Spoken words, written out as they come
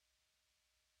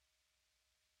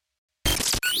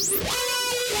The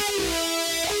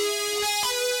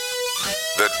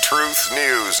Truth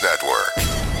News Network.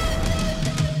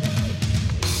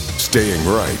 Staying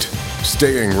right,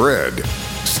 staying red,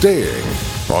 staying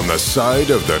on the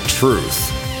side of the truth.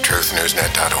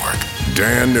 TruthNewsNet.org.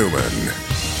 Dan Newman.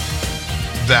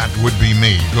 That would be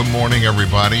me. Good morning,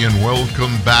 everybody, and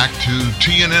welcome back to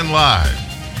TNN Live.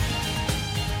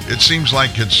 It seems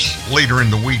like it's later in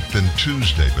the week than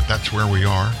Tuesday, but that's where we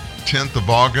are. 10th of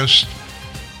August.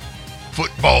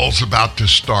 Football's about to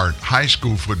start. High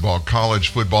school football, college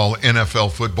football,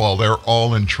 NFL football, they're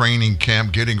all in training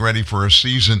camp getting ready for a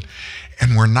season,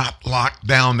 and we're not locked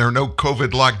down. There are no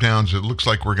COVID lockdowns. It looks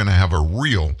like we're going to have a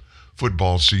real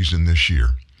football season this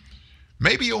year.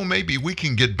 Maybe, oh maybe, we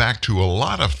can get back to a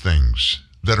lot of things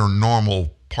that are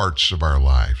normal parts of our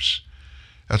lives.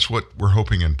 That's what we're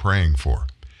hoping and praying for.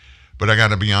 But I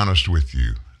got to be honest with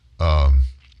you,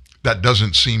 that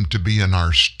doesn't seem to be in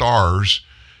our stars,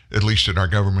 at least in our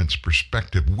government's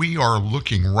perspective. We are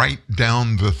looking right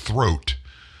down the throat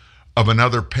of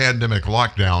another pandemic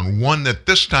lockdown, one that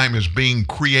this time is being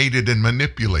created and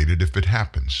manipulated if it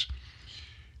happens.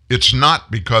 It's not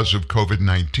because of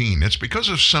COVID-19. It's because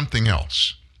of something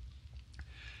else.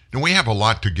 And we have a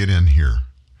lot to get in here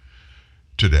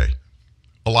today,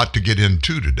 a lot to get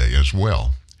into today as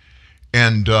well.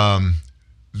 And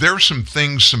there are some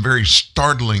things, some very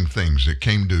startling things that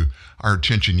came to our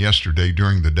attention yesterday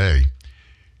during the day.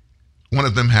 One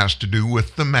of them has to do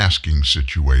with the masking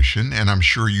situation, and I'm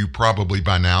sure you probably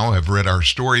by now have read our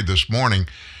story this morning.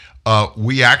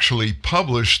 We actually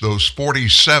published those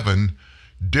 47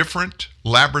 different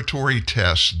laboratory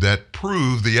tests that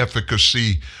prove the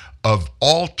efficacy of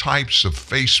all types of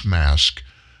face mask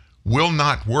will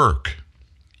not work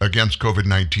against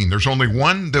COVID-19. There's only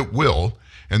one that will,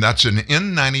 and that's an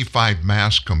N95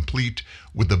 mask complete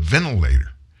with a ventilator.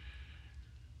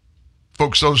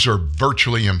 Folks, those are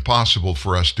virtually impossible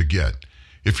for us to get.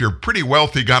 If you're pretty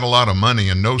wealthy, got a lot of money,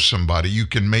 and know somebody, you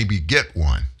can maybe get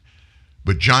one.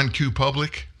 But John Q.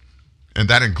 Public, and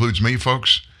that includes me,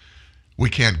 folks, we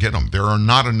can't get them. There are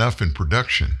not enough in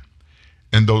production.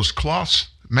 And those cloth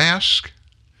masks,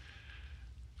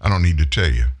 I don't need to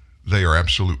tell you, they are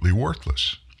absolutely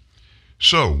worthless.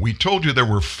 So we told you there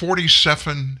were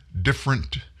 47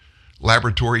 different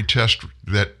laboratory tests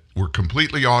that were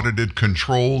completely audited,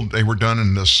 controlled. They were done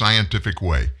in a scientific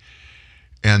way.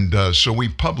 And so we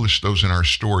published those in our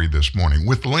story this morning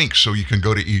with links so you can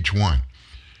go to each one.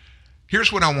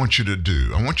 Here's what I want you to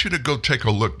do. I want you to go take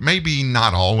a look. Maybe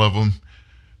not all of them.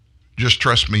 Just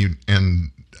trust me,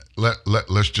 and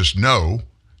let's just know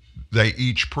they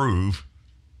each prove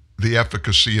the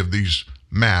efficacy of these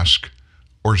masks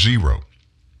or zero.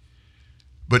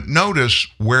 But notice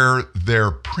where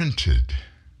they're printed,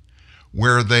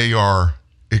 where they are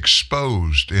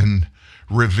exposed and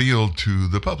revealed to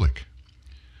the public.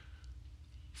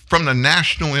 From the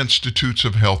National Institutes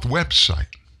of Health website.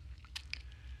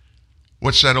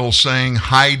 What's that old saying?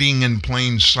 Hiding in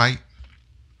plain sight.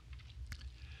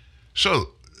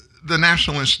 So, the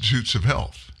National Institutes of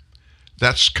Health,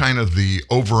 that's kind of the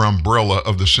over umbrella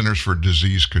of the Centers for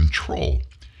Disease Control.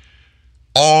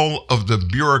 All of the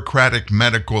bureaucratic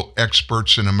medical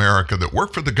experts in America that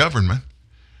work for the government,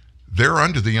 they're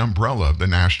under the umbrella of the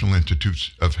National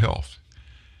Institutes of Health.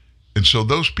 And so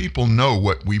those people know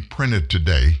what we printed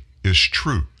today is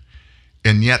true.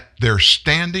 And yet they're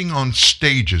standing on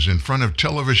stages in front of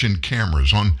television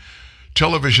cameras, on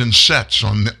television sets,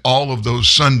 on all of those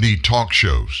Sunday talk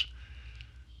shows.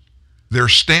 They're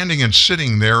standing and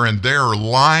sitting there, and they're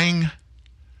lying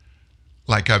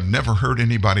like I've never heard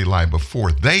anybody lie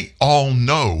before. They all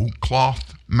know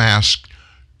cloth masks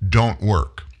don't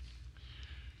work.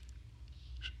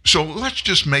 So let's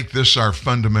just make this our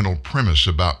fundamental premise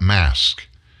about masks.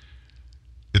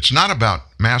 It's not about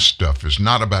mask stuff. It's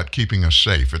not about keeping us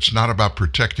safe. It's not about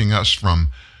protecting us from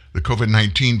the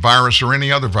COVID-19 virus or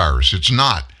any other virus. It's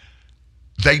not.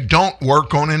 They don't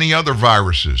work on any other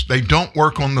viruses. They don't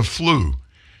work on the flu.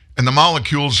 And the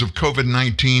molecules of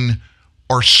COVID-19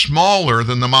 are smaller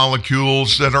than the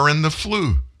molecules that are in the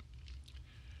flu.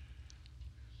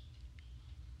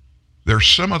 There's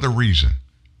some other reason.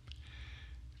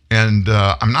 And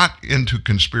I'm not into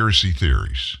conspiracy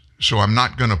theories, so I'm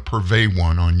not going to purvey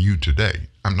one on you today.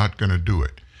 I'm not going to do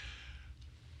it.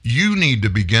 You need to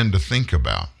begin to think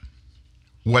about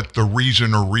what the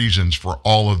reason or reasons for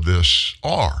all of this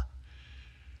are.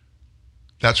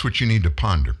 That's what you need to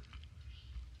ponder.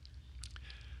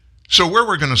 So where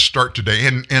we're going to start today,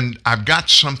 and I've got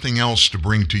something else to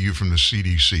bring to you from the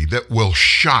CDC that will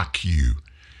shock you.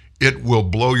 It will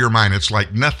blow your mind. It's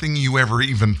like nothing you ever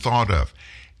even thought of.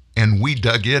 And we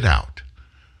dug it out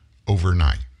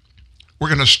overnight. We're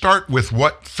going to start with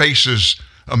what faces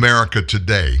America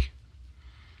today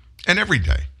and every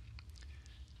day.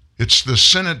 It's the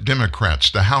Senate Democrats,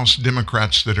 the House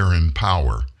Democrats that are in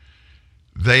power.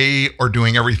 They are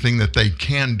doing everything that they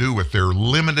can do with their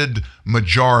limited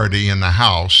majority in the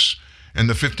House and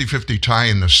the 50-50 tie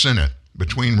in the Senate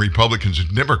between Republicans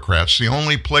and Democrats. The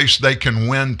only place they can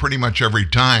win pretty much every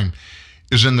time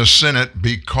is in the Senate,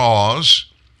 because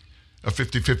a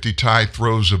 50-50 tie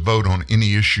throws a vote on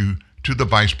any issue to the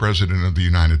Vice President of the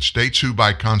United States, who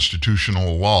by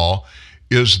constitutional law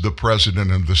is the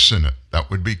President of the Senate.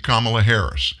 That would be Kamala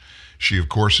Harris. She, of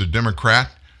course, a Democrat,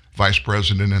 Vice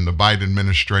President in the Biden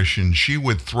administration. She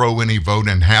would throw any vote,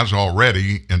 and has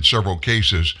already in several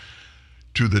cases,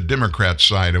 to the Democrat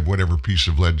side of whatever piece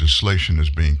of legislation is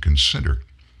being considered.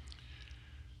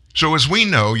 So as we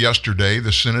know, yesterday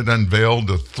the Senate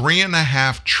unveiled a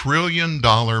 $3.5 trillion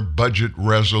budget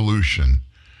resolution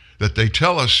that they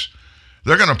tell us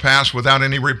they're going to pass without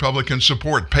any Republican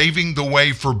support, paving the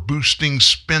way for boosting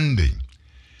spending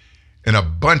in a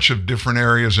bunch of different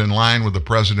areas in line with the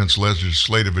president's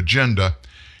legislative agenda.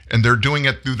 And they're doing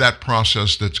it through that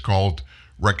process that's called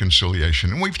reconciliation.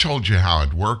 And we've told you how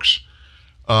it works.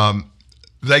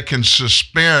 They can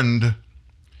suspend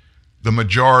the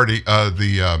majority of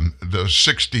the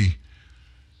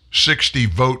 60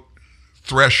 vote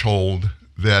threshold.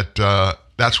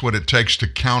 That's what it takes to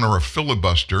counter a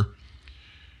filibuster.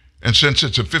 And since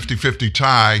it's a 50-50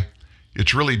 tie,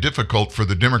 it's really difficult for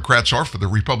the Democrats, or for the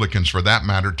Republicans for that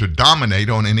matter, to dominate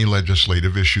on any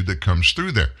legislative issue that comes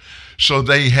through there. So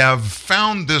they have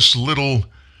found this little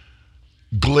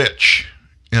glitch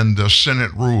in the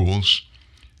Senate rules,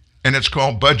 and it's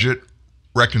called budget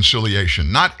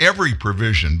reconciliation. Not every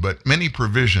provision, but many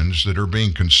provisions that are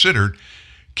being considered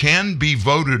can be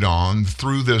voted on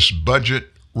through this budget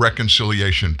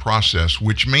reconciliation process,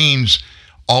 which means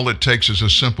all it takes is a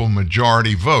simple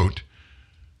majority vote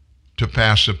to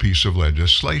pass a piece of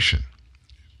legislation.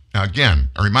 Now, again,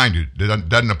 I remind you, it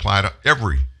doesn't apply to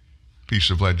every piece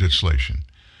of legislation.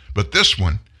 But this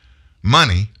one,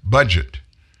 money, budget,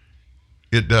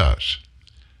 it does.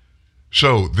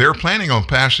 So they're planning on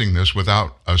passing this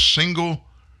without a single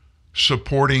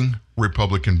supporting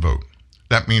Republican vote.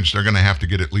 That means they're going to have to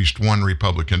get at least one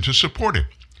Republican to support it.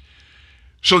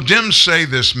 So Dems say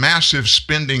this massive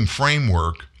spending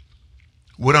framework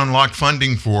would unlock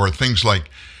funding for things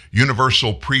like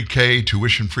universal pre-K,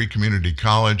 tuition-free community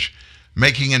college,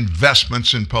 making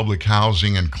investments in public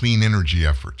housing and clean energy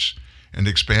efforts, and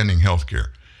expanding healthcare.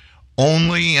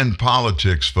 Only in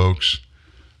politics, folks,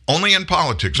 only in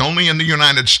politics, only in the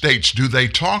United States do they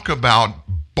talk about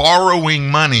borrowing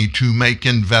money to make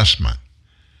investment.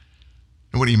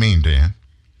 What do you mean, Dan?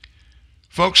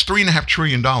 Folks, $3.5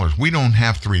 trillion. We don't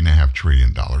have $3.5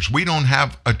 trillion. We don't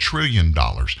have $1 trillion.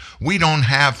 We don't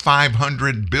have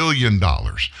 $500 billion.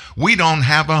 We don't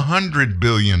have $100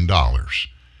 billion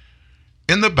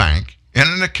in the bank in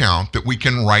an account that we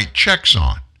can write checks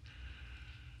on.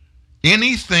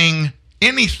 Anything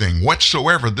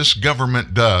whatsoever this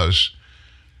government does,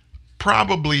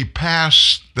 probably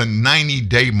past the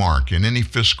 90-day mark in any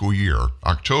fiscal year,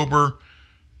 October,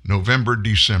 November,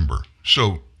 December.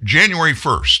 So January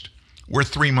 1st, we're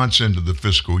 3 months into the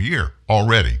fiscal year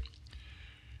already.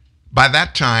 By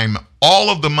that time,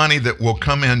 all of the money that will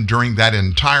come in during that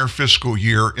entire fiscal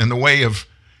year in the way of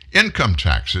income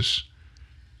taxes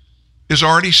is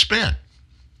already spent.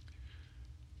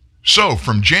 So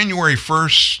from January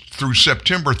 1st through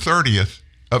September 30th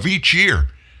of each year,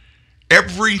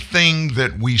 everything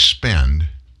that we spend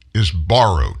is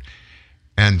borrowed.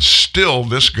 And still,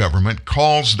 this government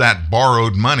calls that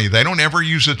borrowed money. They don't ever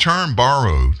use the term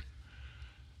borrowed.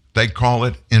 They call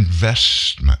it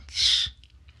investments.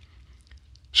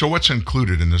 So what's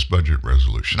included in this budget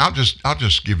resolution? I'll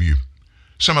just give you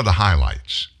some of the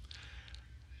highlights.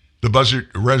 The budget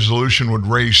resolution would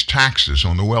raise taxes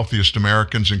on the wealthiest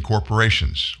Americans and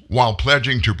corporations while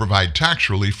pledging to provide tax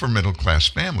relief for middle-class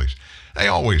families. They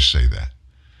always say that.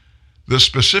 The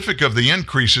specific of the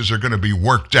increases are going to be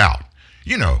worked out.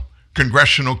 You know,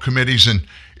 congressional committees, and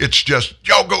it's just,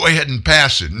 y'all go ahead and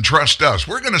pass it and trust us.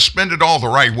 We're going to spend it all the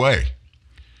right way.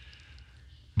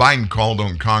 Biden called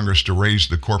on Congress to raise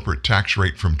the corporate tax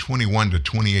rate from 21 to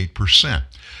 28%.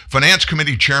 Finance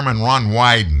Committee Chairman Ron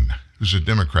Wyden, who's a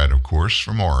Democrat, of course,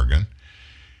 from Oregon,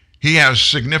 he has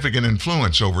significant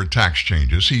influence over tax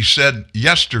changes. He said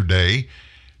yesterday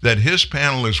that his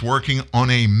panel is working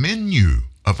on a menu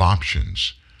of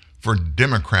options for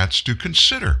Democrats to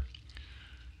consider.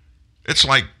 It's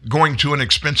like going to an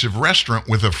expensive restaurant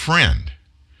with a friend,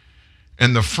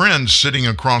 and the friend's sitting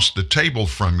across the table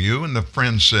from you, and the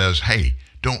friend says, "Hey,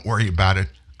 don't worry about it.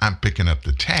 I'm picking up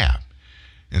the tab.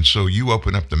 And so you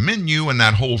open up the menu, and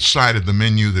that whole side of the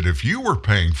menu that if you were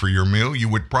paying for your meal, you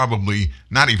would probably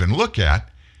not even look at.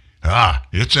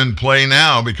 It's in play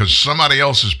now because somebody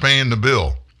else is paying the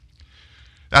bill.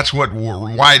 That's what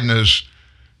Wyden is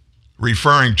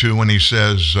referring to when he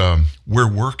says,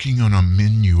 we're working on a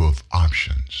menu of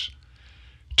options.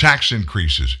 Tax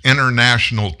increases,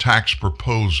 international tax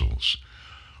proposals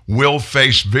will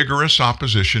face vigorous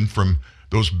opposition from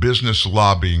those business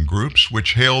lobbying groups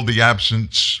which hailed the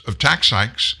absence of tax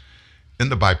hikes in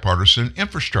the bipartisan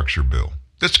infrastructure bill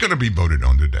that's going to be voted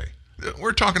on today.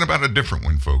 We're talking about a different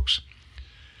one, folks.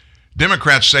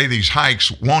 Democrats say these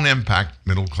hikes won't impact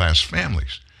middle-class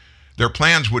families. Their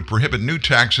plans would prohibit new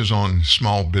taxes on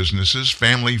small businesses,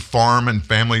 family farm, and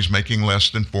families making less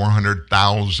than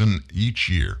 $400,000 each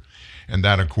year. And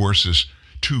that, of course, is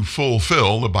to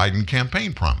fulfill the Biden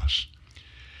campaign promise.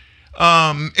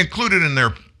 Included in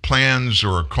their plans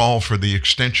are a call for the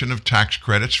extension of tax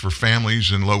credits for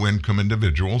families and low-income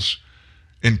individuals,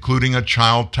 including a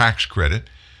child tax credit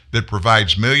that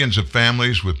provides millions of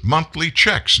families with monthly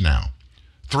checks now,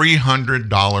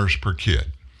 $300 per kid.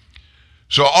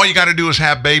 So all you got to do is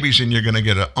have babies and you're going to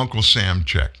get an Uncle Sam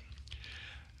check.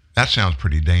 That sounds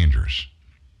pretty dangerous.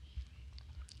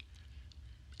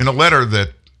 In a letter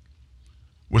that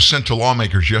was sent to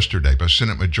lawmakers yesterday by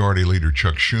Senate Majority Leader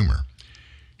Chuck Schumer,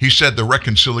 he said the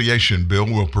reconciliation bill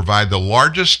will provide the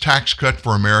largest tax cut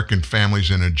for American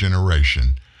families in a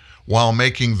generation while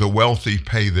making the wealthy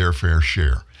pay their fair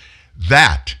share.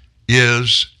 That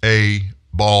is a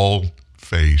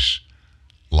bald-faced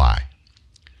lie.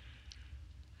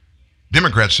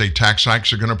 Democrats say tax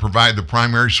hikes are going to provide the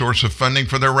primary source of funding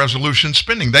for their resolution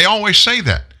spending. They always say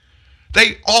that.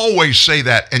 They always say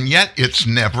that, and yet it's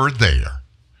never there.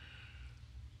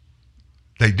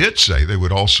 They did say they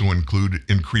would also include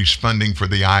increased funding for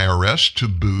the IRS to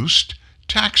boost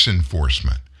tax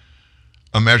enforcement,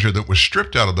 a measure that was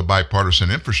stripped out of the bipartisan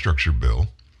infrastructure bill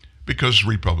because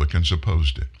Republicans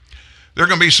opposed it. There are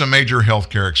going to be some major health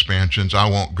care expansions. I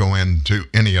won't go into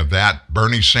any of that.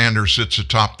 Bernie Sanders sits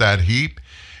atop that heap,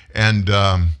 and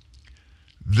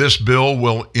this bill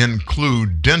will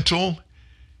include dental,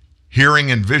 hearing,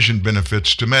 and vision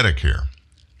benefits to Medicare.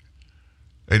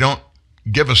 They don't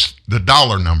give us the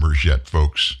dollar numbers yet,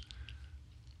 folks.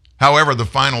 However, the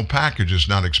final package is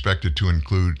not expected to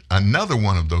include another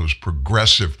one of those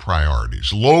progressive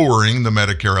priorities, lowering the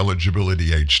Medicare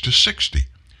eligibility age to 60,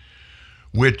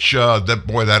 which,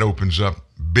 that opens up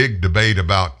big debate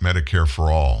about Medicare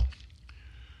for all.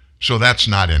 So that's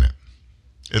not in it,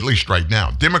 at least right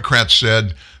now. Democrats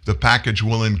said the package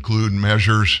will include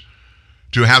measures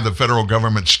to have the federal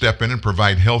government step in and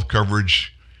provide health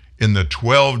coverage in the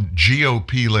 12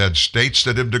 GOP-led states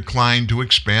that have declined to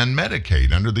expand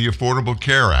Medicaid under the Affordable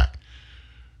Care Act,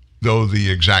 though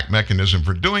the exact mechanism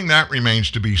for doing that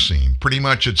remains to be seen. Pretty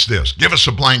much it's this: give us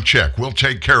a blank check, we'll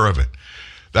take care of it.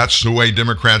 That's the way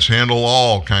Democrats handle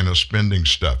all kind of spending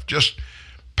stuff. Just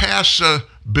pass a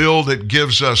bill that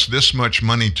gives us this much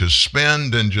money to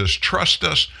spend and just trust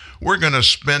us, we're going to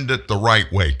spend it the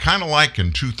right way. Kind of like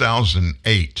in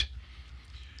 2008.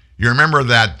 You remember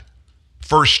that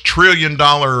first $1 trillion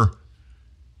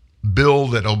bill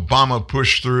that Obama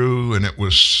pushed through, and it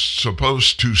was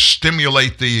supposed to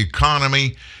stimulate the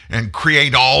economy and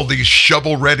create all these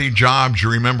shovel-ready jobs.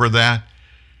 You remember that?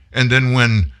 And then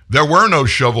when there were no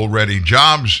shovel-ready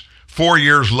jobs, 4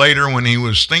 years later, when he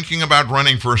was thinking about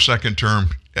running for a second term,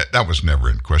 that was never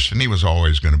in question. He was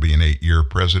always going to be an 8-year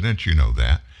president. You know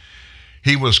that.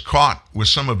 He was caught with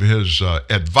some of his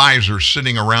advisors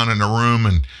sitting around in a room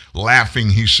and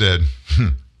laughing. He said,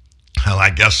 well,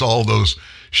 I guess all those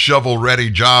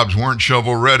shovel-ready jobs weren't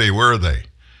shovel-ready, were they?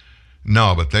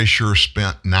 No, but they sure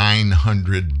spent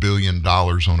 $900 billion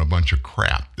on a bunch of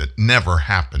crap that never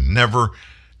happened. Never,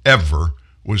 ever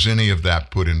was any of that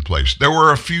put in place. There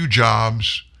were a few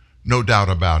jobs, no doubt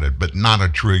about it, but not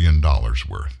 $1 trillion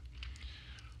worth.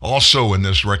 Also in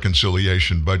this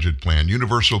reconciliation budget plan,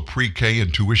 universal pre-K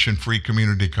and tuition-free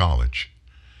community college.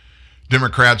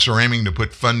 Democrats are aiming to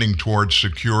put funding towards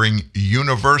securing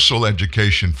universal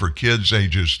education for kids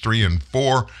ages 3 and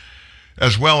 4,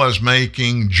 as well as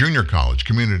making junior college,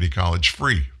 community college,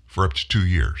 free for up to 2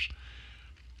 years.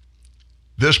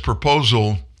 This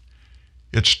proposal,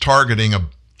 it's targeting a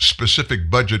specific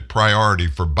budget priority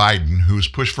for Biden, who has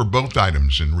pushed for both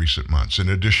items in recent months, in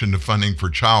addition to funding for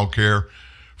child care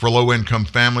for low-income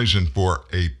families and for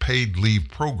a paid leave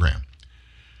program.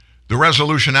 The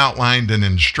resolution outlined an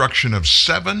instruction of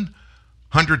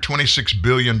 $726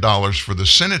 billion for the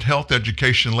Senate Health,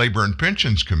 Education, Labor, and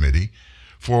Pensions Committee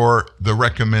for the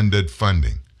recommended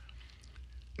funding.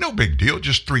 No big deal,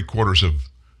 just $750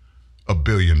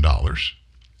 million.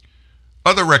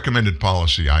 Other recommended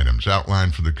policy items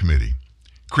outlined for the committee: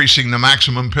 increasing the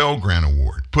maximum Pell Grant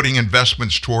Award, putting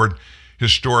investments toward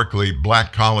historically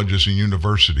black colleges and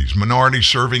universities,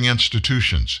 minority-serving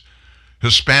institutions,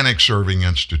 Hispanic-serving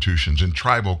institutions, and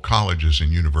tribal colleges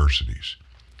and universities.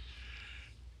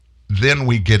 Then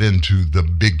we get into the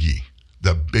biggie,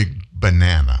 the big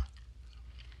banana.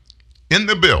 In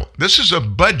the bill, this is a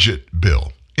budget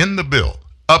bill. In the bill,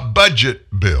 a budget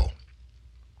bill,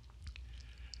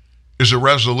 is a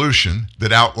resolution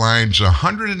that outlines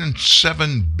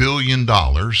 $107 billion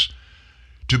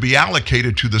to be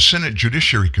allocated to the Senate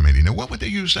Judiciary Committee. Now, what would they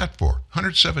use that for?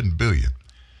 $107 billion.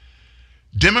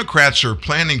 Democrats are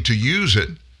planning to use it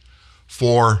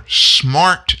for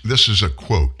smart, this is a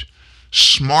quote,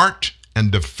 smart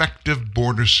and effective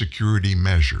border security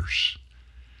measures,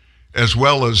 as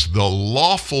well as the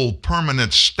lawful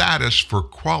permanent status for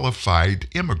qualified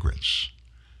immigrants.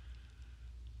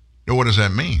 Now, what does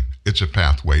that mean? It's a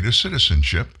pathway to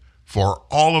citizenship for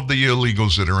all of the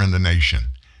illegals that are in the nation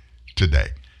today.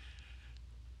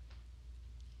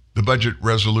 The budget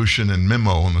resolution and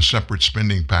memo on the separate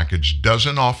spending package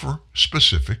doesn't offer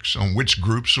specifics on which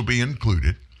groups will be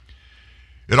included.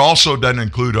 It also doesn't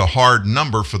include a hard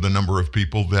number for the number of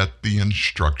people that the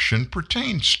instruction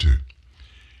pertains to.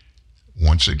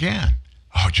 Once again,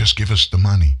 just give us the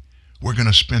money. We're going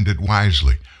to spend it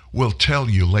wisely. We'll tell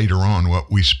you later on what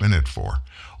we spent it for,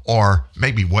 or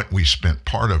maybe what we spent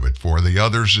part of it for. The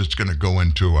others, it's going to go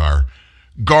into our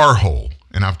gar hole.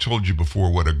 And I've told you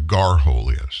before what a gar hole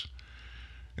is.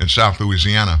 In South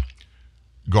Louisiana,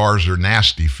 gars are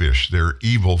nasty fish. They're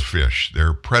evil fish.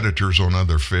 They're predators on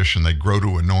other fish, and they grow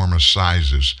to enormous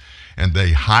sizes, and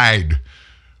they hide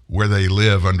where they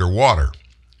live underwater.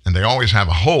 And they always have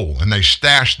a hole, and they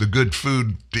stash the good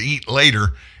food to eat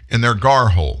later in their gar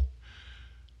hole.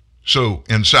 So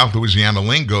in South Louisiana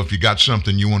lingo, if you got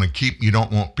something you want to keep, you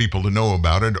don't want people to know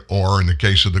about it, or in the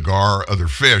case of the gar, other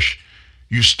fish,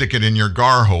 you stick it in your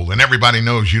gar hole, and everybody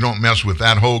knows you don't mess with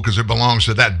that hole because it belongs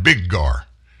to that big gar.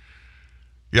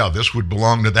 Yeah, this would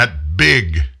belong to that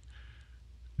big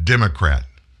Democrat.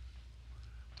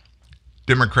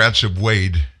 Democrats have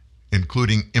weighed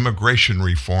including immigration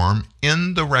reform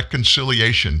in the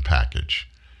reconciliation package.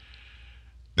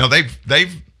 Now,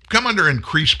 they've come under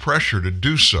increased pressure to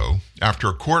do so after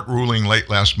a court ruling late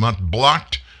last month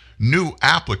blocked new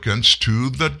applicants to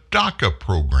the DACA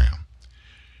program.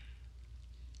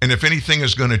 And if anything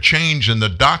is going to change in the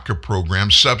DACA program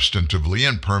substantively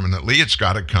and permanently, it's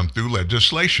got to come through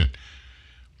legislation.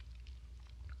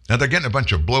 Now, they're getting a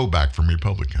bunch of blowback from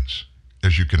Republicans,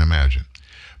 as you can imagine.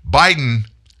 Biden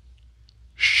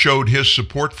showed his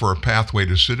support for a pathway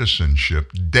to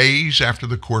citizenship days after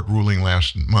the court ruling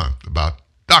last month about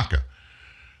DACA,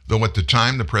 though at the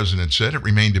time the president said it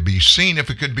remained to be seen if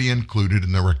it could be included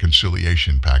in the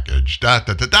reconciliation package.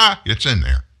 It's in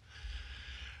there.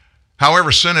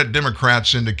 However, Senate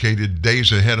Democrats indicated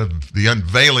days ahead of the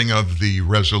unveiling of the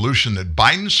resolution that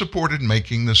Biden supported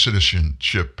making the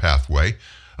citizenship pathway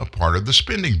a part of the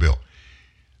spending bill.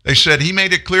 They said he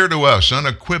made it clear to us,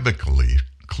 unequivocally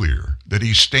clear, that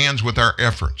he stands with our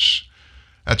efforts.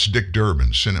 That's Dick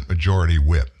Durbin, Senate Majority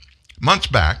Whip. Months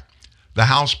back, the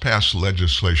House passed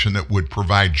legislation that would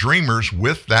provide Dreamers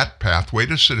with that pathway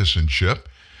to citizenship,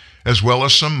 as well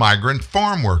as some migrant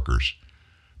farm workers.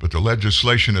 But the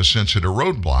legislation has since hit a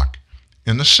roadblock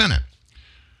in the Senate.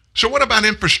 So what about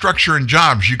infrastructure and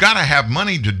jobs? You got to have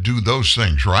money to do those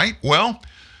things, right? Well,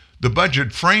 the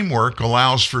budget framework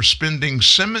allows for spending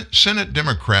Senate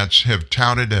Democrats have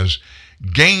touted as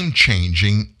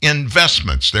game-changing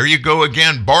investments. There you go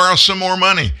again, borrow some more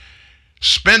money.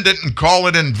 Spend it and call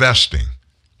it investing.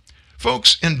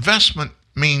 Folks, investment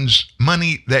means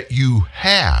money that you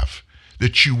have,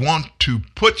 that you want to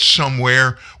put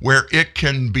somewhere where it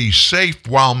can be safe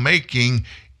while making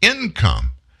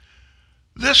income.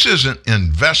 This isn't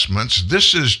investments.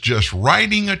 This is just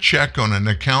writing a check on an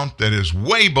account that is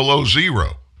way below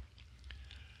zero.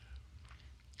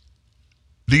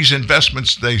 These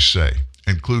investments, they say,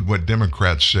 include what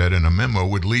Democrats said in a memo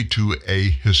would lead to a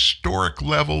historic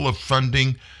level of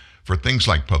funding for things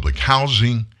like public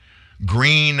housing,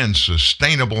 green and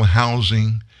sustainable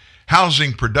housing,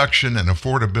 housing production and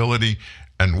affordability,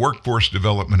 and workforce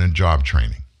development and job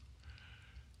training.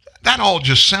 That all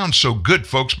just sounds so good,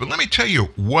 folks, but let me tell you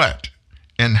what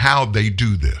and how they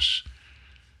do this.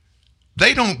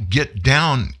 They don't get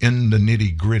down in the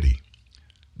nitty-gritty.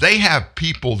 They have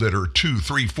people that are 2,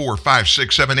 3, 4, 5,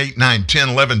 6, 7, 8, 9, 10,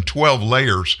 11, 12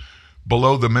 layers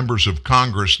below the members of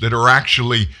Congress that are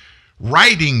actually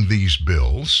writing these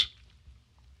bills.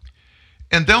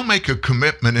 And they'll make a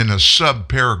commitment in a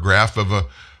sub-paragraph of a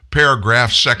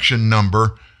paragraph section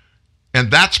number,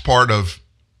 and that's part of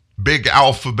big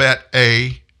alphabet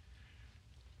A.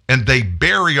 And they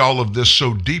bury all of this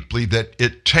so deeply that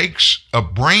it takes a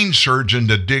brain surgeon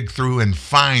to dig through and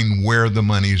find where the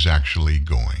money's actually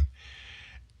going.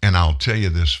 And I'll tell you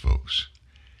this, folks,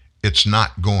 it's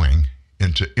not going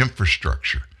into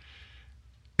infrastructure.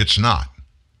 It's not.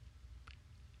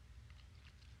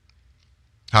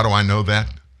 How do I know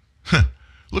that?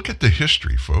 Look at the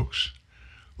history, folks.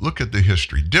 Look at the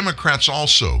history. Democrats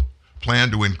also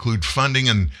plan to include funding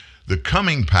in the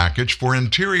coming package for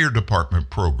Interior Department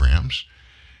programs,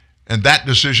 and that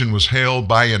decision was hailed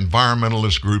by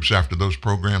environmentalist groups after those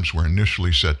programs were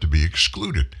initially set to be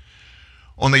excluded.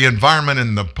 On the Environment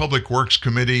and the Public Works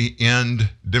Committee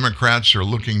end, Democrats are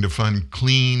looking to fund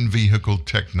clean vehicle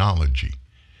technology,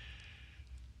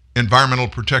 Environmental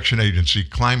Protection Agency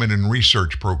climate and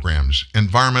research programs,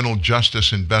 environmental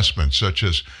justice investments such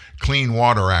as clean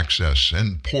water access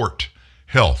and port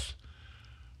health.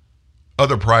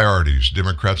 Other priorities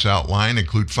Democrats outline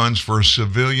include funds for a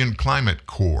civilian climate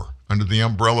corps under the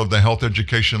umbrella of the Health,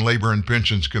 Education, Labor, and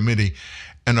Pensions Committee,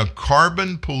 and a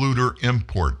carbon polluter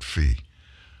import fee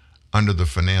under the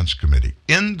Finance Committee.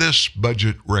 In this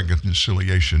budget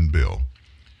reconciliation bill,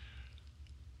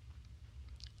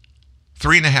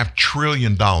 $3.5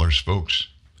 trillion, folks.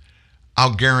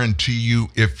 I'll guarantee you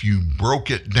if you broke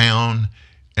it down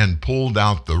and pulled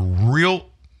out the real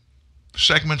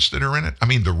segments that are in it, I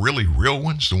mean the really real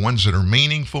ones, the ones that are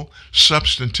meaningful,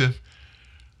 substantive,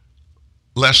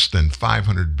 less than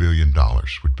 $500 billion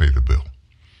would pay the bill.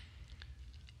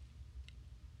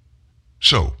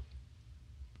 So,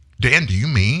 Dan, do you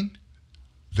mean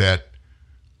that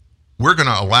we're going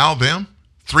to allow them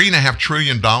 $3.5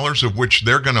 trillion, of which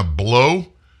they're going to blow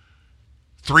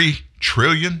 $3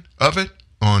 trillion of it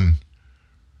on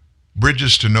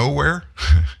bridges to nowhere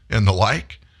and the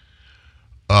like?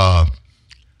 Yeah,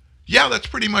 that's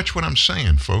pretty much what I'm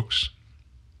saying, folks.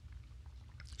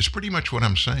 It's pretty much what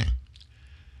I'm saying.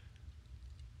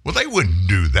 Well, they wouldn't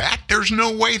do that. There's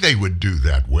no way they would do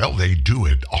that. Well, they do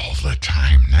it all the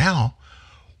time now.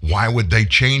 Why would they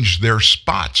change their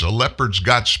spots? A leopard's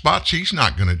got spots. He's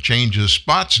not going to change his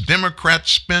spots.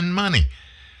 Democrats spend money.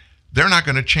 They're not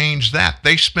going to change that.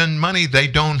 They spend money they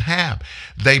don't have.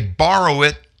 They borrow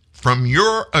it from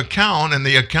your account and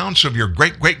the accounts of your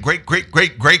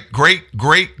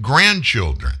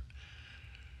great-great-great-great-great-great-great-grandchildren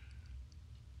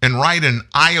and write an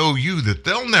IOU that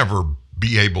they'll never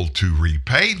be able to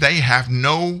repay. They have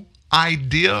no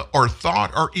idea or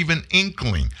thought or even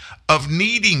inkling of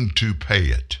needing to pay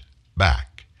it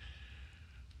back.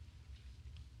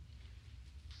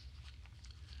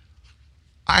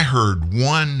 I heard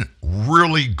one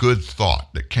really good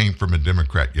thought that came from a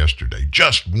Democrat yesterday.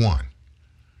 Just one.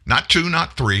 Not two,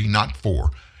 not three, not four.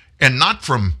 And not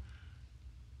from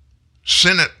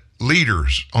Senate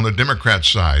leaders on the Democrat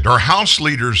side or House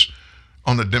leaders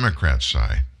on the Democrat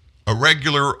side. A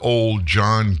regular old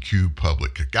John Q.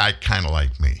 Public, a guy kind of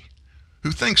like me,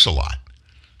 who thinks a lot.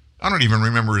 I don't even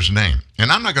remember his name.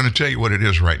 And I'm not going to tell you what it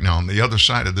is right now. On the other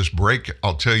side of this break,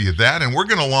 I'll tell you that. And we're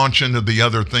going to launch into the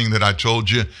other thing that I told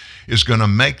you is going to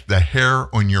make the hair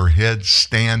on your head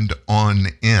stand on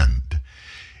end.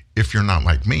 If you're not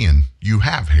like me and you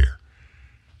have hair.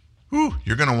 Ooh,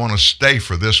 you're going to want to stay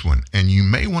for this one. And you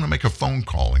may want to make a phone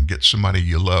call and get somebody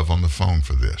you love on the phone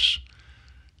for this.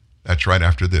 That's right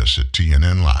after this at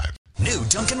TNN Live. New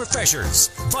Dunkin' Refreshers.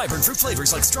 Vibrant fruit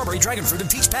flavors like strawberry, dragon fruit, and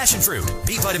peach passion fruit.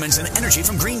 B vitamins and energy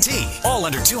from green tea. All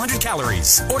under 200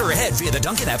 calories. Order ahead via the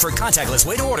Dunkin' app for a contactless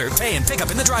way to order, pay, and pick up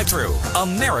in the drive-thru.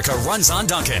 America runs on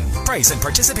Dunkin'. Price and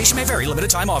participation may vary. Limited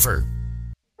time offer.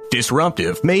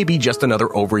 Disruptive may be just another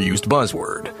overused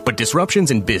buzzword, but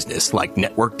disruptions in business like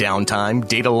network downtime,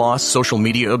 data loss, social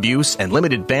media abuse, and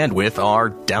limited bandwidth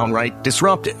are downright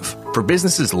disruptive. For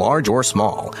businesses large or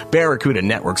small, Barracuda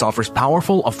Networks offers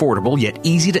powerful, affordable, yet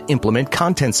easy to implement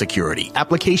content security,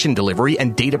 application delivery,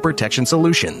 and data protection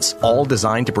solutions, all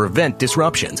designed to prevent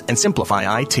disruptions and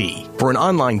simplify IT. For an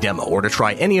online demo or to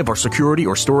try any of our security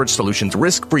or storage solutions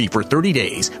risk-free for 30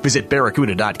 days, visit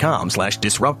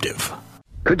barracuda.com/disruptive.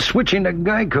 Could switching to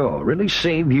Geico really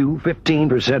save you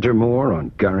 15% or more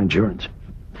on car insurance?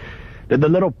 Did the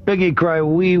little piggy cry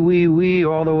wee, wee, wee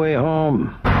all the way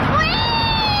home? Wee!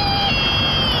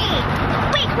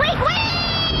 Wee, wee, wee!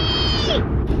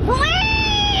 Wee!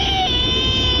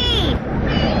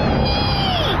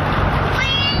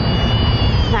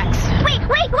 Max. Wee,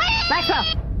 wee, wee! Maxwell.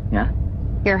 Yeah?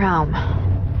 You're home.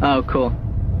 Oh, cool.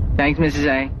 Thanks, Mrs.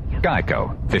 A.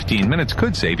 Geico. 15 minutes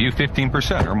could save you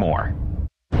 15% or more.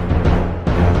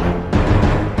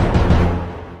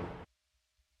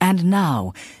 And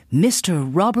now, Mr.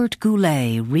 Robert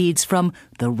Goulet reads from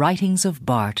The Writings of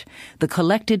Bart, the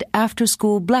collected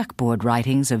after-school blackboard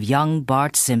writings of young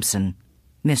Bart Simpson.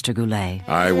 Mr. Goulet.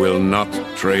 I will not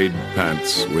trade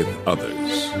pants with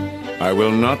others. I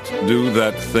will not do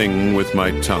that thing with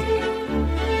my tongue.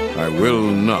 I will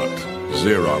not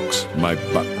Xerox my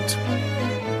butt.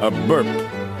 A burp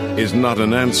is not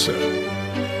an answer.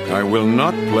 I will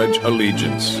not pledge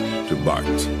allegiance to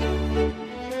Bart.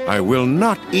 I will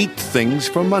not eat things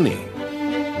for money.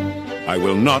 I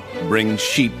will not bring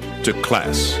sheep to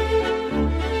class.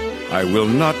 I will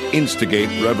not instigate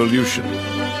revolution.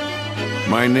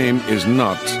 My name is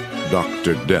not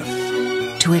Dr.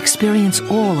 Death. To experience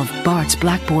all of Bart's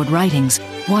blackboard writings,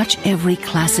 watch every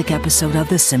classic episode of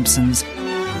The Simpsons.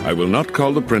 I will not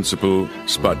call the principal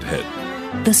Spudhead.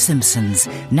 The Simpsons,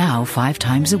 now 5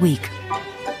 times a week.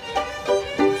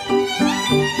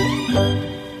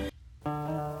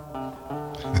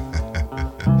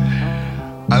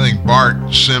 I think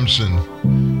Bart Simpson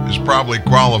is probably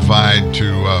qualified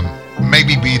to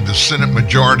maybe be the Senate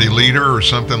Majority Leader or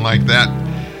something like that.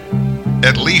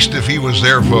 At least if he was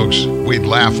there, folks, we'd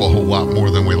laugh a whole lot more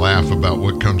than we laugh about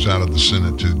what comes out of the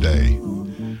Senate today.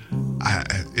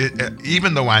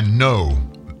 Even though I know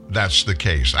that's the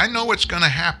case, I know it's going to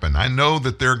happen. I know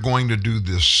that they're going to do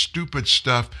this stupid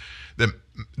stuff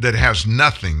that has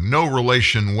nothing, no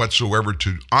relation whatsoever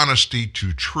to honesty,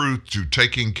 to truth, to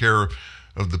taking care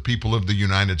of the people of the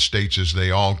United States as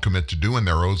they all commit to doing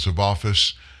their oaths of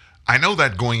office. I know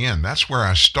that going in. That's where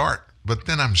I start. But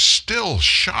then I'm still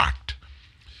shocked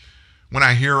when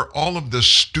I hear all of this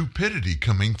stupidity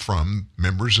coming from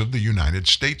members of the United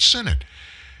States Senate.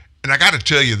 And I got to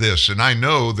tell you this, and I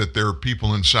know that there are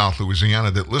people in South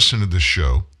Louisiana that listen to this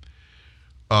show.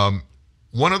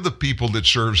 One of the people that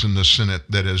serves in the Senate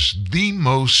that is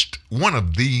one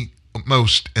of the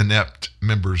most inept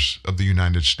members of the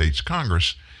United States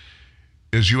Congress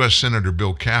is U.S. Senator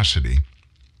Bill Cassidy.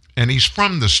 And he's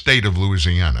from the state of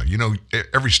Louisiana. You know,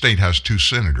 every state has 2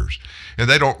 senators, and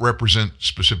they don't represent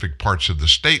specific parts of the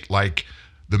state like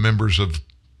the members of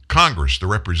Congress, the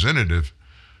representative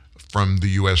from the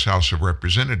U.S. House of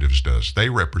Representatives does. They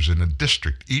represent a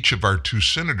district. Each of our 2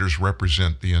 senators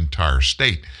represent the entire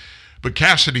state. But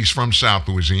Cassidy's from South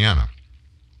Louisiana.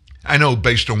 I know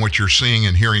based on what you're seeing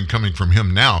and hearing coming from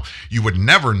him now, you would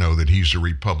never know that he's a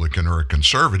Republican or a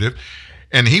conservative.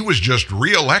 And he was just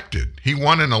reelected. He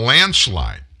won in a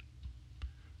landslide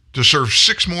to serve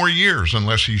 6 more years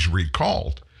unless he's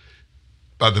recalled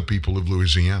by the people of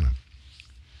Louisiana.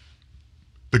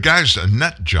 The guy's a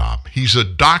nut job. He's a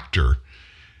doctor.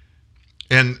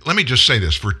 And let me just say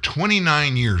this, for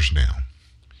 29 years now,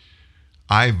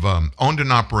 I've owned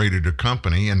and operated a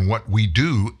company, and what we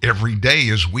do every day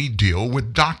is we deal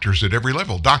with doctors at every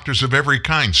level, doctors of every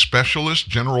kind, specialists,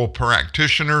 general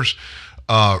practitioners,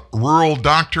 rural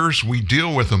doctors. We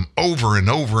deal with them over and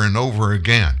over and over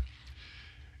again.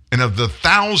 And of the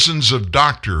thousands of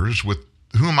doctors with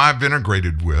whom I've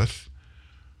integrated with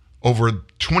over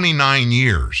 29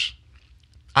 years,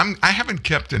 I haven't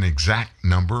kept an exact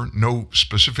number, no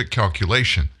specific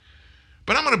calculation,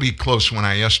 but I'm going to be close when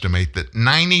I estimate that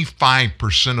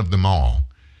 95% of them all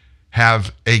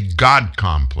have a God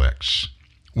complex,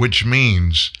 which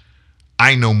means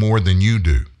I know more than you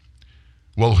do.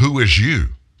 Well, who is you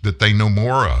that they know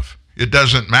more of? It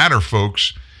doesn't matter,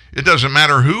 folks. It doesn't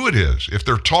matter who it is. If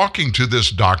they're talking to this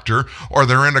doctor or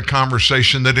they're in a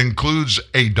conversation that includes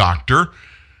a doctor,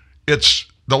 it's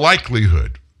the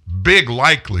likelihood, big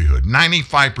likelihood,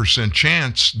 95%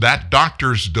 chance that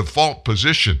doctor's default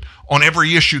position on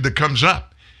every issue that comes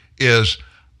up is,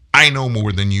 I know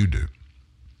more than you do.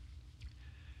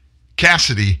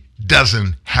 Cassidy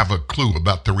doesn't have a clue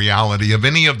about the reality of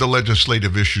any of the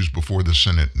legislative issues before the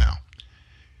Senate now.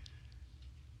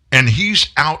 And he's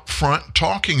out front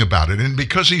talking about it. And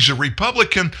because he's a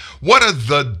Republican, what do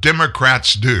the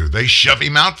Democrats do? They shove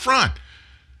him out front.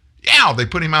 Yeah, they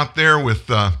put him out there with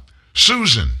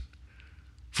Susan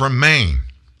from Maine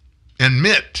and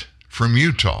Mitt from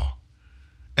Utah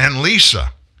and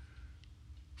Lisa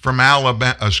from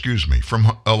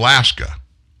from Alaska.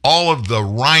 All of the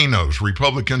rhinos,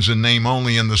 Republicans in name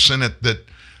only in the Senate, that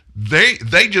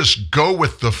they just go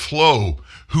with the flow.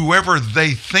 Whoever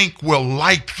they think will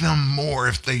like them more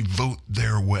if they vote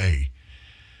their way.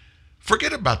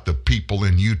 Forget about the people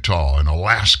in Utah and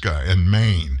Alaska and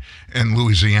Maine and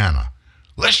Louisiana.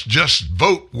 Let's just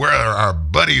vote where our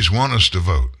buddies want us to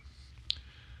vote.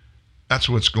 That's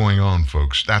what's going on,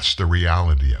 folks. That's the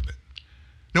reality of it.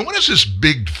 Now, what is this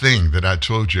big thing that I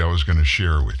told you I was going to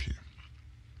share with you?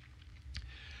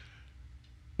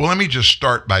 Well, let me just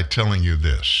start by telling you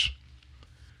this.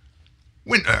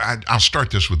 I'll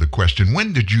start this with a question.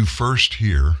 When did you first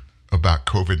hear about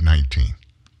COVID-19?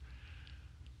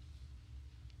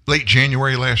 Late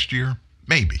January last year?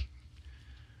 Maybe.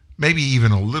 Maybe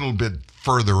even a little bit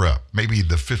further up. Maybe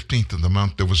the 15th of the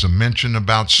month there was a mention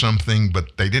about something,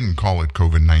 but they didn't call it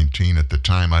COVID-19 at the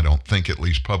time, I don't think, at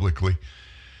least publicly.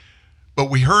 But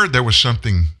we heard there was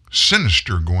something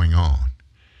sinister going on.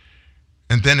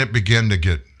 And then it began to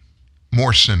get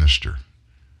more sinister,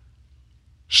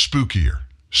 spookier,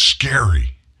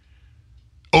 scary.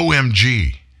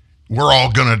 OMG, we're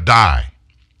all going to die.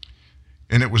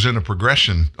 And it was in a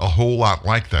progression a whole lot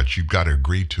like that. You've got to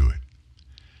agree to it.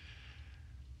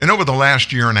 And over the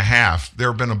last year and a half, there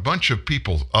have been a bunch of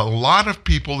people, a lot of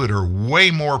people that are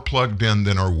way more plugged in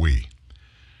than are we,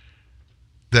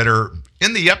 that are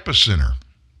in the epicenter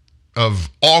of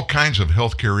all kinds of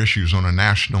healthcare issues on a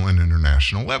national and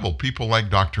international level. People like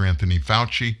Dr. Anthony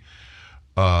Fauci,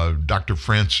 Dr.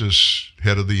 Francis,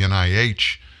 head of the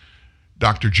NIH,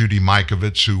 Dr. Judy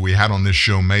Mikovits, who we had on this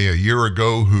show May a year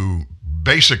ago, who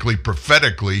basically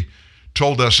prophetically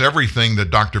told us everything that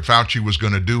Dr. Fauci was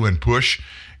going to do and push,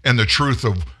 and the truth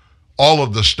of all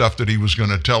of the stuff that he was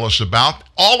going to tell us about.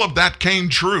 All of that came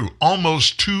true,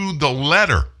 almost to the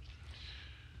letter.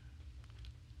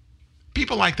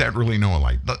 People like that really know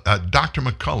alike. Dr.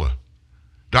 McCullough,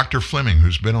 Dr. Fleming,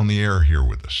 who's been on the air here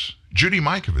with us, Judy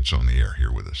Mikovits on the air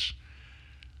here with us.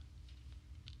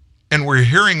 And we're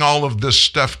hearing all of this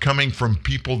stuff coming from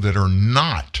people that are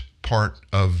not part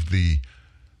of the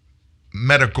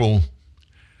medical,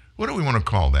 what do we want to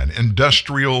call that?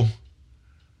 Industrial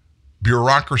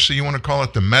bureaucracy, you want to call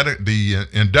it? The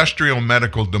industrial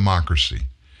medical democracy,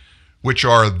 which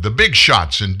are the big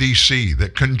shots in D.C.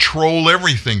 that control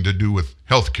everything to do with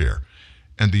healthcare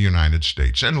in the United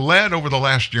States, and led over the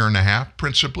last year and a half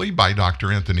principally by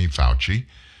Dr. Anthony Fauci.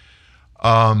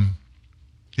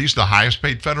 He's the highest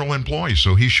paid federal employee,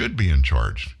 so he should be in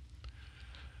charge.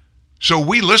 So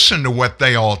we listen to what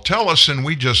they all tell us, and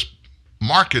we just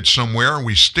mark it somewhere, and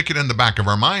we stick it in the back of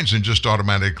our minds and just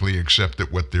automatically accept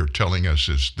that what they're telling us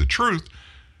is the truth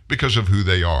because of who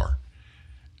they are.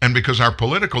 And because our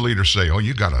political leaders say, oh,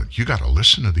 you gotta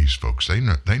listen to these folks. They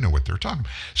know what they're talking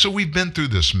about. So we've been through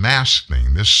this mask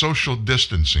thing, this social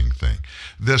distancing thing,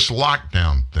 this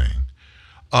lockdown thing,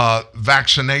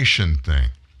 vaccination thing.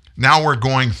 Now we're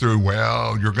going through,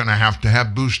 well, you're going to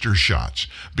have booster shots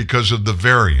because of the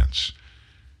variants.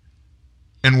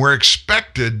 And we're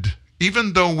expected,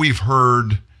 even though we've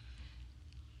heard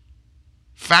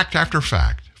fact after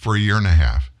fact for a year and a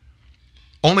half,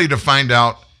 only to find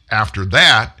out after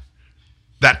that,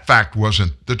 that fact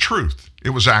wasn't the truth. It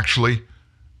was actually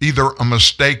either a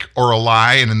mistake or a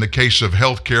lie. And in the case of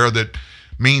healthcare that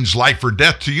means life or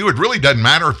death to you, it really doesn't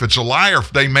matter if it's a lie or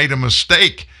if they made a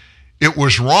mistake. It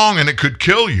was wrong and it could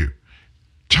kill you.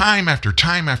 Time after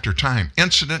time after time,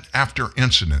 incident after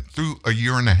incident, through a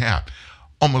year and a half,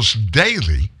 almost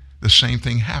daily, the same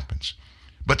thing happens.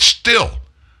 But still,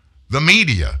 the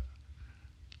media,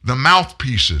 the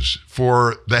mouthpieces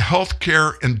for the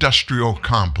healthcare industrial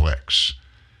complex,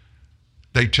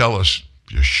 they tell us,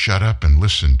 just shut up and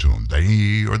listen to them.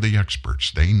 They are the experts.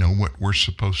 They know what we're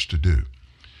supposed to do.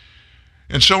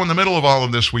 And so in the middle of all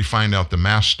of this, we find out the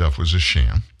mask stuff was a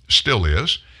sham, still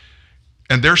is.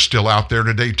 And they're still out there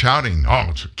today touting,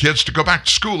 oh, kids to go back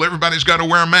to school, everybody's got to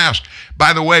wear a mask.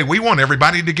 By the way, we want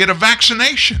everybody to get a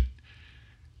vaccination.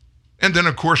 And then,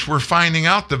 of course, we're finding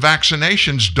out the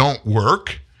vaccinations don't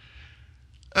work.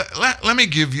 Let me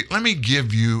give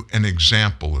you an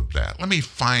example of that. Let me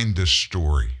find this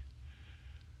story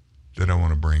that I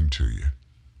want to bring to you.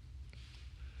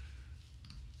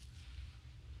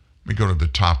 Let me go to the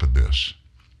top of this.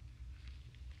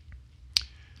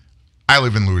 I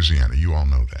live in Louisiana. You all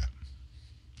know that.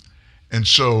 And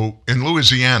so in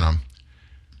Louisiana,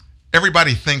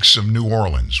 everybody thinks of New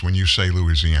Orleans when you say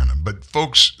Louisiana. But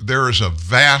folks, there is a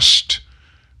vast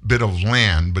bit of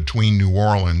land between New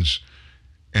Orleans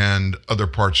and other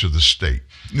parts of the state.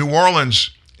 New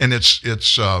Orleans and its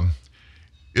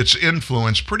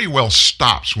influence pretty well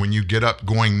stops when you get up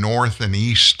going north and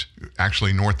east,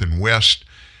 actually north and west,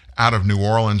 out of New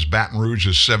Orleans. Baton Rouge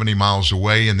is 70 miles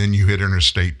away, and then you hit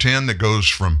Interstate 10 that goes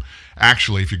from,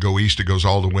 actually, if you go east, it goes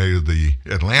all the way to the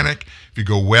Atlantic. If you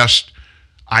go west,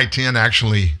 I-10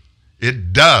 actually,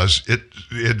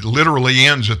 it literally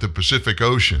ends at the Pacific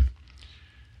Ocean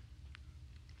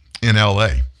in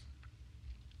L.A.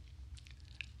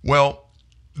 Well,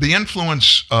 the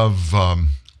influence of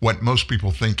what most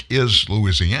people think is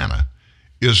Louisiana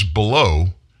is below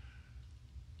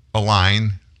a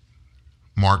line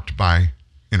marked by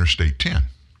Interstate 10.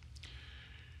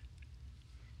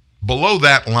 Below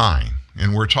that line,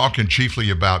 and we're talking chiefly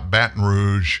about Baton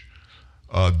Rouge,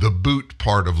 the boot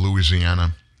part of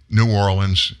Louisiana, New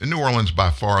Orleans. And New Orleans, by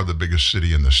far the biggest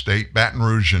city in the state. Baton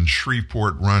Rouge and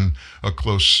Shreveport run a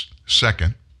close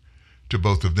second to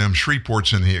both of them.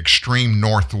 Shreveport's in the extreme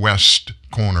northwest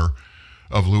corner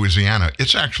of Louisiana.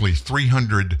 It's actually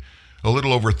a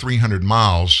little over 300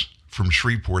 miles from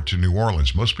Shreveport to New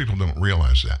Orleans. Most people don't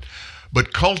realize that.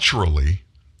 But culturally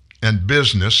and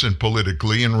business and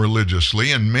politically and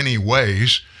religiously, in many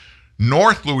ways,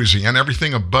 North Louisiana,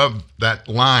 everything above that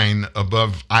line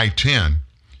above I-10,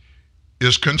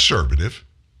 is conservative,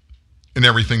 and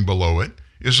everything below it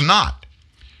is not.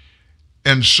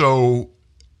 And so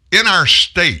in our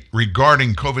state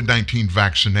regarding COVID-19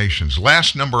 vaccinations,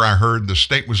 last number I heard, the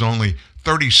state was only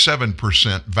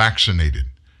 37% vaccinated.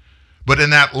 But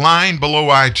in that line below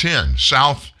I-10,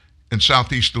 South and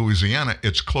Southeast Louisiana,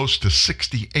 it's close to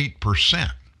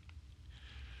 68%.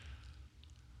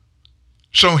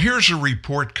 So here's a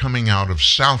report coming out of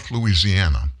South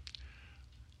Louisiana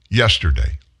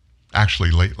yesterday,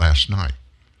 actually late last night.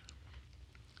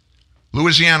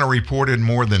 Louisiana reported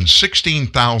more than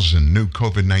 16,000 new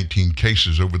COVID-19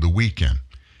 cases over the weekend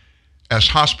as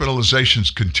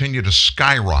hospitalizations continue to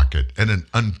skyrocket at an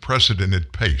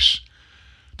unprecedented pace.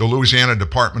 The Louisiana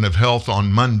Department of Health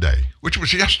on Monday, which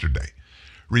was yesterday,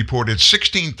 reported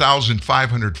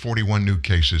 16,541 new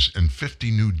cases and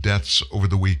 50 new deaths over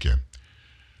the weekend.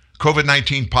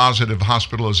 COVID-19 positive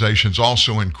hospitalizations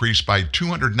also increased by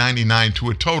 299 to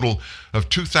a total of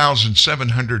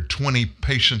 2,720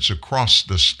 patients across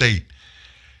the state.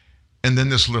 And then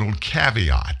this little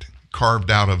caveat carved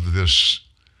out of this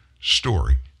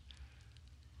story.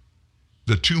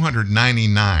 The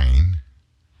 299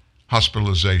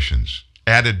 hospitalizations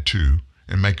added to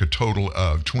and make a total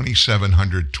of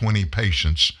 2,720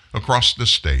 patients across the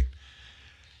state,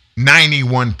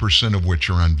 91% of which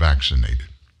are unvaccinated.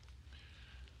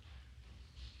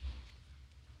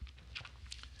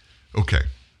 Okay,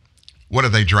 what are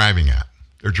they driving at?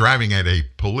 They're driving at a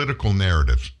political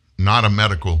narrative, not a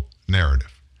medical narrative.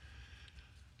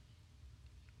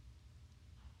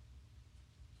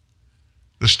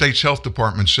 The state's health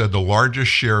department said the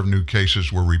largest share of new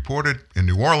cases were reported in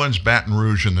New Orleans, Baton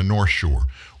Rouge, and the North Shore,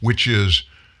 which is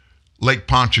Lake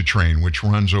Pontchartrain, which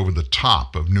runs over the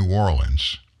top of New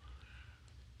Orleans.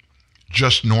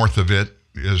 Just north of it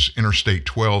is Interstate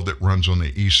 12 that runs on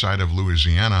the east side of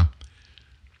Louisiana.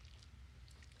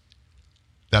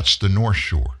 That's the North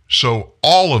Shore. So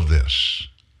all of this,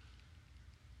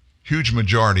 huge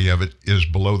majority of it is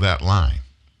below that line.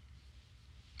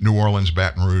 New Orleans,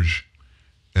 Baton Rouge,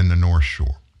 and the North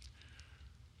Shore.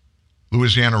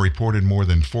 Louisiana reported more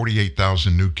than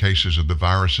 48,000 new cases of the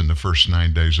virus in the first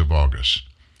 9 days of August.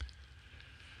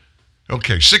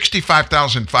 Okay,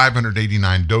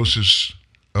 65,589 doses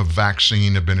of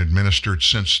vaccine have been administered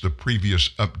since the previous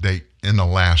update in the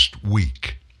last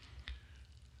week.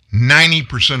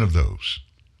 90% of those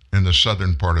in the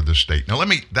southern part of the state. Now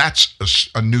that's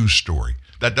a news story.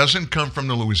 That doesn't come from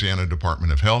the Louisiana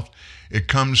Department of Health. It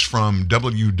comes from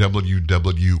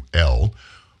WWWL,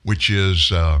 which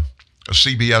is a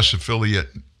CBS affiliate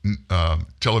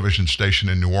television station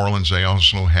in New Orleans. They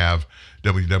also have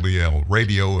WWL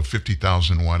Radio, a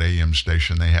 50,000 watt AM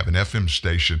station. They have an FM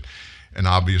station and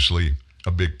obviously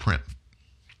a big print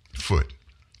foot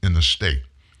in the state.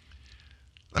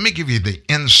 Let me give you the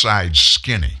inside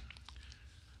skinny.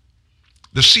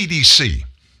 The CDC,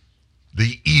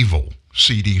 the evil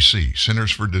CDC,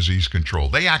 Centers for Disease Control,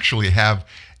 they actually have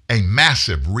a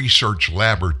massive research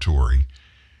laboratory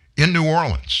in New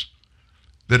Orleans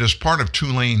that is part of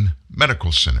Tulane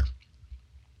Medical Center.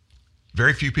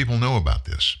 Very few people know about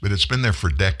this, but it's been there for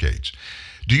decades.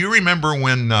 Do you remember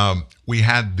when we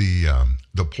had the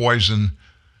poison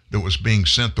that was being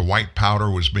sent, the white powder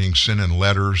was being sent in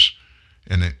letters,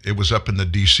 and it was up in the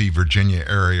D.C., Virginia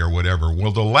area or whatever?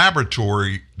 Well, the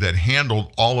laboratory that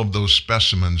handled all of those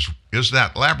specimens is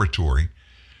that laboratory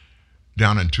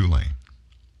down in Tulane.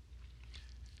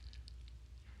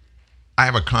 I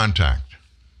have a contact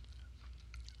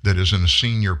that is in a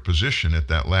senior position at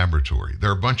that laboratory. There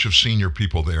are a bunch of senior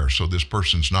people there, so this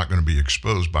person's not going to be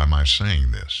exposed by my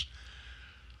saying this.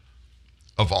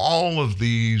 Of all of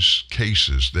these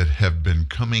cases that have been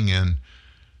coming in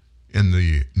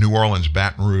the New Orleans,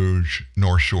 Baton Rouge,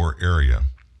 North Shore area,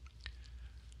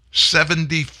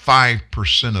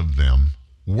 75% of them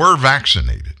were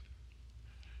vaccinated.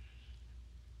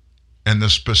 And the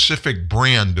specific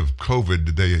brand of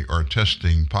COVID they are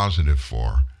testing positive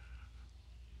for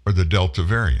are the Delta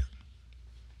variant.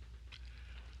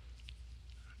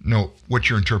 No, what's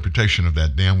your interpretation of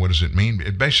that, Dan? What does it mean?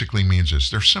 It basically means this: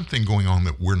 there's something going on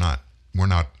that we're not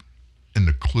in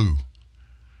the clue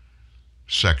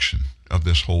section of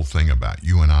this whole thing about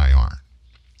you and I aren't.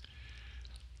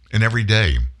 And every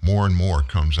day, more and more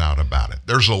comes out about it.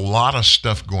 There's a lot of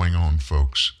stuff going on,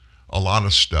 folks. A lot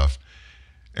of stuff.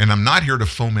 And I'm not here to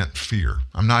foment fear.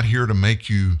 I'm not here to make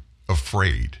you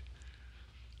afraid.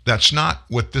 That's not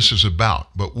what this is about.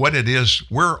 But what it is,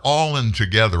 we're all in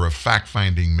together a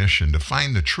fact-finding mission to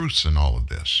find the truths in all of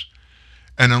this.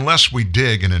 And unless we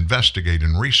dig and investigate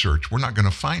and research, we're not going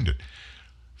to find it.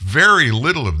 Very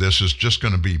little of this is just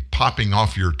going to be popping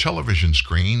off your television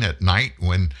screen at night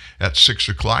when at 6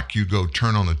 o'clock you go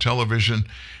turn on the television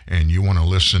and you want to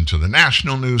listen to the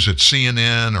national news at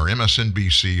CNN or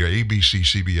MSNBC or ABC,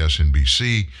 CBS,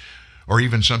 NBC, or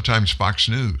even sometimes Fox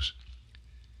News.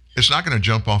 It's not going to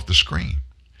jump off the screen.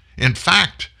 In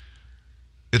fact,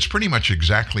 it's pretty much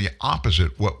exactly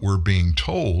opposite what we're being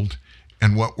told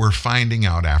and what we're finding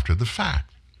out after the fact.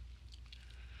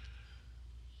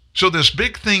 So this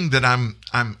big thing that I'm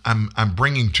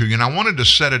bringing to you, and I wanted to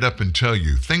set it up and tell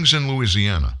you, things in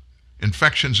Louisiana,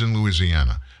 infections in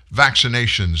Louisiana,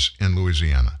 vaccinations in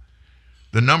Louisiana,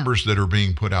 the numbers that are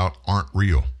being put out aren't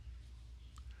real.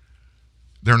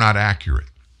 They're not accurate.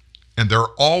 And they're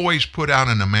always put out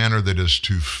in a manner that is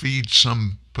to feed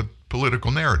some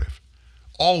political narrative.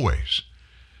 Always.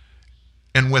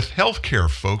 And with healthcare,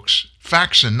 folks,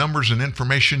 facts and numbers and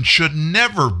information should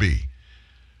never be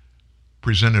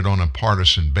presented on a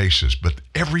partisan basis, but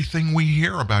everything we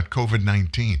hear about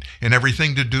COVID-19 and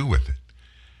everything to do with it,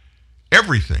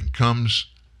 everything comes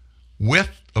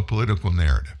with a political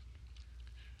narrative.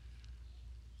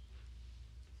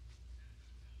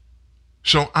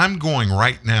 So I'm going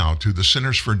right now to the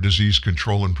Centers for Disease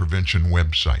Control and Prevention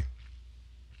website,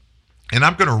 and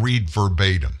I'm going to read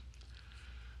verbatim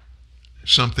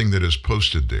something that is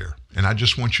posted there, and I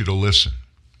just want you to listen.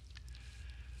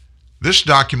 This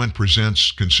document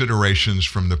presents considerations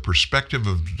from the perspective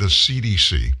of the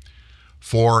CDC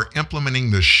for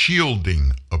implementing the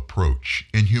shielding approach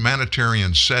in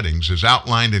humanitarian settings as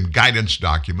outlined in guidance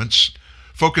documents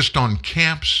focused on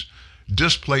camps,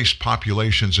 displaced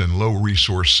populations, and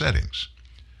low-resource settings.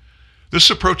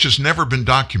 This approach has never been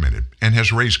documented and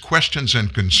has raised questions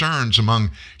and concerns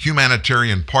among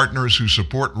humanitarian partners who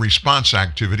support response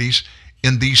activities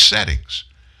in these settings.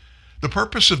 The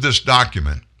purpose of this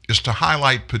document is to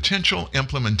highlight potential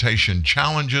implementation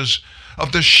challenges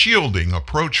of the shielding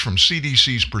approach from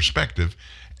CDC's perspective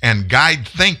and guide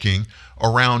thinking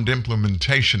around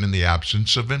implementation in the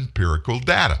absence of empirical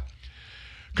data.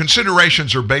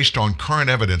 Considerations are based on current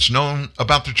evidence known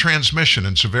about the transmission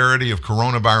and severity of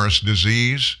coronavirus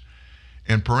disease.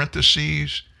 In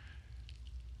parentheses,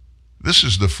 this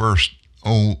is the first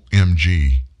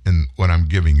OMG in what I'm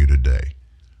giving you today.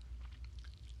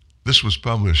 This was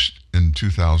published in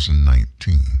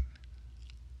 2019.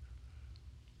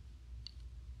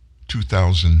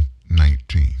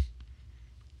 2019.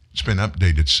 It's been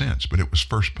updated since, but it was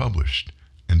first published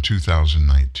in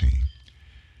 2019.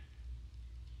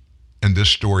 And this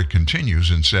story continues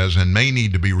and says, and may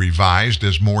need to be revised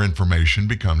as more information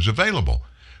becomes available.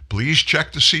 Please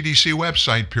check the CDC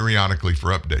website periodically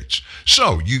for updates.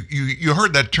 So you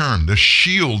heard that term, the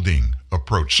shielding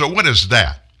approach. So what is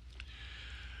that?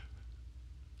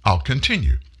 I'll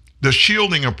continue. The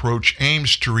shielding approach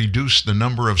aims to reduce the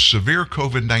number of severe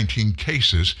COVID-19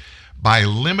 cases by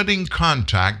limiting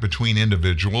contact between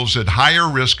individuals at higher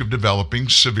risk of developing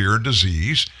severe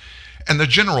disease and the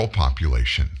general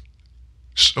population.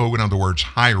 So, in other words,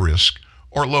 high risk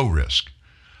or low risk.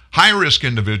 High risk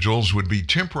individuals would be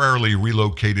temporarily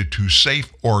relocated to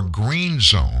safe or green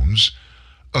zones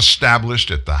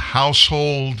established at the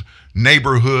household,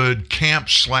 neighborhood,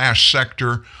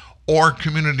 camp/sector, or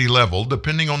community level,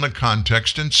 depending on the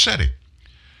context and setting.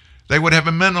 They would have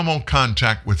a minimal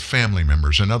contact with family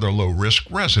members and other low-risk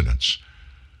residents.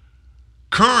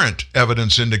 Current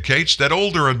evidence indicates that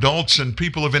older adults and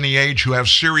people of any age who have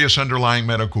serious underlying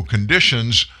medical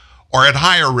conditions are at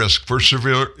higher risk for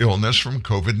severe illness from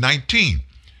COVID-19.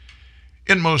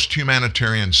 In most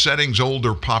humanitarian settings,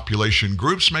 older population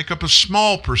groups make up a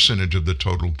small percentage of the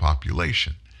total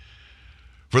population.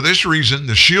 For this reason,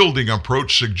 the shielding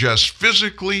approach suggests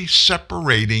physically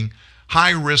separating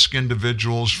high-risk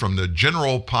individuals from the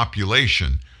general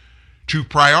population to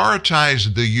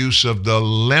prioritize the use of the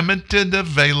limited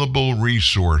available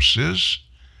resources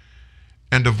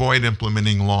and avoid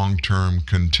implementing long-term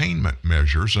containment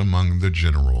measures among the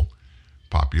general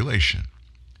population.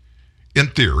 In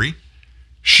theory,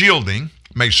 shielding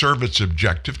may serve its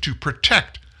objective to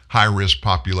protect high-risk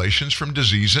populations from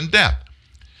disease and death.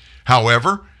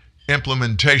 However,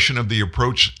 implementation of the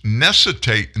approach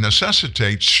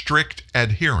necessitates strict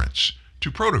adherence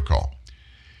to protocol.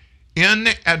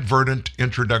 Inadvertent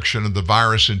introduction of the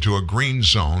virus into a green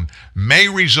zone may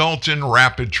result in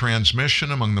rapid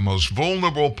transmission among the most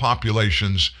vulnerable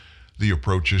populations the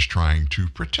approach is trying to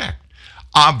protect.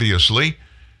 Obviously,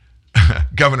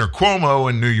 Governor Cuomo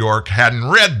in New York hadn't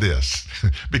read this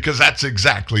because that's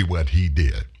exactly what he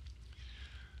did.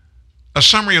 A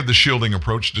summary of the shielding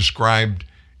approach described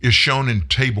is shown in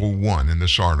Table 1 in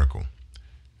this article,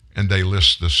 and they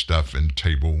list the stuff in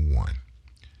Table 1.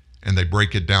 And they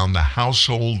break it down. The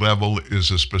household level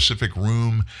is a specific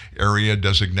room area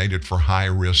designated for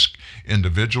high-risk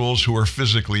individuals who are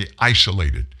physically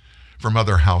isolated from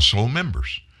other household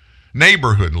members.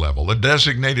 Neighborhood level, a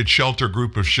designated shelter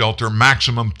group of shelter,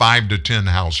 maximum 5 to 10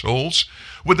 households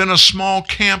within a small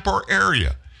camp or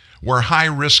area where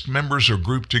high-risk members are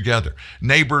grouped together.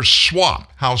 Neighbors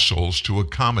swap households to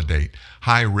accommodate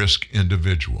high-risk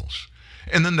individuals.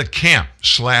 And then the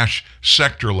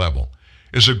camp/sector level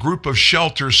is a group of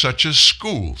shelters such as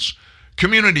schools,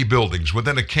 community buildings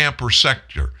within a camp or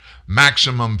sector,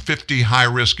 maximum 50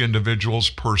 high-risk individuals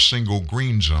per single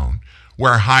green zone,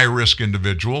 where high-risk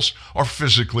individuals are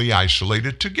physically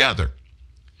isolated together.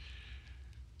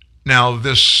 Now,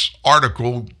 this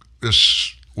article,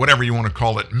 this whatever you want to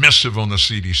call it, missive on the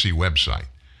CDC website,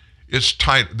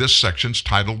 this section's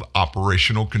titled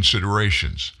Operational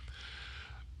Considerations.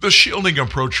 The shielding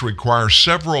approach requires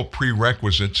several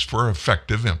prerequisites for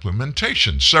effective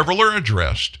implementation. Several are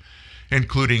addressed,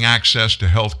 including access to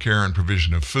health care and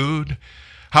provision of food.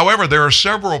 However, there are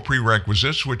several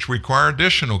prerequisites which require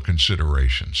additional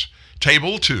considerations.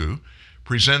 Table 2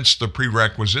 presents the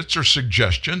prerequisites or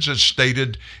suggestions as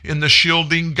stated in the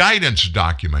shielding guidance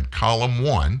document, column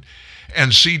 1,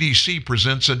 and CDC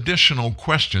presents additional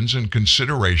questions and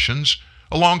considerations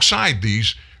alongside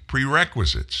these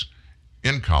prerequisites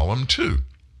in column 2.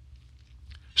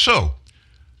 So,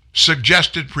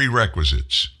 suggested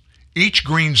prerequisites. Each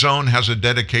green zone has a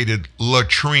dedicated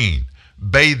latrine,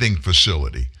 bathing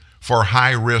facility for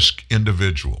high-risk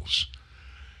individuals.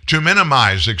 To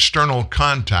minimize external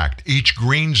contact, each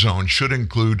green zone should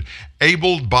include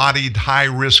able-bodied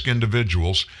high-risk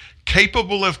individuals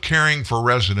capable of caring for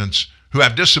residents who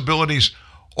have disabilities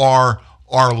or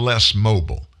are less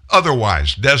mobile.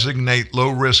 Otherwise, designate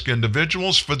low-risk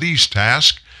individuals for these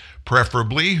tasks,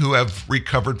 preferably who have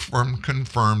recovered from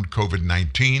confirmed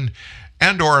COVID-19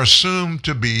 and are assumed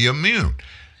to be immune.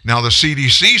 Now, the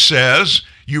CDC says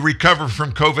you recover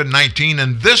from COVID-19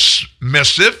 in this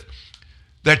missive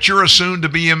that you're assumed to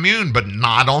be immune, but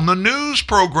not on the news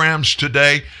programs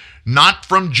today, not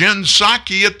from Jen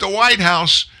Psaki at the White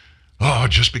House. Oh,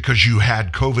 just because you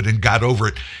had COVID and got over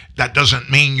it, that doesn't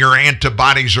mean your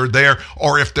antibodies are there,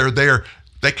 or if they're there,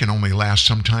 they can only last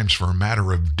sometimes for a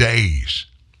matter of days.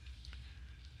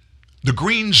 The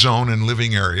green zone and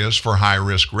living areas for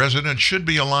high-risk residents should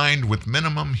be aligned with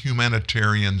minimum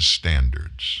humanitarian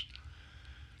standards.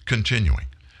 Continuing,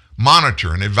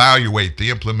 monitor and evaluate the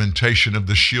implementation of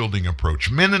the shielding approach.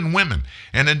 Men and women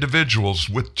and individuals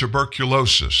with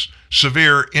tuberculosis,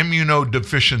 severe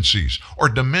immunodeficiencies, or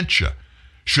dementia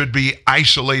should be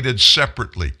isolated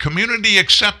separately. Community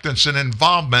acceptance and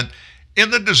involvement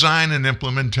in the design and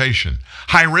implementation.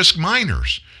 High-risk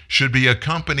minors should be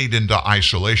accompanied into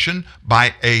isolation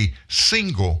by a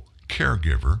single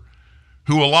caregiver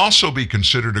who will also be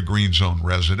considered a green zone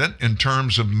resident in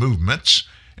terms of movements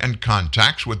and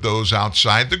contacts with those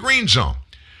outside the green zone.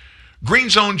 Green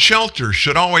zone shelters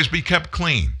should always be kept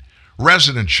clean.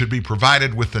 Residents should be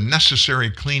provided with the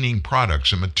necessary cleaning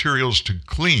products and materials to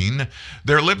clean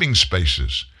their living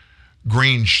spaces.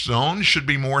 Green zones should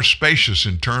be more spacious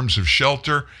in terms of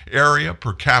shelter area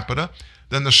per capita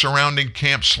than the surrounding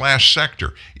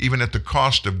camp/sector, even at the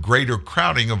cost of greater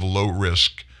crowding of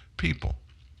low-risk people.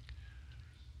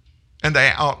 And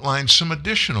they outline some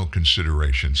additional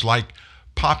considerations like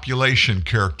population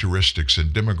characteristics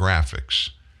and demographics.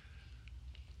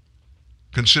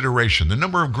 Consideration: the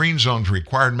number of green zones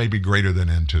required may be greater than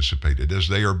anticipated, as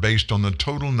they are based on the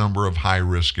total number of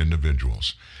high-risk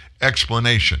individuals.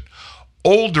 Explanation: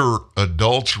 older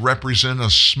adults represent a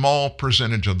small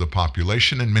percentage of the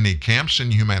population in many camps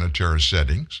and humanitarian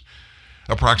settings,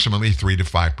 approximately 3 to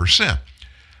 5%.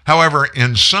 However,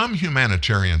 in some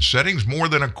humanitarian settings, more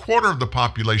than a quarter of the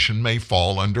population may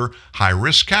fall under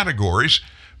high-risk categories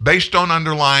based on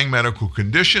underlying medical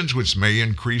conditions, which may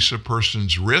increase a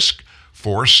person's risk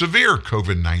for severe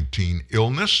COVID-19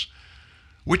 illness,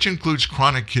 which includes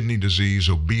chronic kidney disease,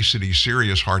 obesity,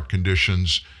 serious heart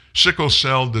conditions, sickle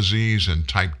cell disease, and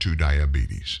type 2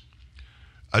 diabetes.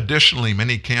 Additionally,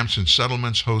 many camps and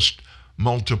settlements host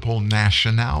multiple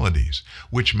nationalities,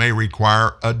 which may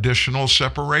require additional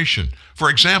separation. For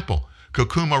example,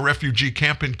 Kakuma refugee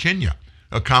camp in Kenya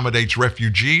accommodates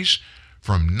refugees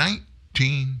from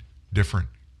 19 different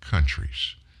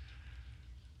countries.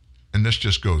 And this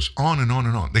just goes on and on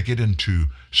and on. They get into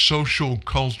social,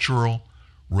 cultural,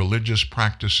 religious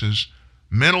practices,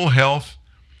 mental health,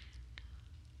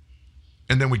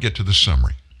 and then we get to the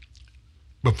summary.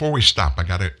 Before we stop,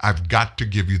 I've got to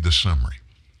give you the summary.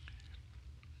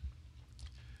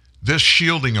 This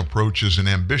shielding approach is an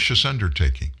ambitious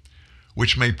undertaking,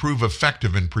 which may prove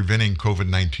effective in preventing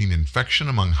COVID-19 infection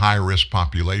among high-risk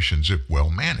populations if well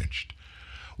managed.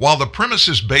 While the premise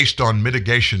is based on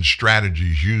mitigation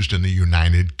strategies used in the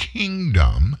United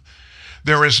Kingdom,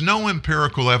 there is no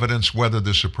empirical evidence whether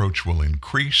this approach will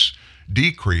increase,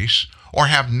 decrease, or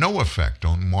have no effect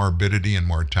on morbidity and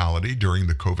mortality during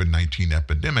the COVID-19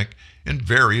 epidemic in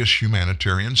various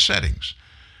humanitarian settings.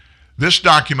 This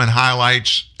document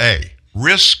highlights A,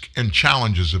 risk and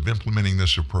challenges of implementing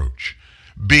this approach,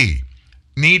 B,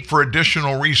 need for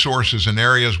additional resources in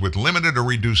areas with limited or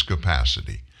reduced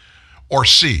capacity, or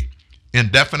C,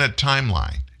 indefinite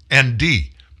timeline, and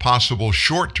D, possible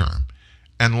short-term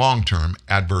and long-term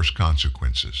adverse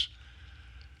consequences.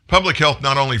 Public health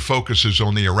not only focuses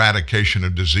on the eradication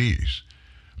of disease,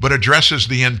 but addresses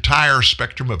the entire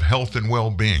spectrum of health and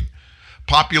well-being.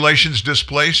 Populations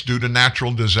displaced due to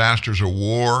natural disasters or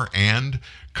war and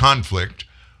conflict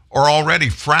are already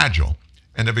fragile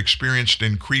and have experienced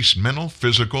increased mental,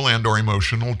 physical, and/or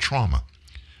emotional trauma.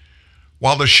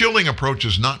 While the shielding approach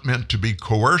is not meant to be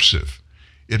coercive,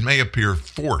 it may appear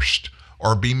forced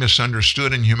or be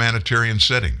misunderstood in humanitarian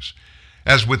settings.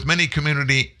 As with many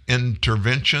community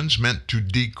interventions meant to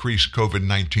decrease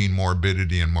COVID-19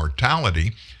 morbidity and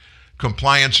mortality,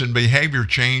 compliance and behavior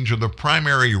change are the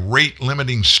primary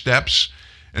rate-limiting steps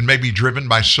and may be driven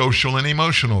by social and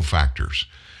emotional factors.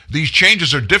 These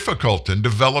changes are difficult in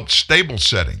developed, stable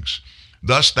settings.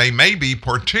 Thus, they may be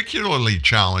particularly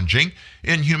challenging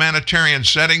in humanitarian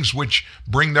settings, which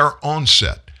bring their own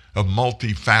set of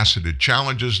multifaceted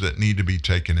challenges that need to be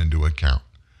taken into account.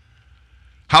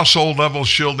 Household-level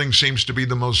shielding seems to be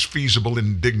the most feasible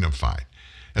and dignified,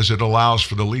 as it allows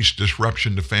for the least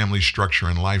disruption to family structure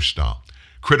and lifestyle,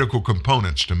 critical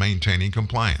components to maintaining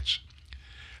compliance.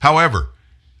 However,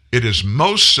 it is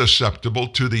most susceptible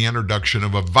to the introduction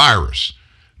of a virus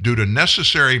due to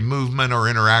necessary movement or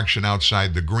interaction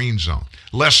outside the green zone,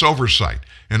 less oversight,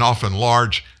 and often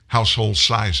large household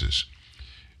sizes.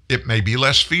 It may be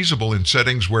less feasible in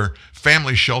settings where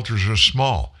family shelters are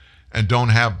small and don't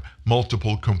have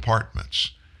multiple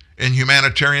compartments. In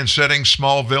humanitarian settings,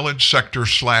 small village,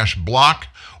 sector/block,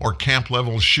 or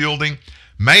camp-level shielding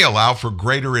may allow for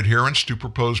greater adherence to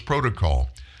proposed protocol,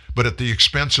 but at the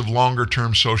expense of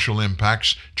longer-term social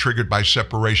impacts triggered by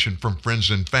separation from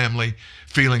friends and family,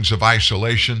 feelings of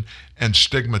isolation, and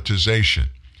stigmatization.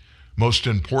 Most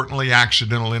importantly,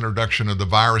 accidental introduction of the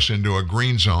virus into a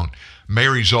green zone may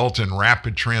result in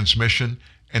rapid transmission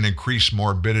and increased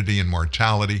morbidity and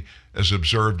mortality as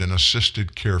observed in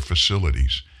assisted care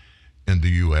facilities in the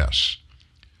U.S.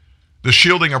 The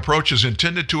shielding approach is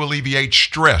intended to alleviate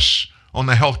stress on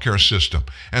the healthcare system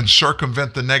and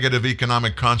circumvent the negative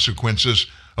economic consequences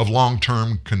of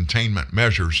long-term containment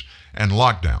measures and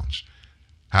lockdowns.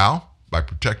 How? By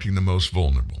protecting the most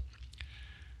vulnerable.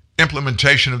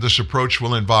 Implementation of this approach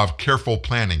will involve careful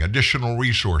planning, additional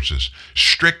resources,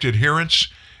 strict adherence,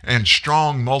 and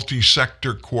strong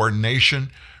multi-sector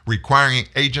coordination, requiring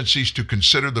agencies to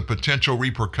consider the potential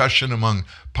repercussion among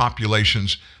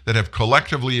populations that have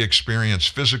collectively experienced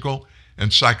physical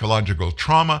and psychological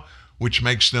trauma, which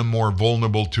makes them more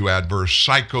vulnerable to adverse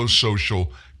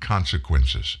psychosocial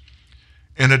consequences.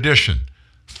 In addition,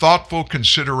 thoughtful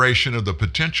consideration of the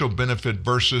potential benefit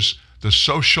versus the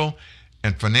social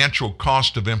and financial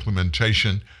cost of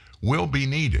implementation will be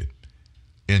needed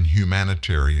in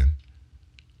humanitarian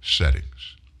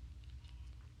settings.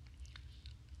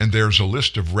 And there's a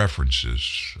list of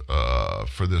references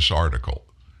for this article.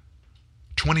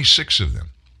 26 of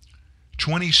them.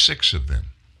 26 of them.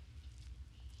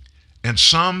 And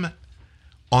some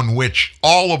on which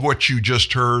all of what you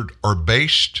just heard are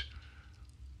based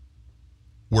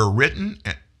were written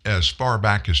as far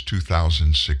back as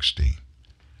 2016.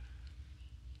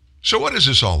 So what is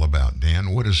this all about,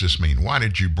 Dan? What does this mean? Why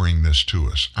did you bring this to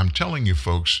us? I'm telling you,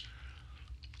 folks,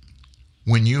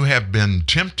 when you have been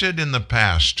tempted in the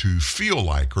past to feel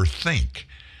like or think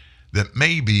that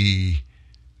maybe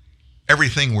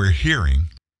everything we're hearing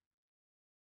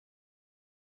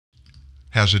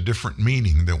has a different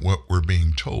meaning than what we're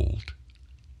being told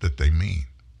that they mean.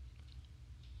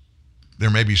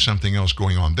 There may be something else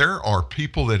going on. There are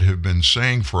people that have been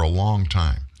saying for a long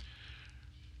time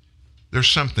there's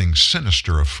something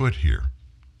sinister afoot here.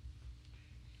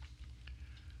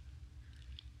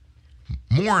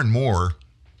 More and more,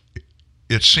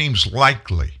 it seems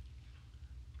likely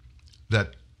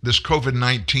that this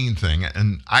COVID-19 thing,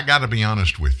 and I got to be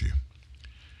honest with you,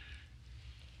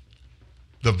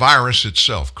 the virus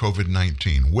itself,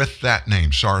 COVID-19, with that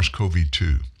name,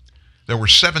 SARS-CoV-2, there were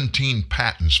 17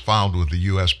 patents filed with the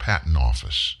U.S. Patent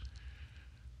Office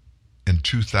in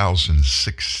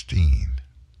 2016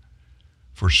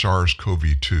 for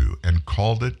SARS-CoV-2 and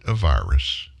called it a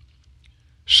virus.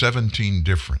 17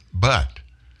 different. But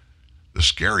the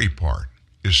scary part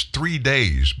is 3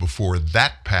 days before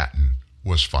that patent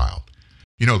was filed.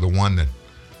 You know, the one that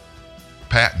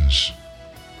patents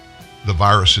the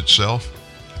virus itself?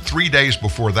 3 days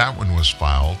before that one was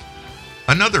filed,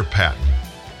 another patent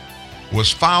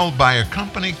was filed by a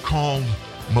company called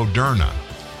Moderna.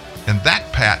 And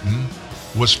that patent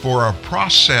was for a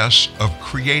process of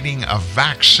creating a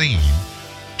vaccine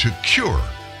to cure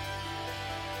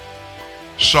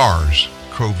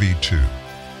SARS-CoV-2.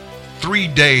 3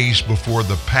 days before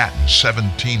the patent,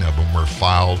 17 of them were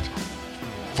filed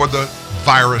for the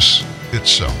virus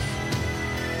itself.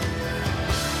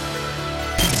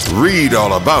 Read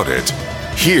all about it.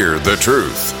 Hear the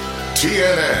truth.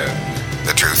 TNN,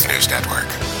 the Truth News Network.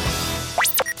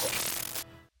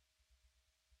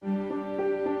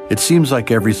 It seems like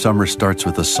every summer starts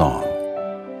with a song.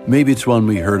 Maybe it's one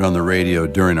we heard on the radio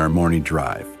during our morning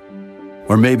drive.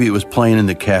 Or maybe it was playing in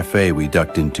the cafe we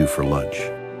ducked into for lunch.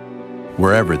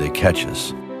 Wherever they catch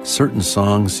us, certain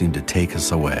songs seem to take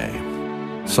us away.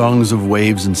 Songs of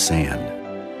waves and sand,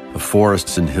 of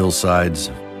forests and hillsides,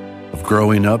 of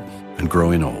growing up and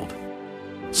growing old.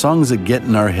 Songs that get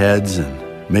in our heads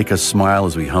and make us smile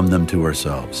as we hum them to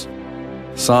ourselves.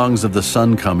 Songs of the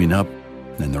sun coming up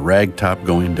and the ragtop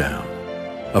going down.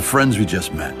 Of friends we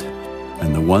just met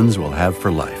and the ones we'll have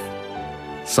for life.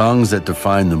 Songs that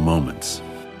define the moments,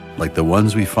 like the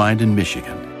ones we find in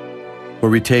Michigan,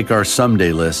 where we take our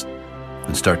someday list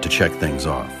and start to check things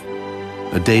off.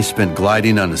 A day spent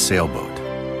gliding on a sailboat,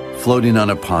 floating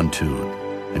on a pontoon,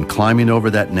 and climbing over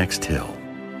that next hill.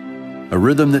 A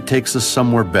rhythm that takes us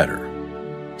somewhere better,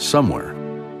 somewhere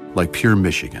like pure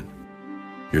Michigan.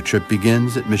 Your trip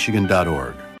begins at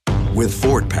Michigan.org. With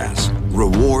Ford Pass,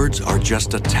 rewards are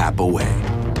just a tap away.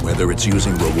 Whether it's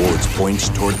using rewards points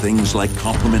toward things like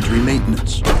complimentary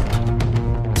maintenance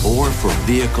or for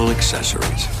vehicle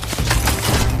accessories.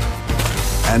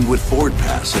 And with Ford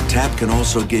Pass, a tap can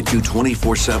also get you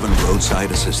 24/7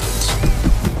 roadside assistance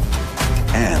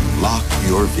and lock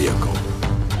your vehicle.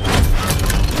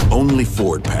 Only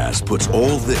Ford Pass puts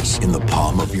all this in the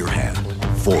palm of your hand.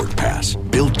 Ford Pass,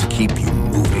 built to keep you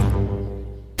moving.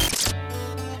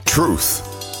 Truth,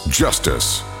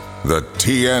 justice, the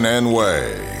TNN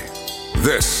way.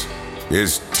 This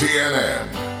is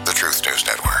TNN, the Truth News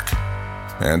Network.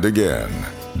 And again,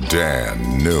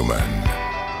 Dan Newman.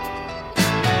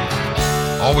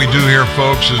 All we do here,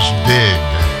 folks, is dig.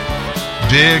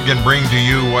 Dig and bring to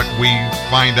you what we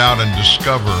find out and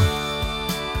discover.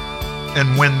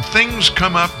 And when things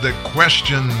come up that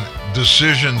question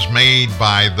decisions made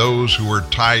by those who are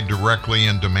tied directly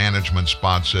into management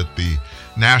spots at the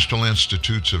National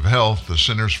Institutes of Health, the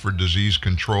Centers for Disease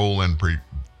Control and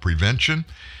Prevention,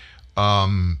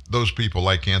 those people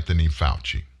like Anthony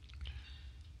Fauci.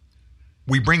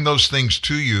 We bring those things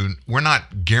to you. We're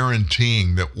not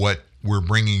guaranteeing that what we're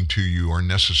bringing to you are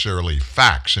necessarily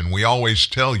facts, and we always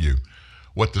tell you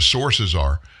what the sources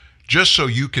are, just so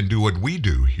you can do what we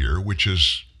do here, which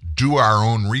is do our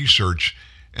own research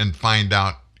and find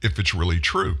out if it's really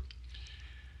true.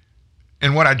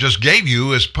 And what I just gave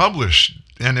you is published,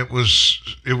 and it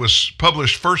was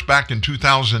published first back in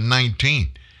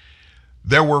 2019.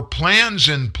 There were plans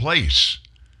in place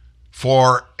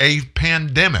for a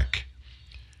pandemic,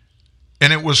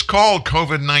 and it was called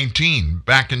COVID-19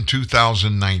 back in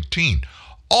 2019.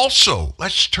 Also,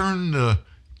 let's turn the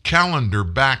calendar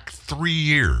back 3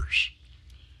 years.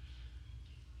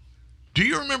 Do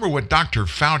you remember what Dr.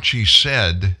 Fauci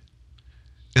said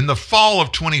in the fall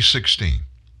of 2016?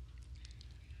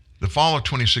 The fall of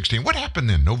 2016. What happened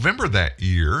then? November that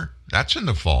year, that's in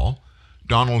the fall,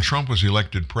 Donald Trump was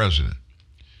elected president.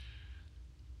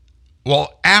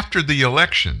 Well, after the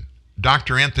election,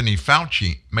 Dr. Anthony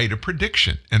Fauci made a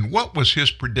prediction. And what was his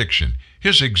prediction?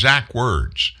 His exact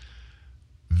words.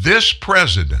 This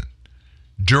president,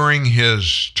 during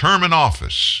his term in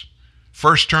office,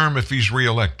 first term if he's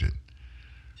reelected,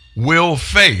 will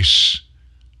face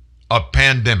a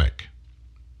pandemic.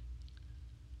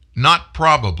 Not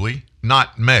probably,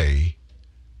 not may,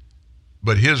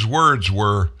 but his words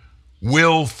were,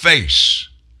 will face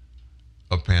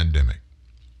a pandemic.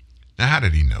 Now, how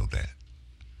did he know that?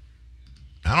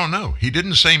 I don't know. He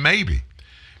didn't say maybe.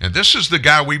 And this is the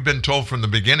guy we've been told from the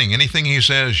beginning. Anything he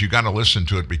says, you got to listen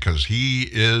to it because he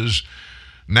is,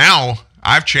 now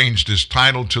I've changed his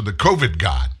title to the COVID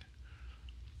God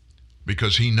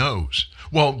because he knows.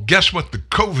 Well, guess what the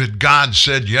COVID God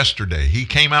said yesterday? He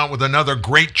came out with another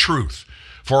great truth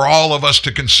for all of us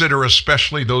to consider,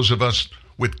 especially those of us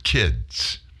with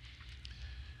kids.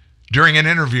 During an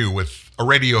interview with a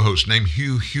radio host named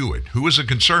Hugh Hewitt, who is a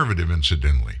conservative,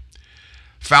 incidentally,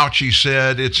 Fauci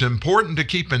said it's important to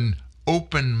keep an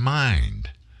open mind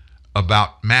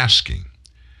about masking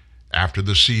after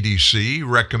the CDC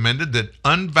recommended that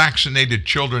unvaccinated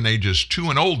children ages 2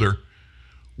 and older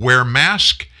wear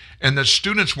masks and that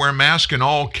students wear masks in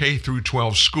all K through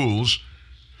 12 schools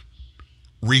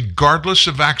regardless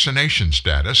of vaccination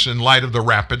status in light of the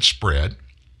rapid spread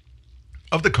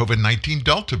of the COVID-19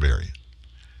 Delta variant.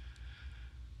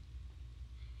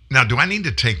 Now, do I need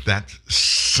to take that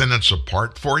sentence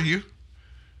apart for you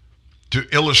to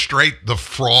illustrate the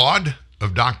fraud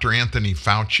of Dr. Anthony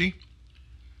Fauci?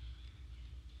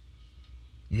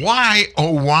 Why,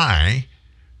 oh why,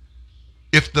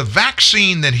 if the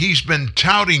vaccine that he's been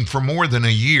touting for more than a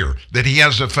year, that he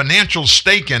has a financial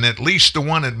stake in, at least the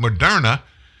one at Moderna,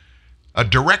 a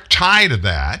direct tie to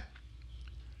that,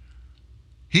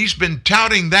 he's been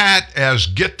touting that as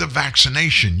get the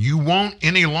vaccination. You won't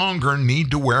any longer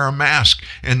need to wear a mask.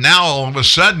 And now all of a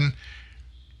sudden,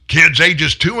 kids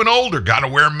ages 2 and older got to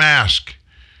wear a mask.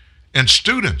 And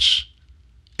students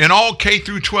in all K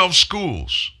through 12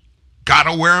 schools got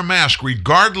to wear a mask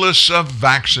regardless of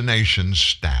vaccination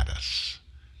status.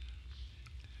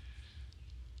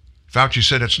 Fauci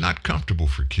said it's not comfortable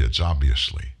for kids,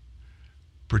 obviously,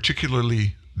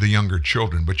 particularly the younger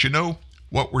children. But you know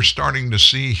what we're starting to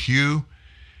see, Hugh,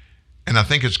 and I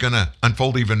think it's going to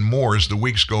unfold even more as the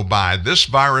weeks go by. This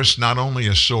virus not only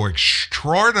is so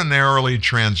extraordinarily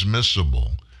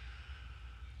transmissible,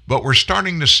 but we're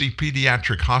starting to see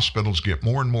pediatric hospitals get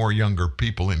more and more younger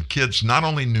people and kids, not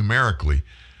only numerically,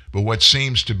 but what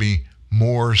seems to be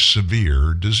more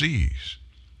severe disease.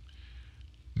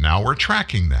 Now we're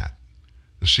tracking that.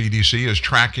 The CDC is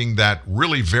tracking that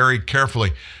really very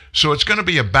carefully. So it's going to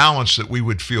be a balance that we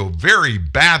would feel very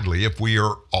badly if we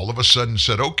are all of a sudden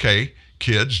said, okay,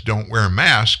 kids, don't wear a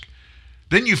mask.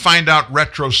 Then you find out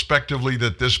retrospectively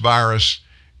that this virus,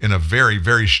 in a very,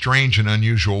 very strange and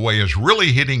unusual way, is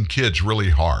really hitting kids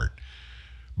really hard.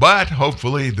 But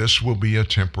hopefully this will be a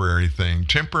temporary thing,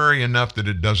 temporary enough that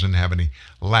it doesn't have any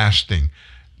lasting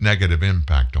negative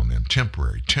impact on them.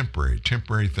 Temporary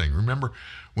thing. Remember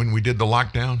when we did the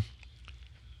lockdown?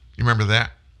 You remember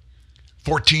that?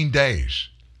 14 days.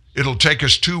 It'll take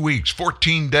us 2 weeks,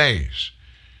 14 days,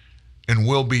 and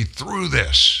we'll be through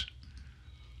this.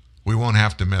 We won't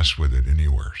have to mess with it any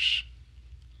worse.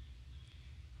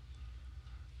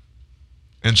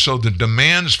 And so the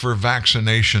demands for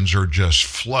vaccinations are just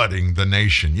flooding the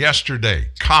nation. Yesterday,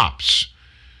 cops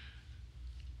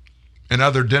and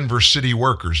other Denver city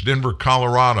workers, Denver,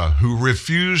 Colorado, who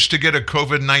refused to get a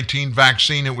COVID-19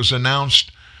 vaccine, it was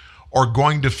announced, are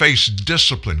going to face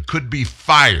discipline, could be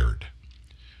fired.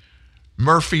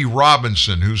 Murphy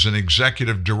Robinson, who's an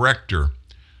executive director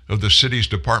of the city's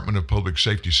Department of Public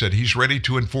Safety, said he's ready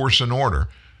to enforce an order.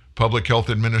 Public Health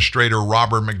Administrator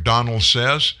Robert McDonald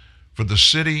says, for the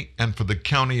city and for the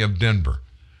county of Denver.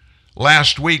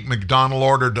 Last week, McDonald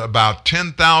ordered about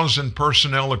 10,000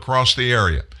 personnel across the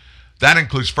area. That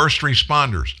includes first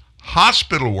responders,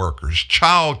 hospital workers,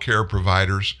 child care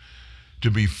providers, to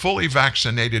be fully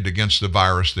vaccinated against the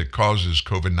virus that causes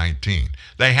COVID-19.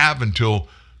 They have until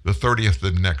the 30th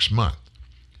of next month.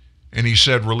 And he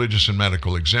said religious and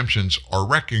medical exemptions are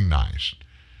recognized.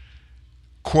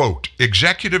 Quote,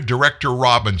 Executive Director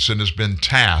Robinson has been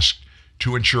tasked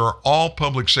to ensure all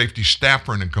public safety staff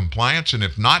are in compliance, and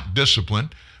if not, discipline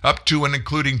up to and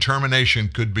including termination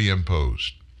could be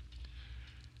imposed.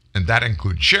 And that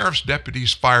includes sheriff's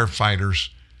deputies, firefighters,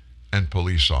 and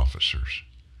police officers.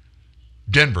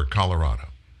 Denver, Colorado.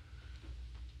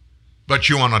 But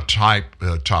you want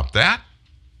to top that?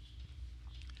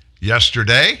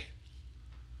 Yesterday,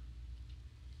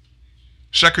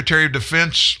 Secretary of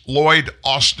Defense Lloyd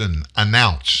Austin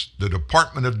announced the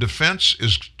Department of Defense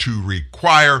is to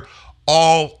require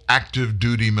all active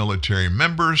duty military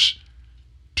members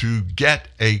to get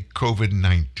a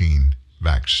COVID-19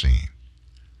 vaccine.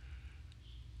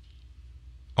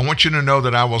 I want you to know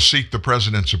that I will seek the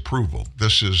President's approval.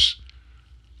 This is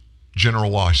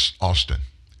General Austin.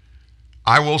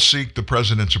 I will seek the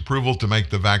President's approval to make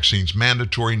the vaccines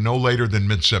mandatory no later than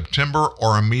mid-September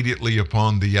or immediately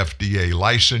upon the FDA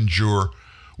licensure,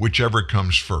 whichever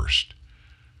comes first.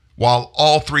 while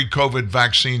all 3 COVID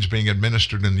vaccines being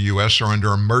administered in the U.S. are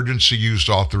under emergency use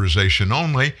authorization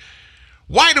only.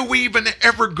 Why do we even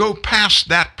ever go past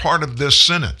that part of this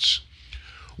sentence?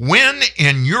 When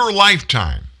in your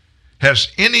lifetime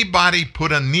has anybody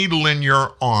put a needle in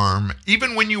your arm,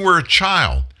 even when you were a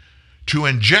child, to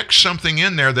inject something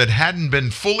in there that hadn't been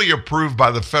fully approved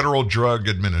by the Federal Drug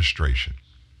Administration?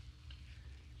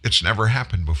 It's never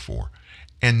happened before.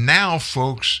 And now,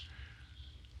 folks,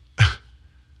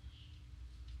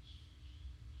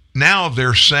 now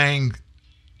they're saying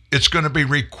it's going to be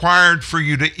required for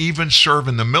you to even serve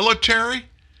in the military.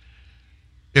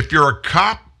 If you're a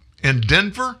cop in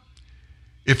Denver,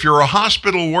 if you're a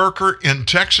hospital worker in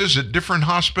Texas at different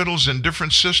hospitals and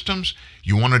different systems,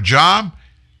 you want a job,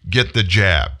 get the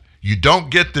jab. You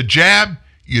don't get the jab,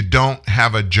 you don't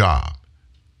have a job.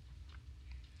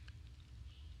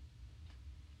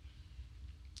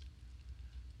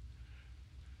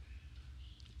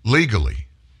 Legally,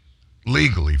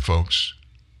 folks,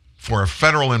 for a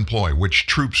federal employee, which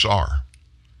troops are,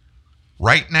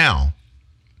 right now,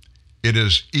 it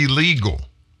is illegal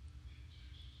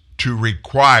to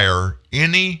require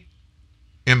any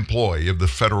employee of the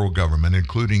federal government,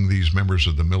 including these members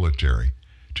of the military,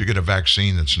 to get a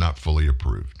vaccine that's not fully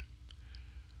approved.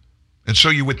 And so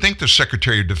you would think the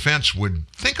Secretary of Defense would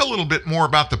think a little bit more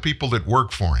about the people that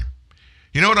work for him.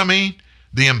 You know what I mean?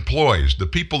 The employees, the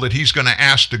people that he's going to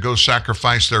ask to go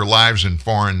sacrifice their lives in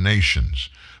foreign nations,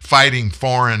 fighting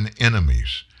foreign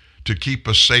enemies to keep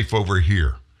us safe over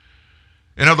here.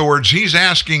 In other words, he's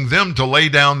asking them to lay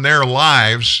down their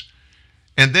lives,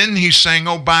 and then he's saying,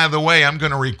 oh, by the way, I'm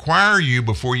going to require you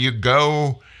before you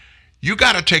go, you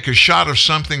got to take a shot of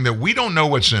something that we don't know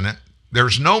what's in it.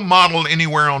 There's no model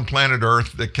anywhere on planet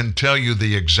Earth that can tell you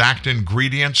the exact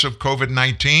ingredients of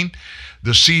COVID-19.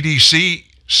 The CDC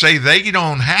say they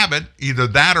don't have it, either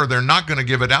that or they're not going to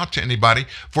give it out to anybody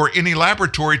for any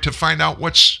laboratory to find out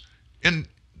what's in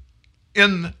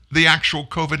the actual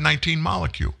COVID-19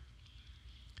 molecule.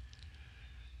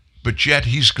 But yet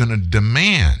he's going to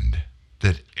demand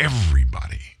that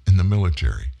everybody in the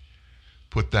military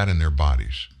put that in their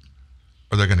bodies,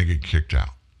 or they're going to get kicked out.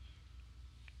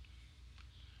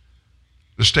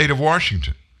 The state of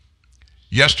Washington.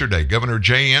 Yesterday, Governor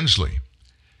Jay Inslee,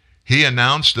 he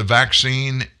announced the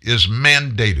vaccine is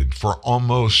mandated for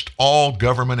almost all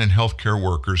government and healthcare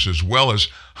workers, as well as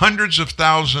hundreds of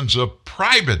thousands of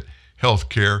private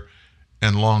healthcare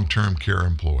and long-term care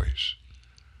employees.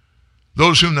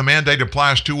 Those whom the mandate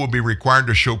applies to will be required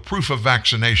to show proof of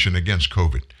vaccination against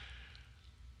COVID.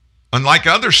 Unlike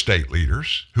other state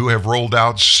leaders who have rolled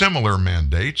out similar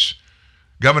mandates,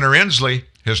 Governor Inslee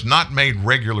has not made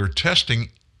regular testing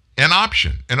an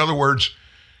option. In other words,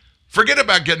 forget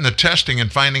about getting the testing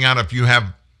and finding out if you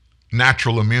have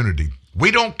natural immunity. We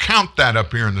don't count that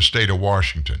up here in the state of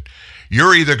Washington.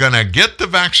 You're either going to get the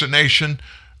vaccination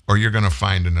or you're going to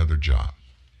find another job.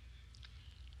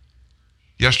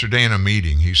 Yesterday in a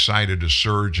meeting, he cited a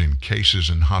surge in cases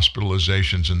and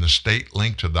hospitalizations in the state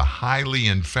linked to the highly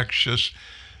infectious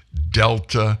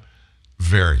Delta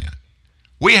variant.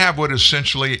 We have what is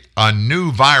essentially a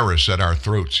new virus at our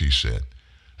throats, he said.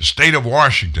 The state of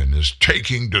Washington is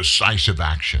taking decisive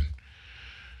action.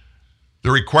 The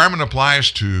requirement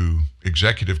applies to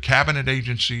executive cabinet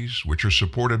agencies, which are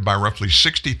supported by roughly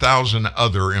 60,000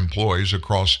 other employees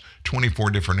across 24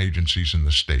 different agencies in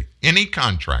the state. Any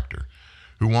contractor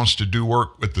who wants to do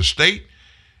work with the state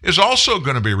is also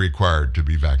going to be required to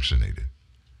be vaccinated.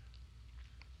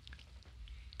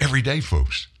 Every day,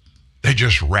 folks, they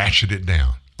just ratchet it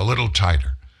down a little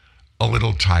tighter, a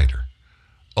little tighter,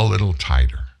 a little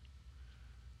tighter.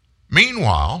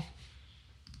 Meanwhile,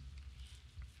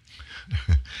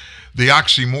 the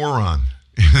oxymoron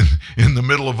in the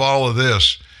middle of all of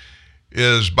this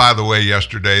is, by the way,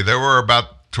 yesterday there were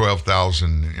about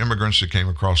 12,000 immigrants that came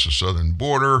across the southern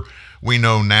border. We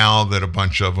know now that a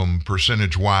bunch of them,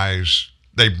 percentage-wise,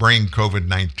 they bring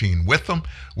COVID-19 with them.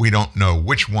 We don't know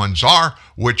which ones are,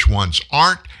 which ones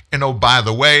aren't. And oh, by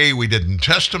the way, we didn't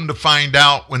test them to find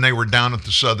out when they were down at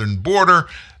the southern border.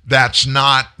 That's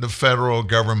not the federal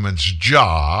government's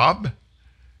job.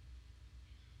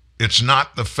 It's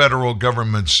not the federal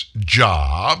government's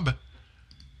job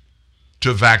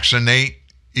to vaccinate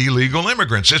illegal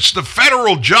immigrants. It's the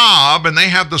federal job, and they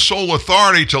have the sole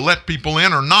authority to let people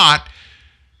in or not.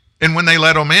 And when they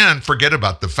let them in, forget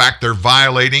about the fact they're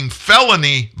violating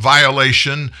felony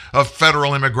violation of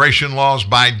federal immigration laws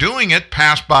by doing it,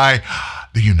 passed by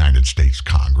the United States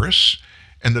Congress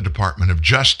and the Department of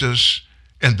Justice,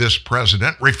 and this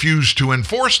president refused to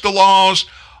enforce the laws.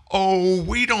 oh,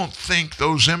 we don't think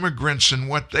those immigrants and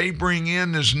what they bring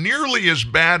in is nearly as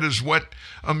bad as what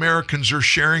Americans are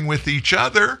sharing with each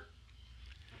other.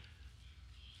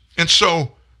 And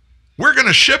so we're going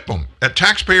to ship them at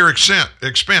taxpayer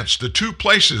expense. The two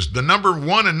places, the number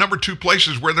one and number two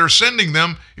places where they're sending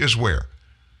them is where?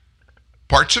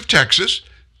 Parts of Texas.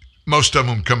 Most of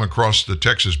them come across the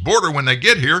Texas border when they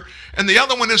get here. And the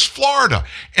other one is Florida.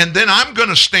 And then I'm going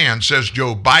to stand, says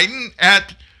Joe Biden,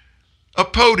 at a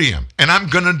podium, and I'm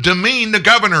going to demean the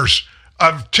governors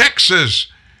of Texas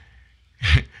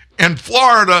and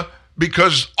Florida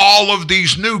because all of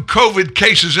these new COVID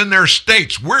cases in their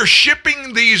states. We're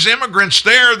shipping these immigrants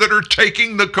there that are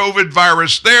taking the COVID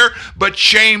virus there, but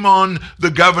shame on the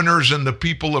governors and the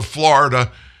people of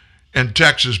Florida and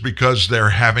Texas because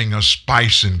they're having a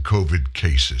spice in COVID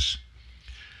cases.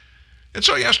 And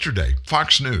so yesterday,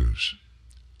 Fox News,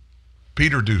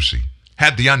 Peter Doocy,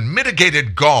 had the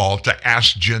unmitigated gall to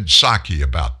ask Jen Psaki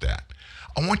about that.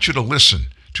 I want you to listen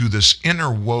to this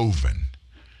interwoven,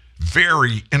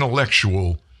 very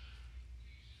intellectual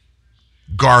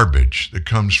garbage that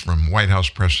comes from White House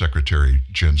Press Secretary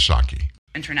Jen Psaki.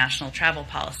 International travel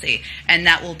policy, and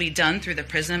that will be done through the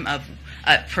prism of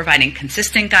providing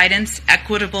consistent guidance,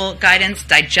 equitable guidance,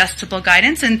 digestible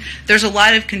guidance, and there's a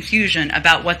lot of confusion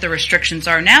about what the restrictions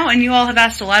are now, and you all have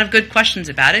asked a lot of good questions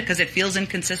about it because it feels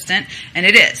inconsistent, and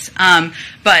it is.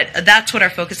 But that's what our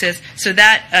focus is. So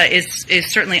that is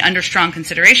certainly under strong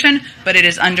consideration, but it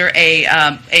is under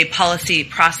a policy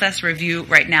process review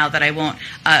right now that I won't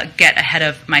get ahead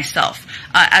of myself.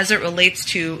 As it relates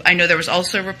to, I know there was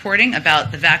also reporting about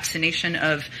the vaccination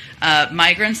of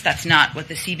migrants. That's not what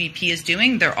the CBP is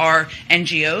doing. There are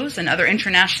NGOs and other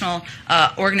international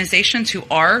organizations who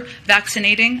are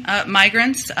vaccinating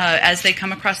migrants as they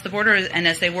come across the border and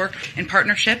as they work in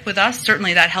partnership with us.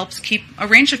 Certainly that helps keep a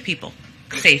range of people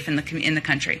safe in the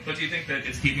country. But do you think that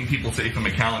it's keeping people safe in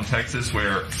McAllen, Texas,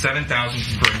 where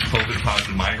 7,000 confirmed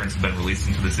COVID-positive migrants have been released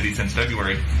into the city since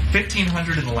February,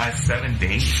 1,500 in the last 7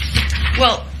 days?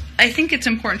 Well, I think it's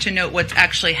important to note what's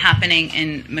actually happening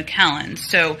in McAllen.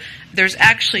 So there's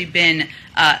actually been,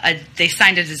 they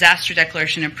signed a disaster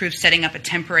declaration and approved setting up a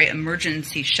temporary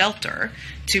emergency shelter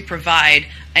to provide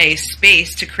a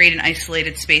space, to create an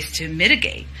isolated space to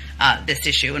mitigate this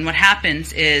issue. And what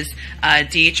happens is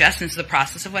DHS, and this is the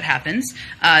process of what happens,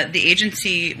 the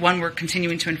agency, one, we're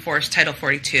continuing to enforce Title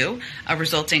 42,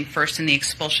 resulting first in the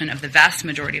expulsion of the vast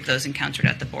majority of those encountered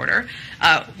at the border.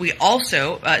 We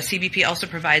also, CBP also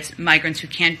provides migrants who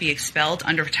can't be expelled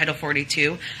under Title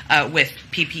 42 with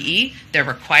PPE. They're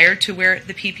required to wear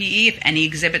the PPE. If any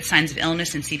exhibit signs of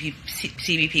illness in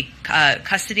CBP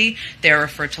custody, they're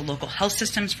referred to local health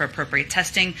systems for appropriate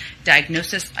testing,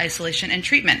 diagnosis, isolation, and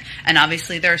treatment. And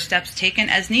obviously there are steps taken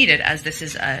as needed, as this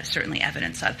is certainly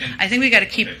evidence of. I think we got to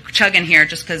keep chugging here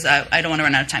just because I don't want to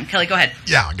run out of time. Kelly, go ahead.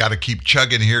 Yeah, I got to keep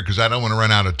chugging here because I don't want to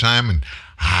run out of time, and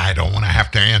I don't want to have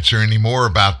to answer any more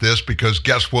about this because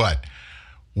guess what?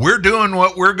 We're doing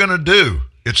what we're going to do.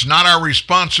 It's not our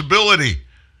responsibility.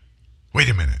 Wait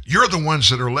a minute. You're the ones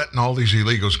that are letting all these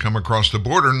illegals come across the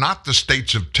border, not the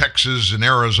states of Texas and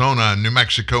Arizona and New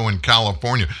Mexico and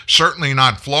California. Certainly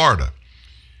not Florida.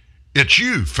 It's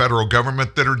you, federal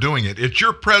government, that are doing it. It's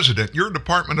your president, your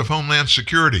Department of Homeland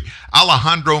Security.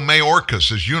 Alejandro Mayorkas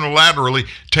has unilaterally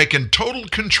taken total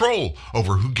control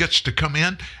over who gets to come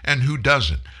in and who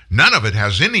doesn't. None of it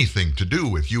has anything to do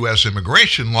with U.S.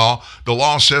 immigration law. The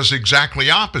law says exactly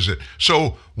opposite.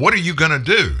 So what are you going to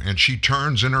do? And she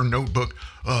turns in her notebook,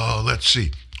 oh, let's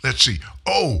see.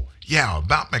 Oh, yeah,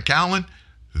 about McAllen,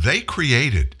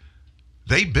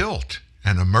 they built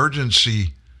an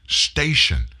emergency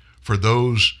station for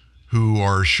those who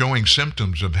are showing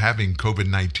symptoms of having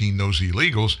COVID-19, those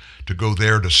illegals, to go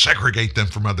there to segregate them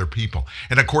from other people.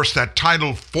 And of course, that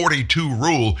Title 42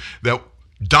 rule that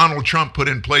Donald Trump put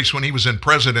in place when he was in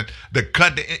president that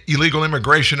cut illegal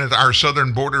immigration at our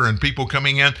southern border and people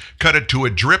coming in, cut it to a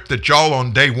drip that y'all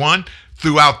on day one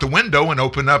threw out the window and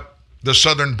opened up the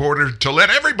southern border to let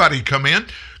everybody come in,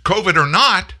 COVID or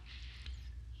not.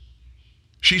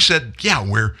 She said, yeah,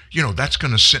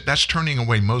 that's turning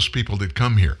away most people that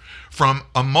come here from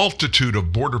a multitude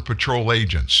of Border Patrol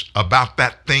agents about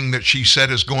that thing that she said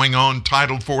is going on,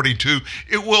 Title 42.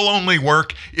 It will only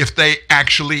work if they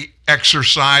actually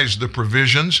exercise the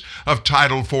provisions of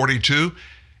Title 42.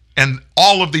 And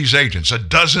all of these agents, a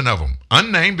dozen of them,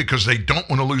 unnamed because they don't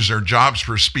want to lose their jobs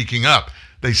for speaking up,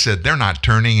 they said they're not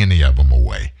turning any of them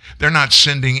away. They're not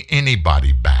sending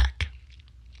anybody back.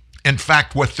 In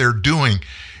fact, what they're doing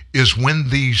is when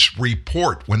they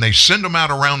send them out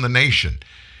around the nation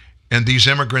and these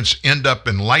immigrants end up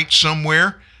in light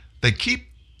somewhere, they keep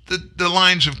the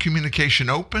lines of communication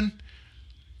open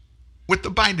with the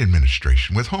Biden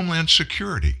administration, with Homeland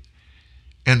Security.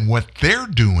 And what they're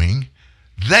doing,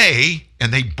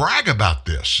 and they brag about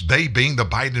this, they being the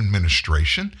Biden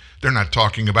administration, they're not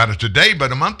talking about it today,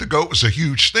 but a month ago it was a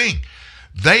huge thing.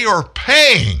 They are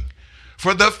paying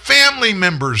for the family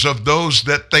members of those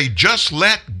that they just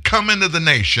let come into the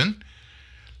nation.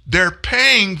 They're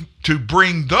paying to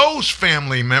bring those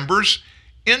family members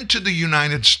into the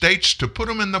United States to put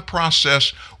them in the process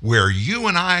where you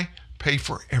and I pay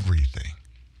for everything.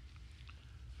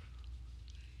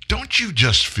 Don't you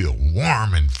just feel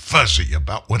warm and fuzzy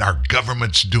about what our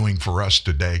government's doing for us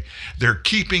today? They're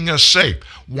keeping us safe.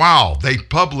 Wow, they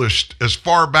published as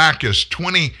far back as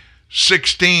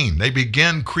 2016, they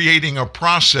began creating a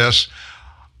process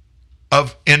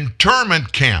of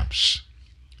internment camps.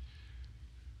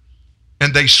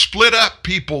 And they split up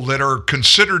people that are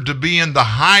considered to be in the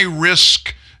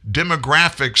high-risk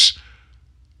demographics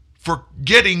for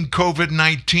getting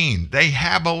COVID-19. They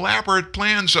have elaborate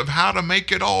plans of how to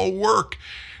make it all work,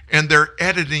 and they're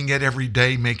editing it every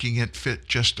day, making it fit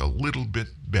just a little bit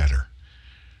better.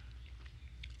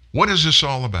 What is this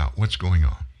all about? What's going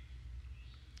on?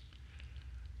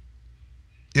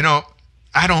 You know,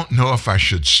 I don't know if I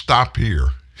should stop here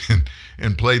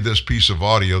and play this piece of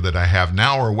audio that I have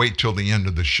now or wait till the end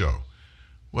of the show.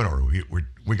 What are we?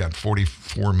 We got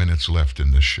 44 minutes left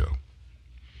in this show.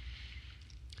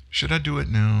 Should I do it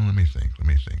now? Let me think.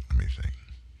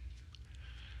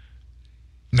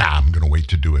 Nah, I'm going to wait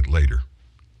to do it later.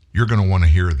 You're going to want to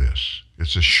hear this.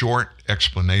 It's a short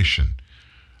explanation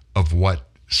of what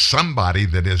somebody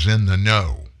that is in the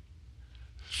know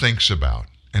thinks about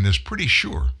and is pretty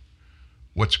sure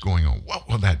what's going on. What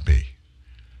will that be?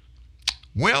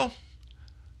 Well,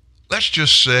 let's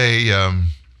just say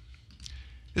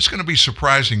it's going to be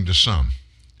surprising to some,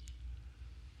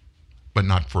 but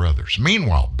not for others.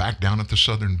 Meanwhile, back down at the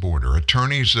southern border,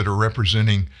 attorneys that are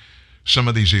representing some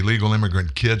of these illegal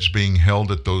immigrant kids being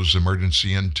held at those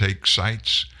emergency intake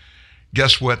sites,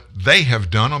 guess what they have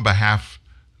done on behalf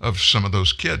of some of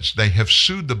those kids? They have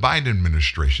sued the Biden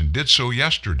administration, did so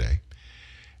yesterday,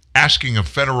 asking a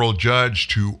federal judge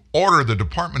to order the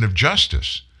Department of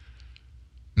Justice,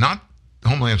 not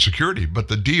Homeland Security, but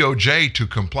the DOJ, to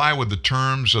comply with the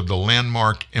terms of the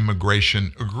landmark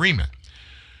immigration agreement.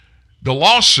 The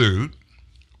lawsuit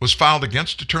was filed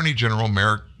against Attorney General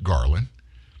Merrick Garland.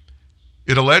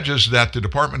 It alleges that the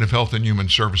Department of Health and Human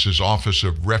Services Office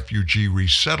of Refugee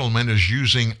Resettlement is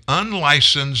using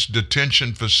unlicensed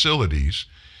detention facilities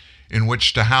in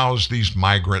which to house these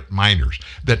migrant minors.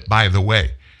 That, by the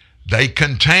way, they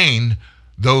contain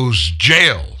those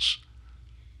jails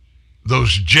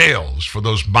for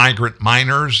those migrant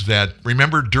minors that,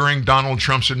 remember, during Donald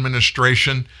Trump's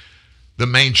administration, the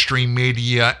mainstream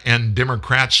media and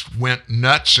Democrats went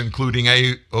nuts, including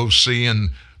AOC and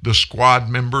the squad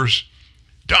members.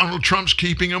 Donald Trump's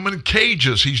keeping them in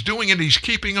cages. He's doing it. He's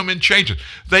keeping them in cages.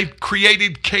 They've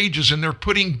created cages and they're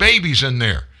putting babies in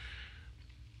there.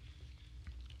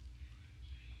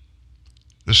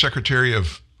 The Secretary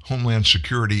of Homeland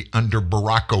Security under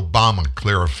Barack Obama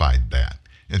clarified that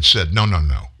and said, no.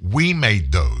 We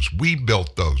made those. We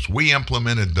built those. We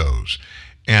implemented those.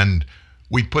 And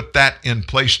we put that in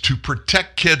place to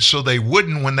protect kids so they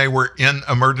wouldn't, when they were in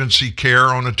emergency care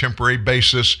on a temporary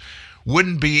basis,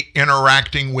 wouldn't be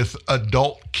interacting with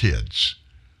adult kids.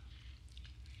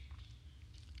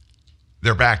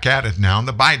 They're back at it now in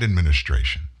the Biden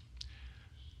administration.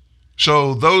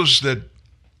 So those that,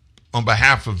 on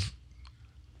behalf of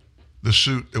the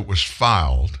suit that was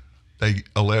filed, they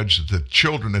allege that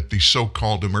children at these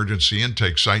so-called emergency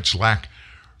intake sites lack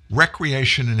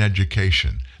recreation and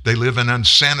education. They live in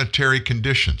unsanitary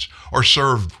conditions, are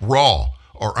served raw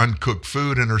or uncooked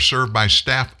food, and are served by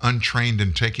staff untrained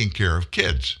in taking care of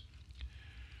kids.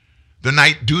 The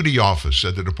night duty office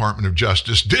at the Department of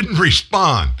Justice didn't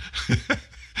respond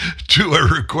to a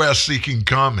request seeking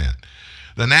comment.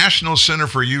 The National Center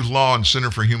for Youth Law and Center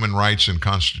for Human Rights and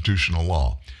Constitutional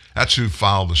Law, that's who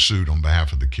filed the suit on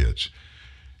behalf of the kids.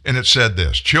 And it said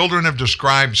this: children have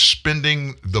described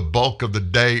spending the bulk of the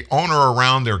day on or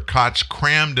around their cots,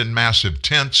 crammed in massive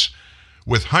tents,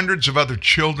 with hundreds of other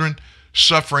children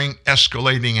suffering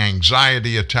escalating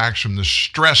anxiety attacks from the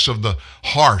stress of the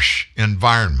harsh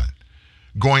environment,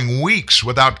 going weeks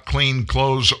without clean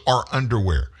clothes or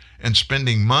underwear, and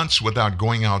spending months without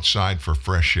going outside for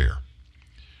fresh air.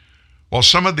 While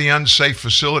some of the unsafe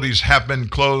facilities have been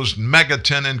closed,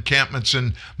 megatent encampments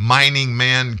and mining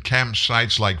man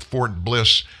campsites like Fort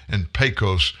Bliss and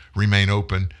Pecos remain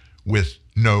open with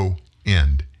no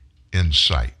end in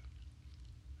sight.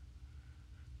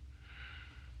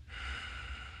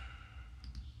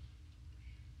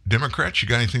 Democrats, you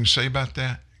got anything to say about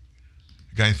that?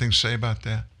 You got anything to say about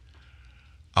that?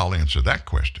 I'll answer that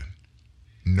question.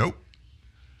 Nope.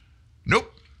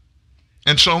 Nope.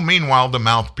 And so, meanwhile, the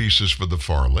mouthpieces for the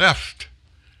far left,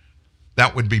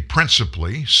 that would be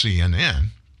principally CNN.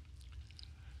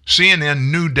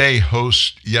 CNN New Day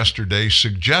host yesterday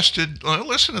suggested,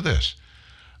 listen to this,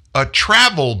 a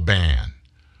travel ban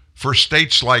for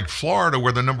states like Florida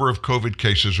where the number of COVID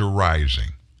cases are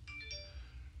rising.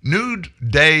 New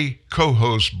Day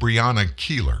co-host Brianna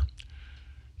Keeler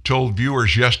told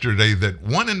viewers yesterday that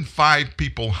 1 in 5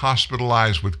 people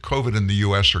hospitalized with COVID in the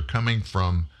U.S. are coming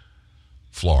from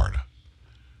Florida.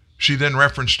 She then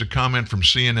referenced a comment from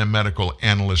CNN medical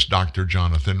analyst Dr.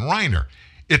 Jonathan Reiner.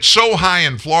 It's so high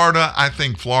in Florida, I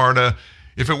think Florida,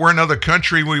 if it were another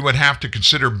country, we would have to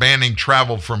consider banning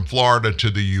travel from Florida to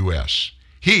the U.S.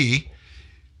 He,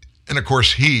 and of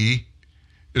course he,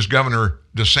 is Governor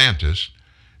DeSantis,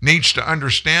 needs to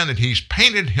understand that he's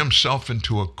painted himself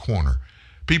into a corner.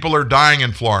 People are dying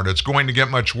in Florida. It's going to get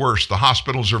much worse. The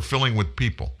hospitals are filling with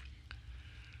people.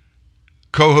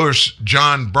 Co-host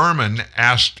John Berman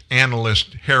asked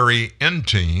analyst Harry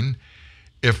Entine,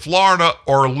 if Florida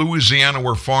or Louisiana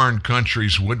were foreign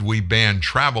countries, would we ban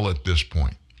travel at this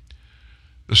point?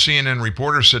 The CNN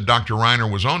reporter said Dr. Reiner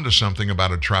was onto something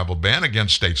about a travel ban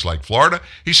against states like Florida.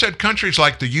 He said countries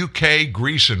like the UK,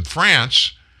 Greece, and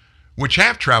France, which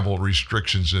have travel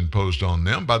restrictions imposed on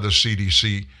them by the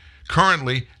CDC,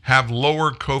 currently have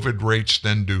lower COVID rates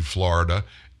than do Florida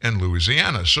and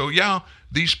Louisiana. So yeah,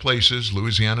 these places,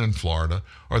 Louisiana and Florida,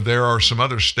 or there are some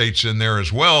other states in there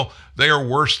as well, they are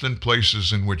worse than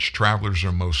places in which travelers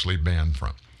are mostly banned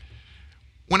from.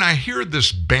 When I hear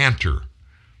this banter,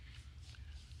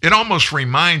 it almost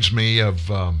reminds me of,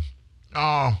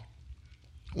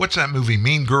 what's that movie,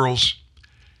 Mean Girls?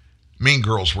 Mean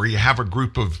Girls, where you have a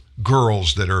group of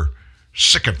girls that are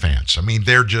sycophants. I mean,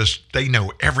 they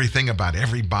know everything about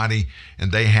everybody,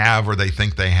 and they have, or they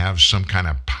think they have, some kind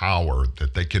of power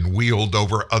that they can wield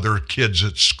over other kids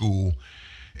at school.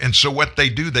 And so what they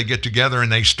do, they get together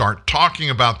and they start talking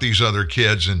about these other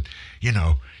kids and,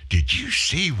 did you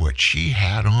see what she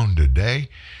had on today?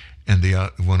 And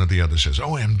one of the others says,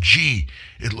 OMG,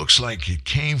 it looks like it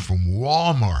came from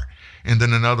Walmart. And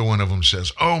then another one of them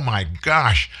says, oh my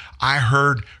gosh, I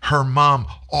heard her mom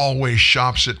always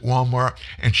shops at Walmart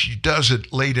and she does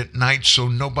it late at night so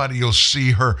nobody will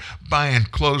see her buying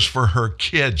clothes for her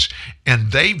kids.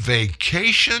 And they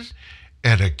vacation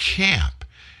at a camp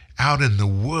out in the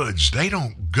woods. They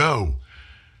don't go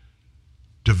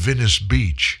to Venice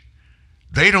Beach.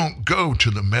 They don't go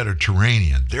to the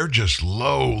Mediterranean. They're just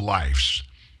low lifes.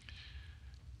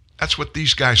 That's what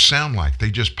these guys sound like.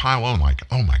 They just pile on like,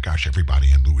 oh my gosh,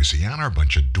 everybody in Louisiana are a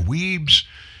bunch of dweebs.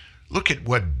 Look at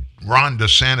what Ron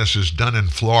DeSantis has done in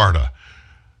Florida.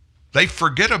 They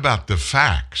forget about the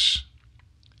facts.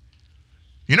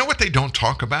 You know what they don't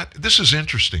talk about? This is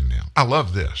interesting now. I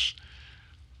love this.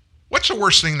 What's the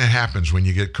worst thing that happens when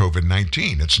you get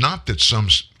COVID-19? It's not that some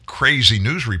crazy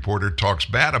news reporter talks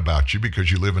bad about you because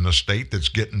you live in a state that's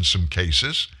getting some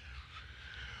cases.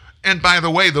 And by the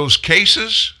way, those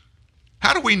cases,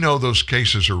 how do we know those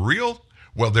cases are real?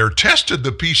 Well, they're tested,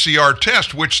 the PCR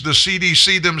test, which the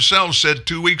CDC themselves said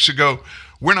 2 weeks ago,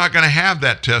 we're not going to have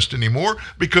that test anymore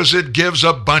because it gives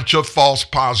a bunch of false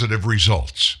positive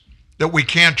results that we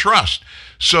can't trust.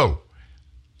 So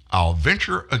I'll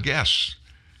venture a guess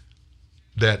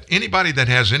that anybody that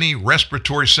has any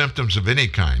respiratory symptoms of any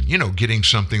kind, getting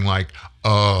something like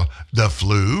the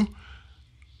flu,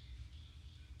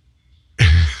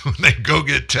 when they go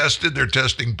get tested, they're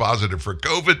testing positive for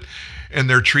COVID, and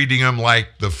they're treating them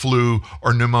like the flu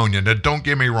or pneumonia. Now, don't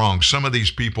get me wrong. Some of these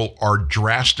people are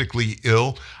drastically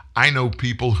ill. I know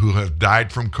people who have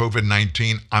died from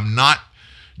COVID-19. I'm not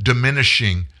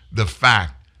diminishing the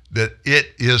fact that it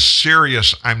is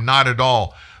serious. I'm not at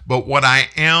all. But what I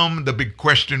am, the big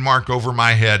question mark over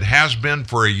my head, has been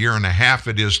for a year and a half.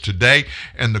 It is today,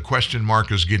 and the question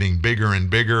mark is getting bigger and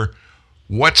bigger.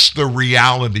 What's the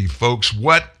reality, folks?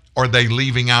 What are they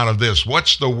leaving out of this?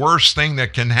 What's the worst thing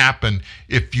that can happen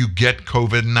if you get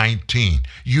COVID-19?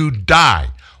 You die.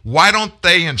 Why don't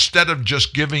they, instead of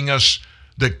just giving us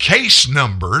the case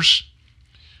numbers,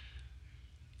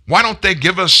 why don't they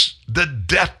give us the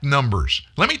death numbers?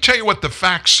 Let me tell you what the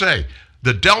facts say.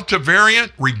 The Delta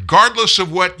variant, regardless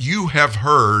of what you have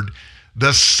heard,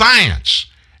 the science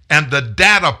and the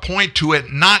data point to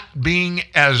it not being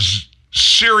as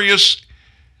serious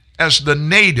as the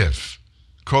native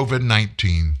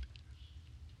COVID-19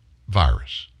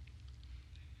 virus.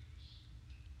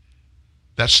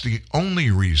 That's the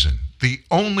only reason, the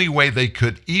only way they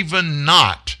could even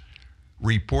not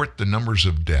report the numbers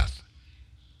of death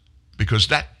because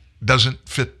that doesn't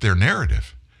fit their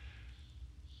narrative.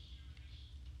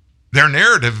 Their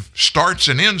narrative starts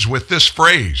and ends with this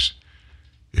phrase: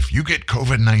 if you get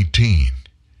COVID-19,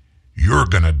 you're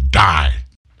going to die.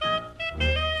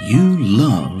 You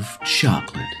love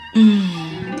chocolate.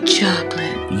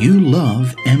 Chocolate. You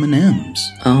love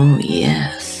M&Ms. Oh,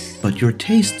 yes. But your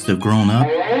tastes have grown up,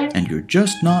 and you're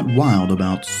just not wild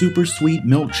about super sweet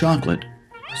milk chocolate,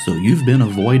 so you've been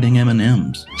avoiding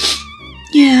M&Ms.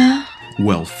 Yeah.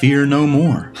 Well, fear no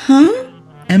more. Huh?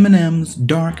 M&M's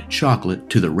Dark Chocolate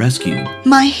to the rescue.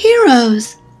 My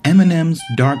heroes. M&M's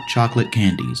Dark Chocolate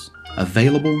Candies.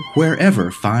 Available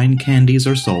wherever fine candies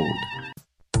are sold.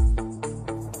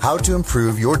 How to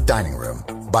improve your dining room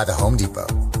by the Home Depot.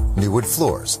 New wood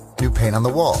floors, new paint on the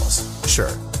walls. Sure,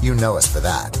 you know us for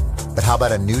that. But how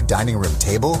about a new dining room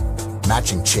table,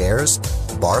 matching chairs,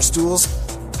 bar stools?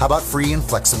 How about free and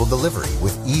flexible delivery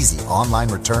with easy online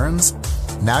returns?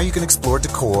 Now you can explore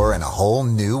decor in a whole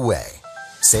new way.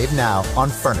 Save now on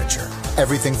furniture.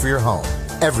 Everything for your home.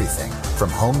 Everything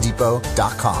from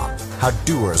HomeDepot.com. How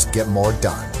doers get more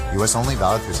done. U.S. only,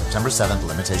 valid through September 7th.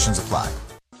 Limitations apply.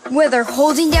 Whether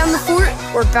holding down the fort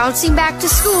or bouncing back to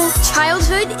school,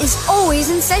 childhood is always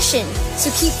in session. So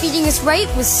keep feeding us right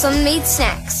with Sun-Made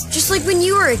snacks, just like when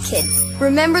you were a kid.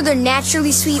 Remember their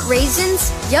naturally sweet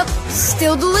raisins? Yup,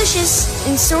 still delicious.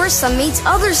 And so are Sun-Made's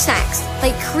other snacks,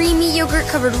 like creamy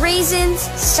yogurt-covered raisins,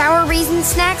 sour raisin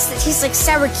snacks that taste like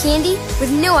sour candy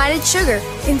with no added sugar,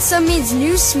 and Sun-Made's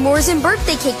new s'mores and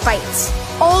birthday cake bites.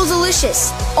 All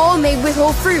delicious, all made with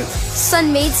whole fruit.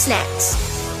 Sun-Made snacks.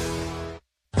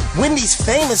 Wendy's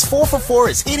famous 4 for $4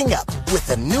 is heating up with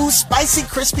the new Spicy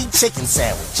Crispy Chicken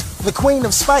Sandwich. The Queen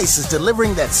of Spice is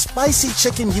delivering that spicy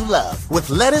chicken you love with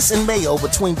lettuce and mayo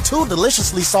between 2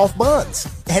 deliciously soft buns.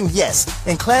 And yes,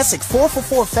 in classic 4 for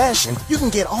 $4 fashion, you can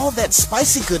get all that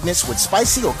spicy goodness with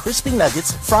spicy or crispy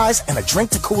nuggets, fries, and a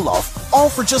drink to cool off, all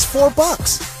for just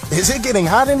 $4. Is it getting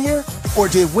hot in here? Or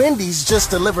did Wendy's just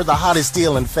deliver the hottest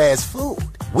deal in fast food?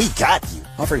 We got you.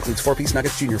 Offer includes 4-piece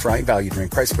nuggets, junior fry, and value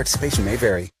drink. Price of participation may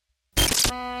vary.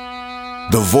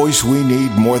 The voice we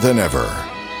need more than ever.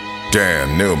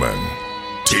 Dan Newman,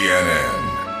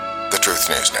 TNN, the Truth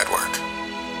News Network.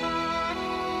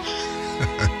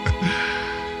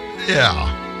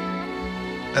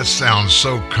 Yeah, that sounds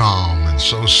so calm and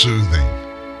so soothing.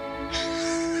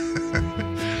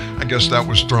 I guess that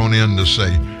was thrown in to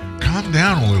say, calm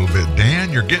down a little bit,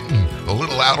 Dan. You're getting a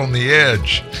little out on the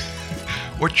edge.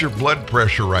 What's your blood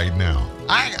pressure right now?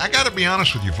 I got to be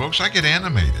honest with you, folks. I get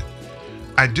animated.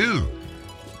 I do.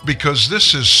 Because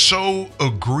this is so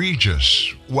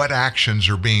egregious what actions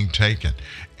are being taken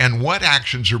and what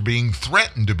actions are being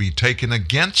threatened to be taken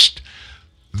against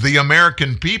the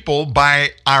American people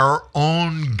by our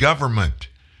own government.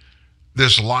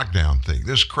 This lockdown thing,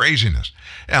 this craziness.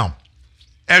 Now,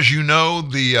 as you know,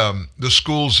 the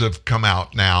schools have come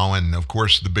out now, and of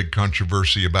course the big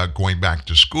controversy about going back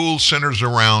to school centers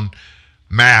around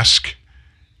mask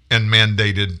and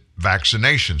mandated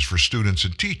vaccinations for students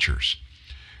and teachers.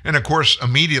 And of course,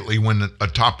 immediately when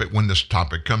this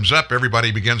topic comes up,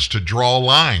 everybody begins to draw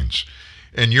lines.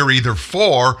 And you're either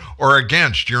for or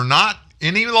against. You're not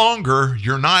any longer,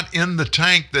 you're not in the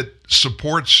tank that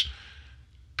supports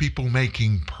people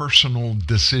making personal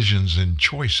decisions and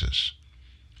choices.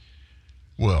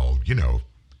 Well, you know,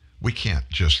 we can't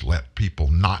just let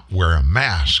people not wear a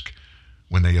mask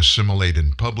when they assimilate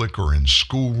in public or in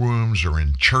schoolrooms or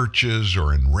in churches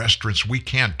or in restaurants. We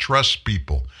can't trust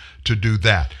people to do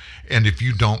that. And if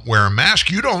you don't wear a mask,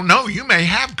 you don't know. You may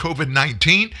have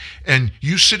COVID-19, and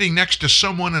you sitting next to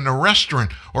someone in a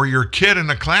restaurant or your kid in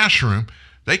a classroom,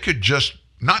 they could just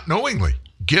not knowingly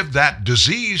give that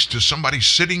disease to somebody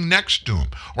sitting next to them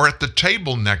or at the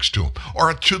table next to them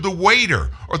or to the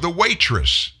waiter or the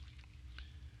waitress.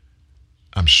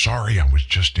 I'm sorry, I was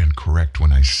just incorrect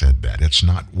when I said that. It's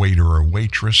not waiter or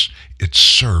waitress, it's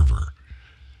server.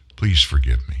 Please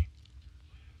forgive me.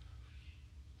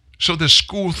 So this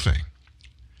school thing,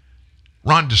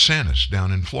 Ron DeSantis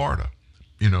down in Florida,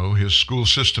 you know, his school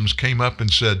systems came up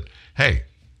and said, hey,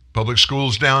 public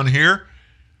schools down here,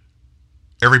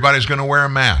 everybody's going to wear a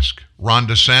mask. Ron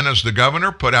DeSantis, the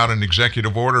governor, put out an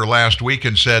executive order last week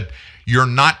and said, you're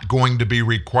not going to be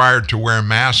required to wear a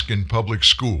mask in public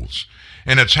schools.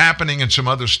 And it's happening in some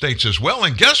other states as well.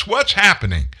 And guess what's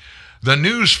happening? The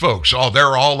news folks,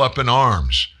 they're all up in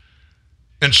arms.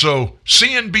 And so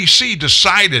CNBC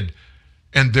decided,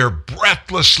 and they're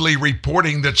breathlessly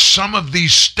reporting that some of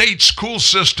these state school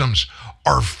systems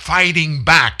are fighting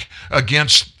back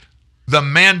against the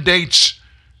mandates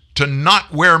to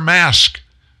not wear masks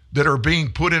that are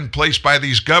being put in place by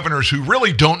these governors who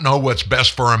really don't know what's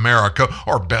best for America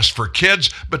or best for kids,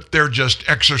 but they're just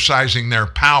exercising their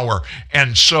power.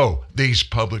 And so these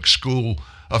public school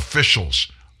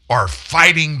officials are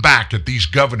fighting back at these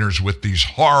governors with these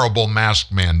horrible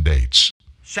mask mandates.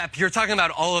 Shep, you're talking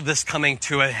about all of this coming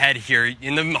to a head here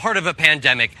in the heart of a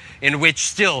pandemic in which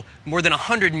still more than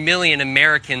 100 million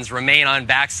Americans remain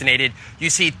unvaccinated. You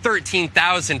see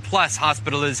 13,000 plus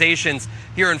hospitalizations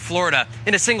here in Florida.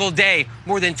 In a single day,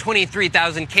 more than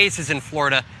 23,000 cases in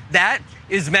Florida. That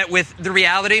is met with the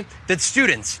reality that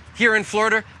students here in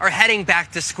Florida are heading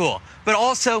back to school, but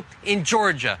also in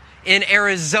Georgia, in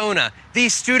Arizona.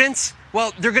 These students,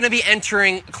 well, they're going to be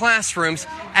entering classrooms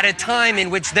at a time in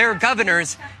which their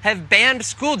governors have banned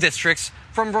school districts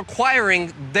from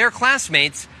requiring their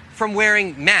classmates from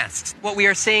wearing masks. What we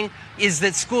are seeing is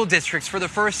that school districts, for the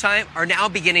first time, are now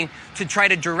beginning to try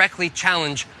to directly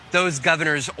challenge those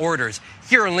governors' orders.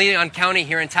 Here in Leon County,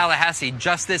 here in Tallahassee,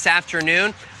 just this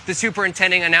afternoon, the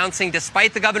superintendent announcing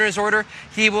despite the governor's order,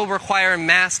 he will require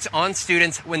masks on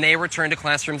students when they return to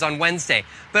classrooms on Wednesday.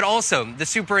 But also the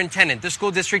superintendent, the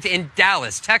school district in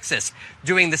Dallas, Texas,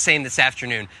 doing the same this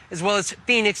afternoon, as well as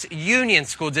Phoenix Union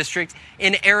School District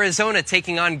in Arizona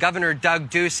taking on Governor Doug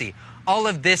Ducey. All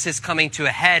of this is coming to a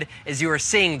head as you are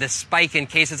seeing the spike in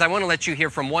cases. I want to let you hear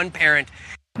from one parent.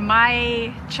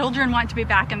 My children want to be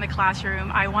back in the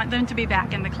classroom. I want them to be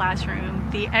back in the classroom.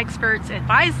 The experts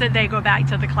advise that they go back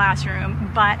to the classroom,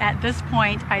 but at this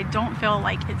point, I don't feel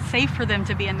like it's safe for them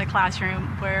to be in the classroom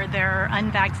where there are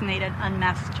unvaccinated,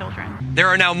 unmasked children. There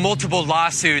are now multiple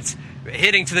lawsuits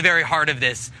hitting to the very heart of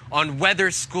this on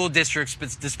whether school districts,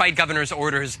 despite governor's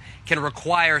orders, can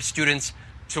require students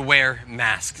to wear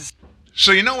masks.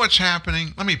 So you know what's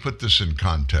happening? Let me put this in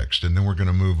context, and then we're going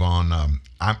to move on.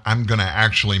 I'm going to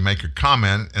actually make a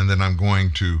comment, and then I'm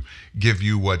going to give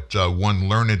you what one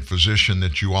learned physician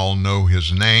that you all know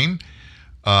his name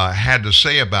had to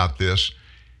say about this.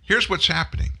 Here's what's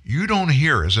happening. You don't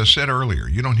hear, as I said earlier,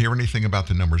 you don't hear anything about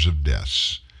the numbers of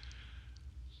deaths.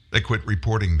 They quit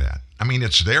reporting that. I mean,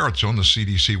 it's there. It's on the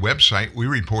CDC website. We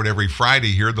report every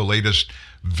Friday here the latest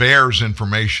VAERS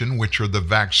information, which are the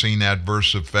vaccine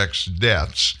adverse effects,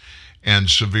 deaths, and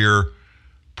severe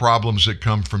problems that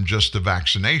come from just the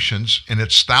vaccinations. And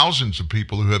it's thousands of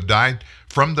people who have died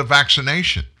from the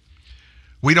vaccination.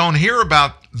 We don't hear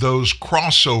about those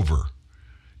crossover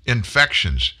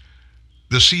infections.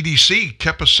 The CDC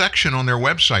kept a section on their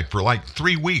website for like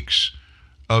 3 weeks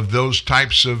of those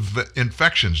types of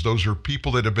infections. Those are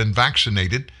people that have been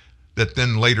vaccinated that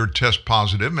then later test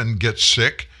positive and get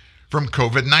sick from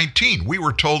COVID-19. We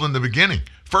were told in the beginning,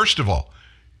 first of all,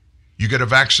 you get a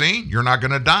vaccine, you're not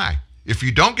going to die. If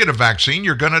you don't get a vaccine,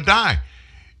 you're going to die.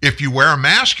 If you wear a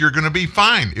mask, you're going to be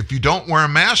fine. If you don't wear a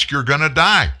mask, you're going to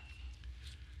die.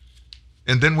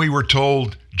 And then we were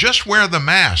told, just wear the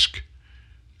mask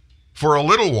for a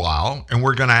little while, and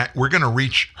we're gonna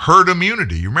reach herd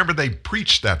immunity. You remember they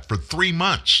preached that for 3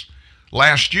 months.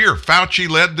 Last year, Fauci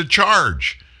led the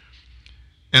charge.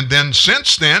 And then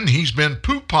since then, he's been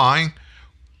poo-pawing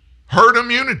herd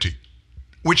immunity,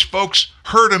 which, folks,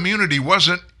 herd immunity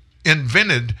wasn't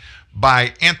invented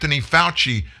by Anthony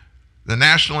Fauci, the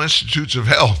National Institutes of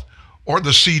Health, or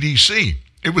the CDC.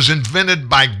 It was invented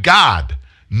by God.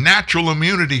 Natural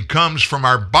immunity comes from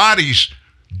our bodies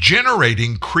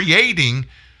creating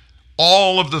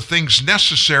all of the things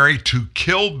necessary to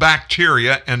kill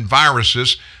bacteria and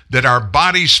viruses that our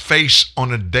bodies face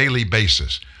on a daily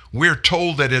basis. We're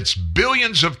told that it's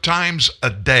billions of times a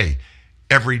day,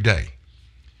 every day.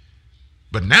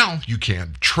 But now you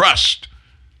can't trust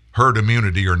herd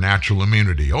immunity or natural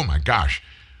immunity. Oh my gosh.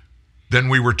 Then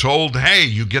we were told, hey,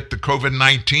 you get the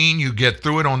COVID-19, you get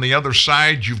through it on the other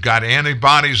side, you've got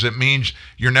antibodies, that means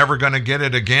you're never going to get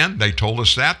it again. They told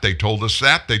us that, they told us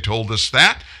that, they told us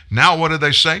that. Now what do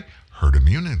they say? Herd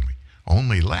immunity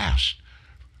only lasts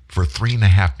for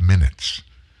 3.5 minutes.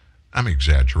 I'm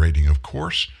exaggerating, of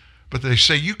course, but they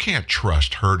say you can't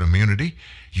trust herd immunity.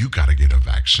 You got to get a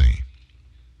vaccine.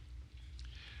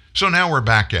 So now we're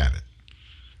back at it.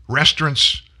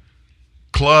 Restaurants,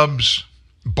 clubs,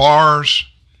 bars,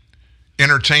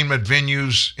 entertainment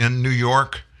venues in New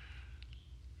York.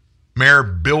 Mayor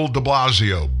Bill de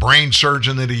Blasio, brain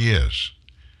surgeon that he is,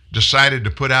 decided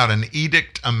to put out an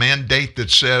edict, a mandate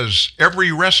that says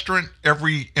every restaurant,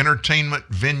 every entertainment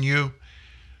venue,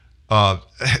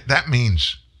 that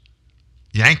means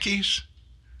Yankees,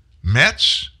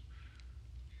 Mets,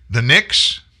 the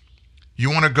Knicks.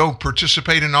 You want to go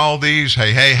participate in all these?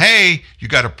 Hey, you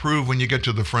got to prove when you get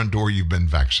to the front door you've been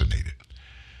vaccinated.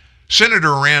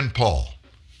 Senator Rand Paul,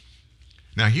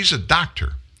 now he's a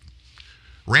doctor.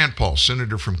 Rand Paul,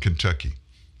 senator from Kentucky.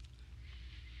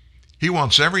 He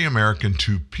wants every American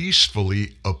to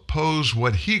peacefully oppose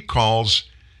what he calls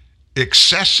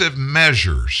excessive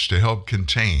measures to help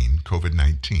contain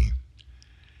COVID-19.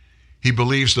 He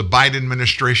believes the Biden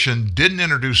administration didn't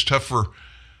introduce tougher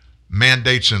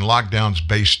mandates and lockdowns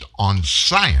based on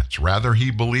science. Rather,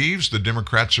 he believes the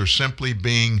Democrats are simply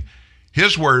being,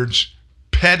 his words,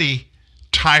 petty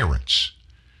tyrants.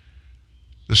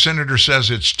 The senator says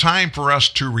it's time for us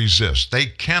to resist. They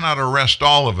cannot arrest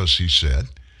all of us, he said.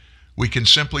 We can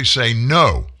simply say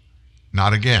no,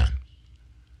 not again.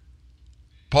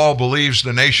 Paul believes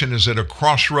the nation is at a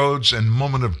crossroads and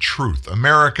moment of truth.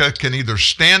 America can either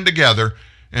stand together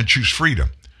and choose freedom,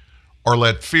 or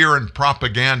let fear and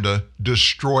propaganda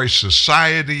destroy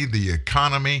society, the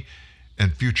economy,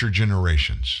 and future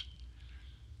generations.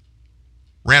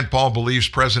 Rand Paul believes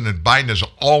President Biden has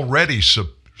already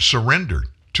surrendered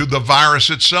to the virus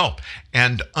itself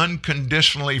and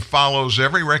unconditionally follows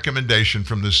every recommendation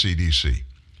from the CDC.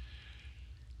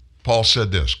 Paul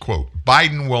said this, quote,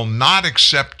 Biden will not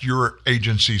accept your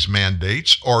agency's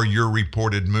mandates or your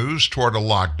reported moves toward a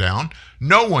lockdown.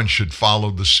 No one should follow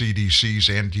the CDC's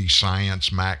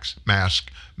anti-science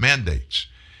mask mandates.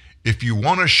 If you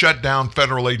want to shut down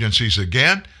federal agencies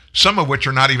again, some of which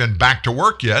are not even back to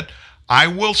work yet, I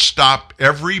will stop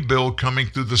every bill coming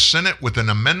through the Senate with an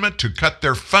amendment to cut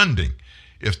their funding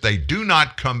if they do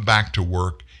not come back to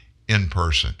work in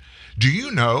person. Do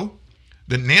you know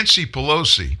that Nancy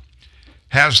Pelosi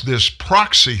has this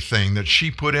proxy thing that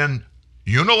she put in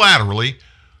unilaterally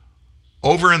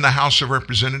over in the House of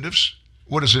Representatives?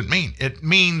 What does it mean? It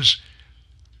means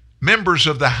members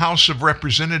of the House of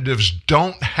Representatives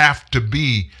don't have to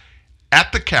be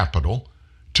at the Capitol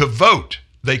to vote.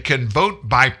 They can vote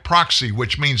by proxy,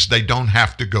 which means they don't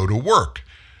have to go to work.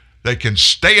 They can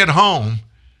stay at home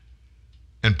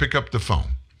and pick up the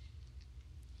phone.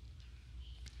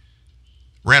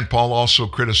 Rand Paul also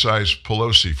criticized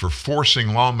Pelosi for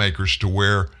forcing lawmakers to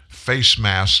wear face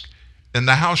masks in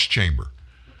the House chamber.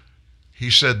 He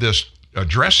said this,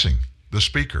 addressing the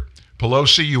speaker,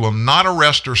 Pelosi, you will not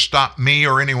arrest or stop me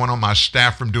or anyone on my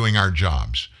staff from doing our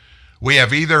jobs. We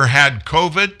have either had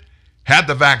COVID, had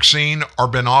the vaccine, or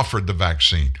been offered the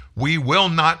vaccine. We will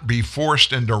not be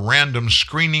forced into random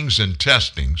screenings and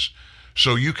testings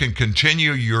so you can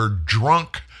continue your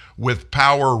drunk with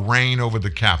power reign over the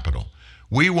Capitol.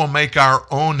 We will make our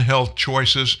own health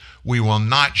choices. We will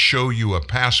not show you a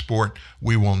passport.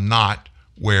 We will not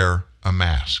wear a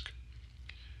mask.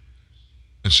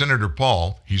 And Senator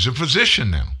Paul, he's a physician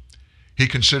now. He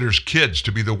considers kids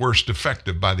to be the worst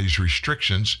affected by these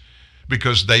restrictions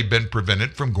because they've been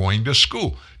prevented from going to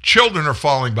school. Children are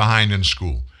falling behind in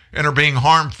school and are being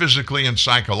harmed physically and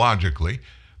psychologically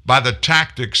by the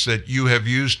tactics that you have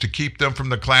used to keep them from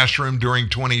the classroom during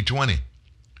 2020.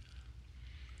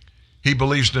 He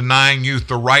believes denying youth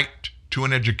the right to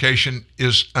an education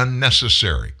is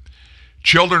unnecessary.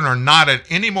 Children are not at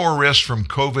any more risk from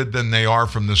COVID than they are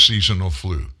from the seasonal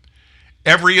flu.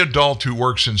 Every adult who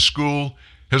works in school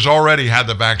has already had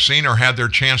the vaccine or had their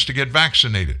chance to get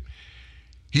vaccinated.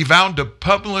 He vowed to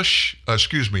punish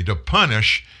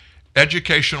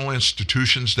educational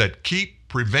institutions that keep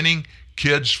preventing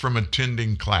kids from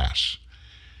attending class.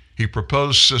 He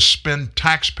proposed suspend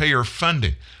taxpayer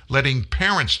funding, letting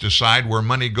parents decide where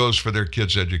money goes for their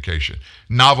kids' education.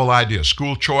 Novel idea.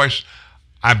 School choice,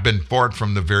 I've been for it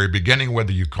from the very beginning,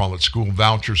 whether you call it school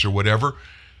vouchers or whatever.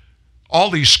 All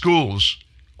these schools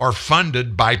are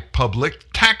funded by public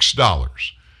tax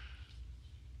dollars.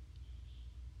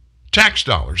 Tax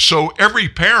dollars. So every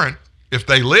parent, if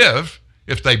they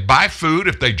buy food,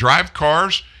 if they drive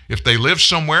cars, if they live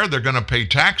somewhere, they're going to pay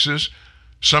taxes.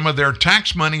 Some of their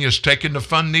tax money is taken to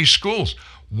fund these schools.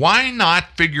 Why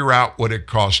not figure out what it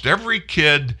costs every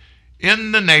kid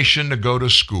in the nation to go to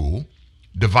school,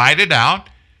 divide it out,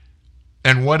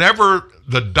 and whatever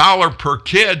the dollar per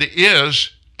kid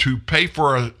is to pay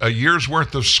for a year's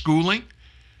worth of schooling,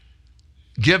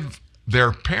 give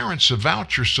their parents a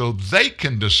voucher so they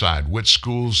can decide which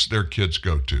schools their kids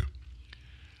go to.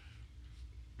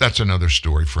 That's another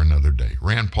story for another day.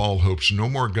 Rand Paul hopes no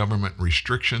more government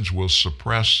restrictions will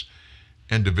suppress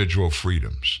individual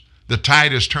freedoms. The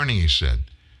tide is turning, he said,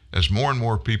 as more and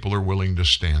more people are willing to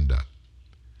stand up.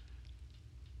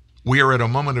 We are at a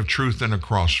moment of truth and a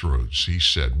crossroads, he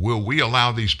said. Will we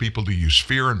allow these people to use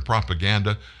fear and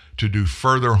propaganda to do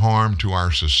further harm to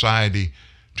our society,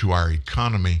 to our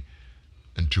economy,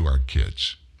 and to our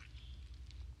kids?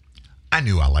 I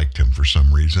knew I liked him for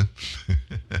some reason.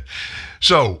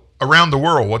 So, around the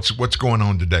world, what's going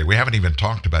on today? We haven't even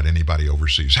talked about anybody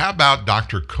overseas. How about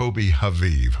Dr. Kobe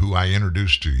Haviv, who I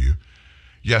introduced to you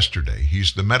yesterday.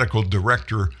 He's the medical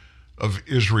director of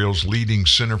Israel's leading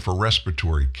Center for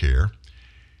Respiratory Care.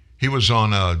 He was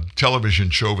on a television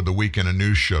show over the weekend, a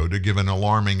news show, to give an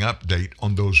alarming update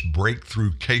on those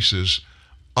breakthrough cases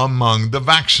among the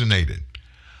vaccinated.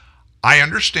 I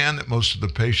understand that most of the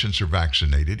patients are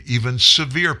vaccinated, even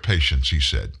severe patients, he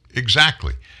said.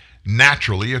 Exactly.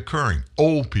 Naturally occurring.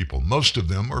 Old people, most of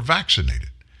them are vaccinated.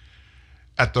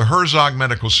 At the Herzog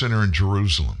Medical Center in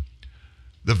Jerusalem,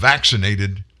 the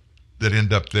vaccinated that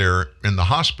end up there in the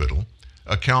hospital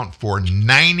account for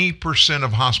 90%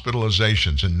 of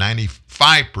hospitalizations and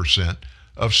 95%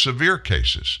 of severe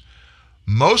cases.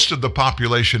 Most of the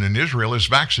population in Israel is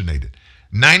vaccinated.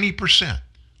 90%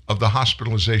 of the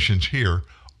hospitalizations here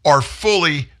are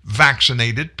fully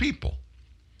vaccinated people.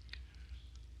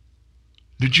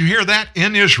 Did you hear that?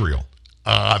 In Israel,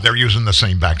 they're using the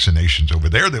same vaccinations over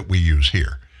there that we use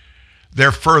here.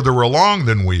 They're further along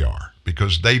than we are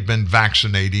because they've been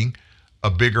vaccinating a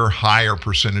bigger, higher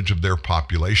percentage of their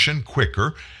population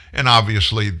quicker. And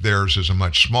obviously theirs is a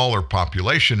much smaller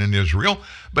population in Israel.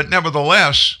 But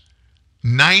nevertheless,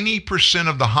 90%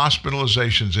 of the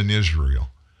hospitalizations in Israel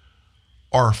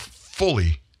are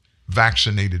fully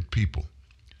vaccinated people.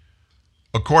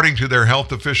 According to their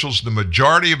health officials, the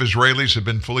majority of Israelis have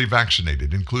been fully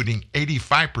vaccinated, including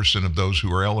 85% of those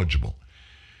who are eligible.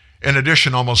 In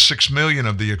addition, almost 6 million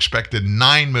of the expected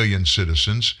 9 million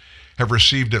citizens have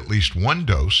received at least one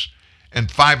dose, and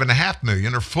 5.5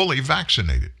 million are fully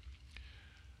vaccinated.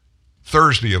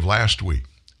 Thursday of last week,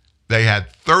 they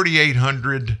had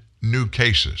 3,800 new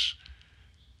cases.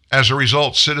 As a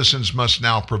result, citizens must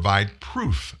now provide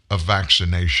proof of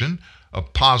vaccination, a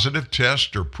positive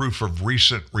test, or proof of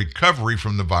recent recovery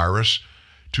from the virus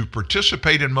to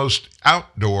participate in most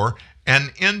outdoor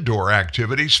and indoor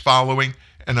activities following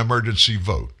an emergency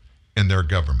vote in their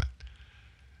government.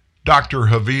 Dr.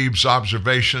 Habib's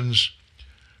observations,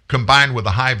 combined with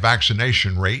a high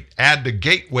vaccination rate, add to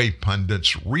Gateway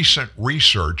Pundit's recent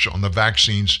research on the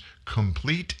vaccine's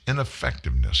complete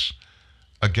ineffectiveness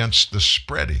against the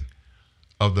spreading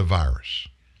of the virus.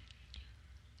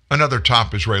 Another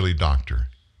top Israeli doctor,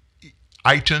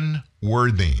 Eitan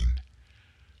Worthine,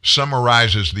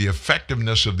 summarizes the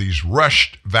effectiveness of these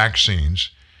rushed vaccines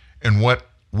and what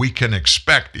we can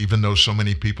expect, even though so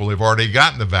many people have already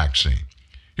gotten the vaccine.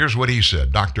 Here's what he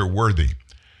said, Dr. Worthine.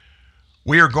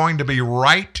 We are going to be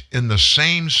right in the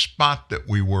same spot that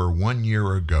we were 1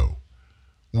 year ago.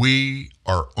 We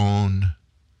are on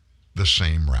the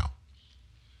same route.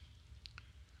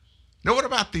 Now, what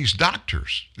about these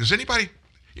doctors? Does anybody,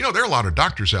 there are a lot of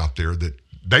doctors out there that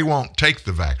they won't take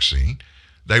the vaccine.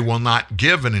 They will not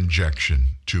give an injection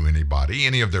to anybody,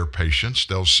 any of their patients.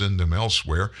 They'll send them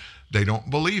elsewhere. They don't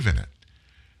believe in it.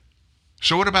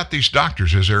 So what about these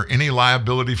doctors? Is there any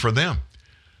liability for them?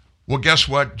 Well, guess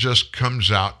what just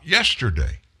comes out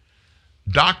yesterday?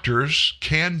 Doctors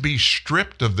can be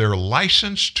stripped of their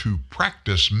license to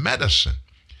practice medicine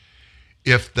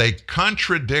if they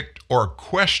contradict or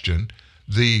question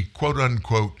the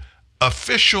quote-unquote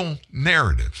official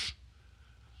narrative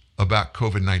about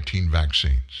COVID-19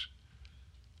 vaccines.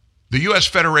 The U.S.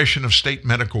 Federation of State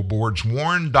Medical Boards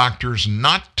warned doctors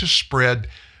not to spread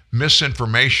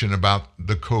misinformation about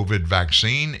the COVID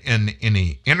vaccine in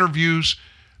any interviews,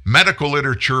 medical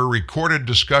literature, recorded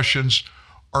discussions,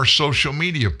 or social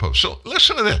media posts. So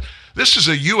listen to this. This is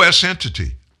a U.S.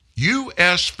 entity,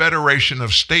 U.S. Federation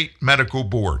of State Medical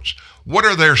Boards. What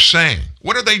are they saying?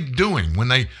 What are they doing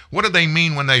what do they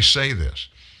mean when they say this?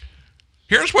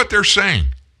 Here's what they're saying.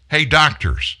 Hey,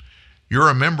 doctors, you're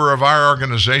a member of our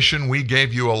organization. We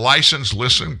gave you a license.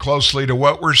 Listen closely to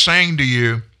what we're saying to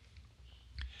you.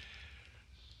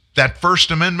 That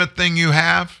First Amendment thing you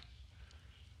have,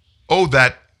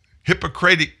 that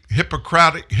Hippocratic,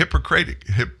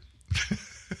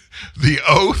 the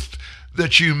oath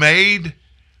that you made,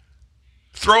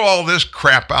 throw all this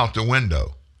crap out the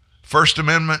window. First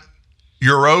Amendment,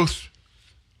 your oath,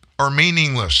 are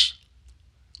meaningless.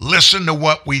 Listen to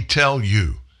what we tell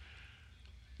you.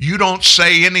 You don't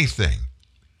say anything.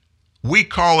 We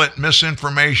call it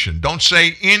misinformation. Don't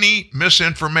say any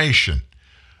misinformation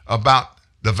about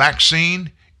the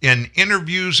vaccine in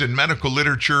interviews, in medical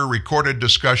literature, recorded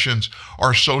discussions,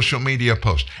 or social media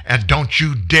posts. And don't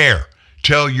you dare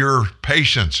tell your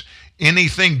patients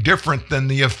anything different than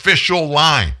the official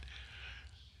line.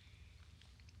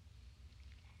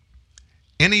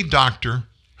 Any doctor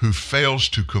who fails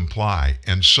to comply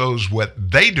and sows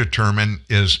what they determine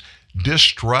is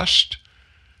distrust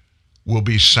will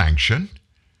be sanctioned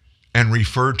and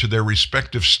referred to their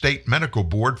respective state medical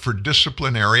board for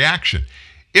disciplinary action.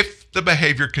 If the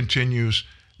behavior continues,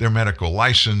 their medical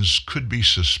license could be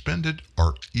suspended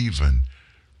or even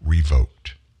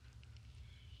revoked.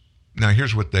 Now,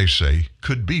 here's what they say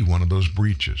could be one of those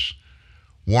breaches.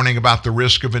 Warning about the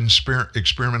risk of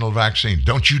experimental vaccine.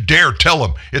 Don't you dare tell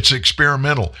them it's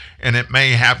experimental and it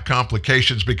may have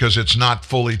complications because it's not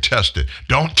fully tested.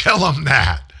 Don't tell them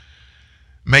that.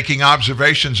 Making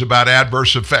observations about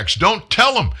adverse effects. Don't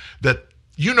tell them that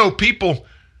you know people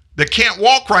that can't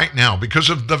walk right now because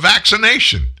of the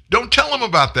vaccination. Don't tell them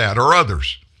about that or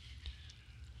others.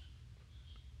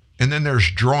 And then there's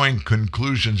drawing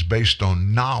conclusions based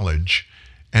on knowledge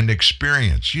and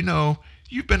experience. You know,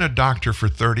 you've been a doctor for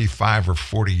 35 or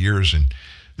 40 years and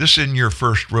this isn't your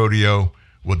first rodeo.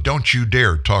 Well, don't you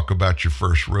dare talk about your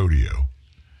first rodeo.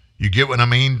 You get what I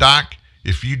mean, Doc?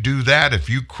 If you do that, if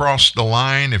you cross the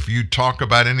line, if you talk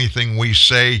about anything we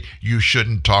say you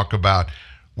shouldn't talk about,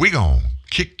 we gonna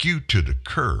kick you to the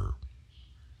curb.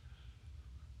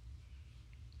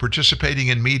 Participating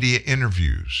in media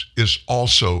interviews is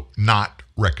also not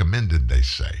recommended, they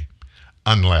say,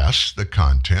 unless the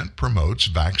content promotes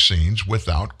vaccines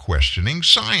without questioning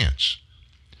science.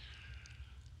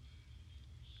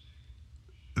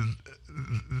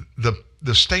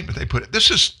 The statement they put,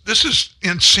 this is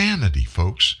insanity,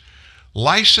 folks.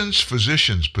 Licensed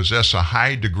physicians possess a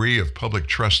high degree of public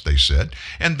trust, they said,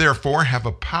 and therefore have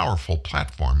a powerful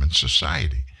platform in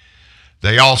society.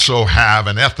 They also have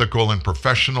an ethical and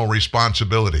professional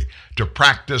responsibility to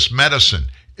practice medicine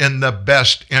in the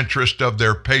best interest of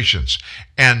their patients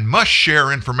and must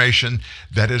share information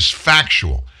that is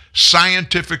factual,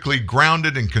 scientifically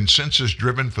grounded, and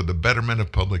consensus-driven for the betterment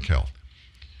of public health.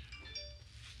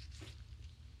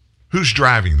 Who's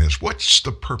driving this? What's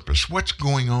the purpose? What's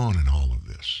going on in all of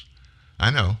this?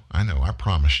 I know. I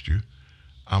promised you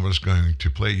I was going to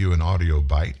play you an audio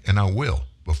bite, and I will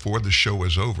before the show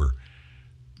is over,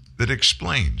 that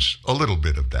explains a little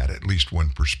bit of that, at least one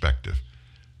perspective.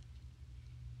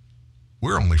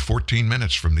 We're only 14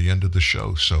 minutes from the end of the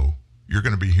show, so you're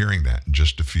going to be hearing that in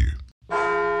just a few.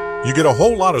 You get a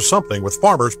whole lot of something with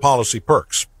Farmers Policy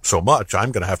Perks. So much,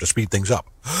 I'm going to have to speed things up.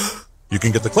 You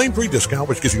can get the claim-free discount,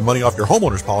 which gives you money off your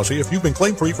homeowner's policy if you've been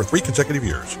claim-free for 3 consecutive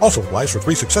years. Also applies for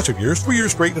 3 successive years, 3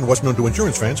 years straight, and what's known to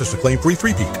insurance fans as the claim-free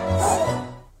three-peat.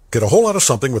 Get a whole lot of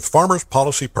something with Farmers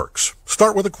Policy Perks.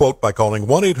 Start with a quote by calling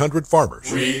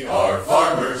 1-800-FARMERS. We are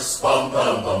farmers. Bum,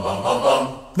 bum, bum, bum, bum,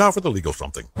 bum. Now for the legal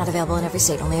something. Not available in every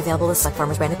state. Only available with select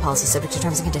Farmers branded policies subject to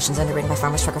terms and conditions underwritten by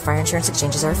Farmers Truck or Fire Insurance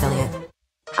Exchanges or affiliate.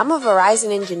 I'm a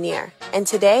Verizon engineer, and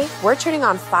today we're turning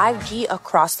on 5G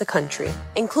across the country,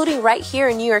 including right here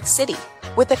in New York City.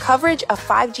 With the coverage of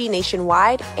 5G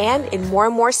nationwide and in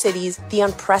more cities, the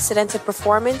unprecedented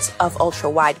performance of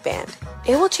ultra-wideband.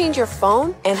 It will change your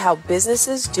phone and how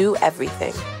businesses do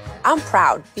everything. I'm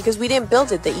proud because we didn't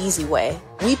build it the easy way.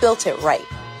 We built it right.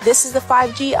 This is the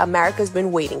 5G America's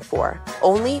been waiting for,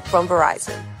 only from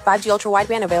Verizon. 5G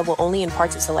ultra-wideband available only in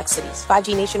parts of select cities.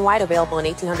 5G nationwide available in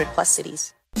 1,800 plus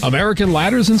cities. American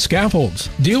Ladders and Scaffolds.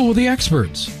 Deal with the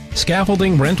experts.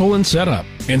 Scaffolding rental and setup.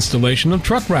 Installation of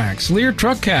truck racks, Lear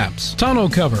truck caps, tonneau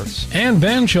covers, and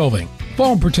van shelving.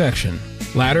 Fall protection.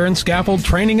 Ladder and scaffold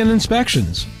training and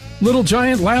inspections. Little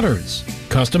Giant Ladders.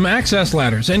 Custom access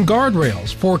ladders and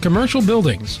guardrails for commercial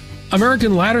buildings.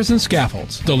 American Ladders and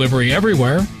Scaffolds. Delivery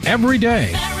everywhere, every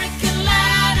day. American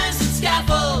Ladders and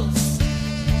Scaffolds.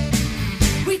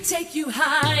 We take you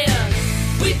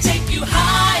higher. We take you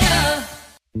higher.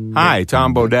 Hi,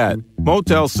 Tom Bodette.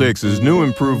 Motel 6's new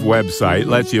improved website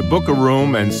lets you book a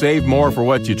room and save more for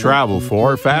what you travel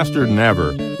for faster than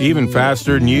ever. Even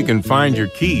faster than you can find your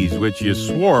keys, which you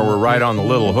swore were right on the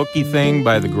little hooky thing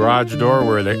by the garage door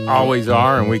where they always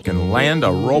are, and we can land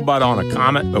a robot on a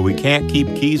comet, but we can't keep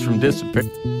keys from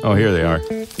disappearing. Oh, here they are.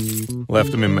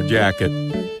 Left them in my jacket.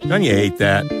 Don't you hate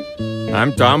that?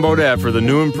 I'm Tom Bodette for the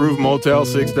new improved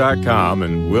Motel6.com,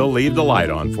 and we'll leave the light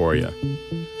on for you.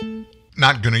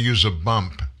 Not going to use a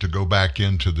bump to go back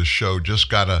into the show. Just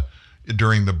got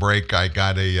during the break, I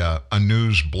got a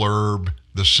news blurb.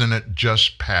 The Senate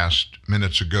just passed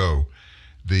minutes ago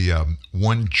the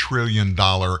 $1 trillion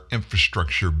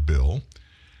infrastructure bill.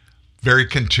 Very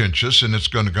contentious, and it's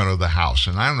going to go to the House.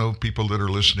 And I don't know if people that are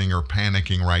listening are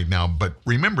panicking right now, but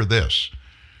remember this.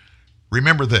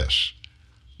 Remember this.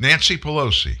 Nancy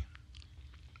Pelosi,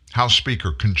 House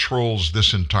Speaker, controls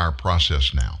this entire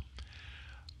process now.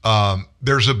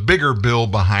 There's a bigger bill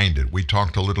behind it. We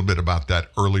talked a little bit about that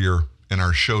earlier in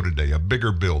our show today. A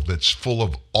bigger bill that's full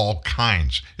of all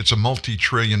kinds. It's a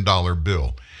multi-trillion-dollar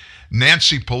bill.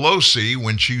 Nancy Pelosi,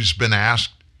 when she's been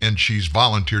asked, and she's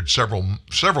volunteered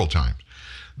several times,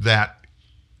 that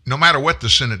no matter what the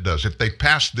Senate does, if they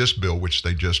pass this bill, which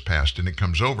they just passed, and it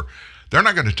comes over, they're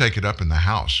not going to take it up in the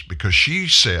House because she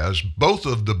says both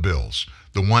of the bills,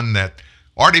 the one that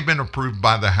already been approved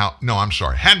by the House, no, I'm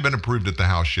sorry, hadn't been approved at the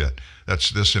House yet. That's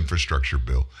this infrastructure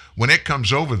bill. When it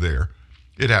comes over there,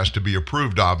 it has to be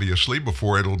approved, obviously,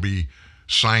 before it'll be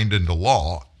signed into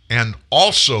law. And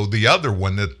also the other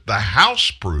one that the House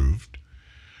approved,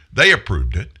 they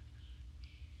approved it.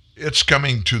 It's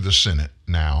coming to the Senate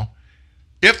now.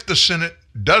 If the Senate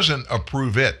doesn't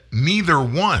approve it, neither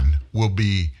one will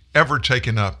be ever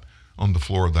taken up on the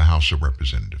floor of the House of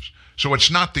Representatives. So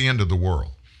it's not the end of the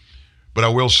world. But I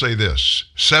will say this,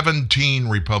 17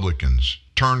 Republicans,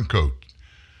 turncoat,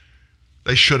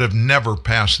 they should have never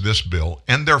passed this bill,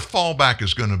 and their fallback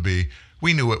is going to be,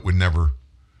 we knew it would never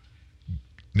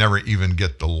even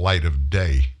get the light of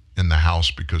day in the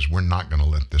House because we're not going to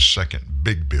let this second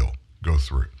big bill go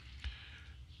through.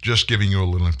 Just giving you a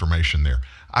little information there.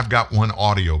 I've got one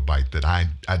audio bite that I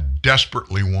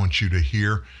desperately want you to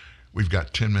hear. We've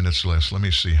got 10 minutes left. Let me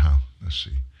see how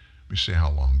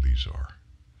long these are.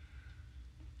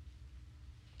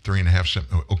 3.5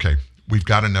 seconds. Okay, we've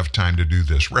got enough time to do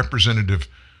this. Representative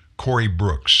Cori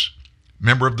Brooks,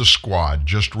 member of the squad,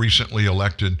 just recently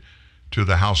elected to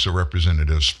the House of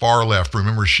Representatives, far left.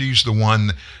 Remember, she's the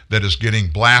one that is getting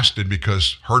blasted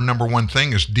because her number one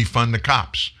thing is defund the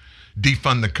cops.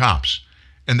 Defund the cops.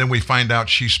 And then we find out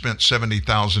she spent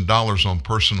 $70,000 on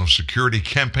personal security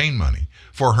campaign money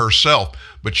for herself,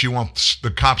 but she wants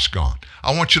the cops gone.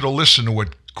 I want you to listen to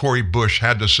what Cori Bush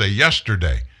had to say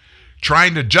yesterday,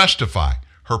 trying to justify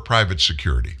her private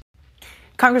security.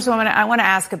 Congresswoman, I want to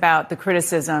ask about the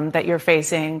criticism that you're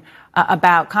facing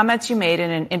about comments you made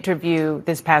in an interview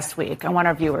this past week. I want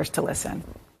our viewers to listen.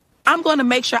 I'm going to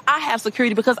make sure I have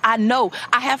security because I know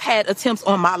I have had attempts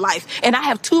on my life and I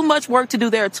have too much work to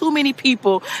do. There are too many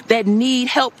people that need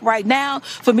help right now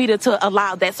for me to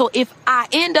allow that. So if I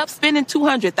end up spending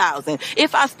 $200,000,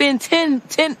 if I spend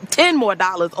 $10 more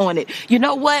on it, you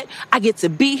know what? I get to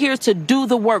be here to do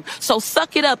the work. So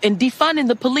suck it up, and defunding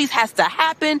the police has to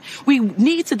happen. We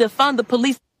need to defund the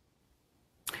police.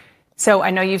 So I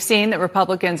know you've seen that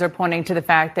Republicans are pointing to the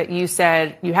fact that you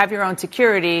said you have your own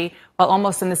security while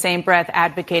almost in the same breath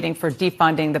advocating for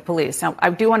defunding the police. Now,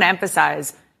 I do want to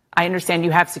emphasize, I understand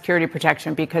you have security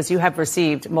protection because you have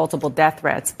received multiple death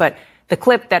threats, but the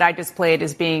clip that I just played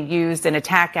is being used in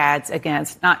attack ads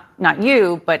against not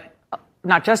you, but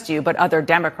not just you, but other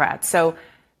Democrats. So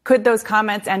could those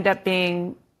comments end up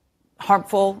being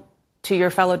harmful to your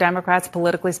fellow Democrats,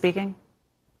 politically speaking?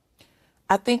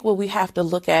 I think what we have to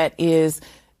look at is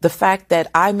the fact that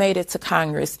I made it to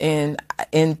Congress in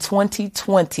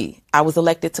 2020. I was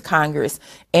elected to Congress,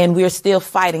 and we're still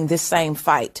fighting this same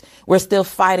fight. We're still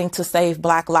fighting to save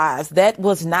Black lives. That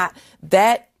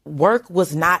work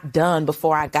was not done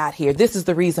before I got here. This is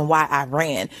the reason why I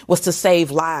ran, was to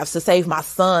save lives, to save my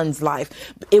son's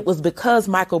life. It was because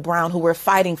Michael Brown, who we're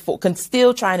fighting for,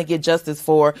 still trying to get justice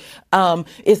for,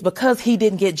 it's because he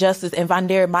didn't get justice, and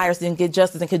Vondare Myers didn't get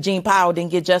justice, and Kajim Powell didn't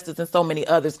get justice, and so many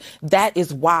others. That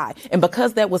is why. And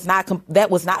because that was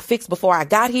not fixed before I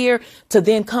got here, to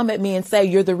then come at me and say,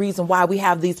 you're the reason why we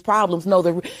have these problems. No,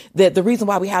 the reason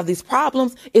why we have these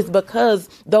problems is because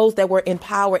those that were in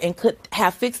power and could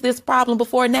have fixed this problem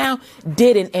before now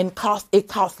didn't, and it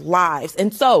cost lives.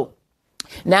 And so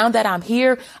now that I'm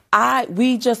here,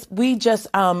 we just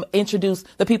introduced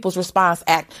the People's Response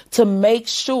Act to make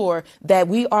sure that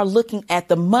we are looking at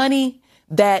the money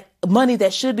that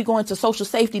should be going to social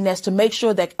safety nets, to make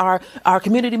sure that our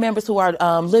community members who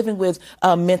are living with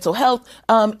mental health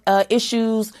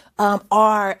issues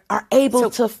are able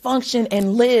to function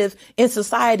and live in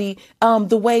society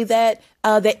the way that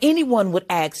anyone would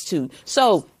ask to.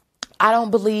 So I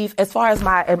don't believe, as far as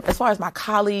my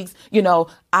colleagues,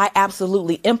 I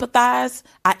absolutely empathize.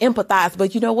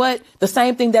 But you know what? The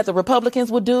same thing that the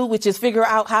Republicans would do, which is figure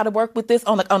out how to work with this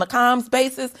on a comms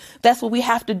basis. That's what we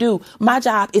have to do. My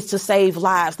job is to save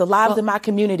lives, the lives in my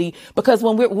community, because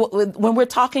when we're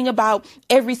talking about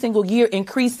every single year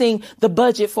increasing the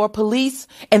budget for police,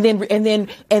 and then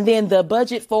the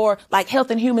budget for like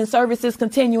health and human services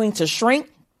continuing to shrink,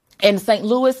 and St.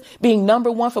 Louis being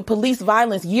number one for police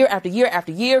violence year after year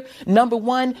after year, number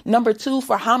one, number two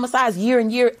for homicides year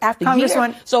and year after year.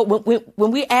 So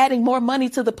when we're adding more money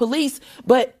to the police,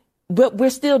 but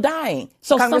we're still dying.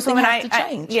 So something has to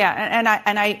change. And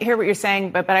I hear what you're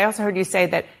saying, but I also heard you say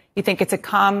that you think it's a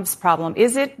comms problem.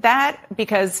 Is it that?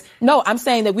 Because no, I'm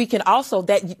saying that we can also,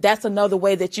 that's another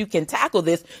way that you can tackle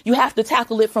this. You have to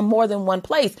tackle it from more than one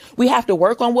place. We have to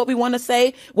work on what we want to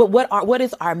say, what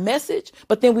is our message,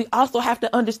 but then we also have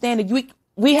to understand that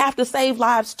We have to save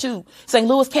lives too. St.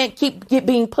 Louis can't keep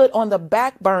being put on the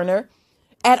back burner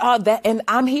at all that. And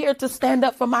I'm here to stand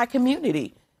up for my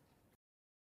community.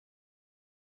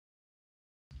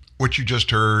 What you just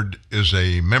heard is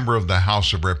a member of the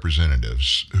House of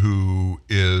Representatives who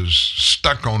is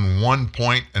stuck on one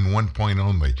point and one point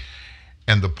only.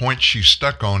 And the point she's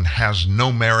stuck on has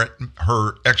no merit.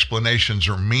 Her explanations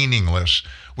are meaningless.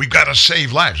 We've got to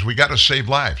save lives. We got to save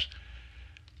lives.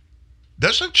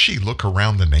 Doesn't she look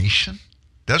around the nation?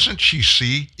 Doesn't she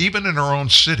see, even in her own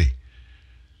city?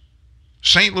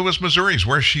 St. Louis, Missouri is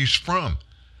where she's from.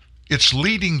 It's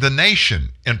leading the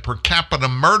nation in per capita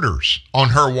murders on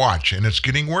her watch, and it's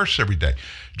getting worse every day.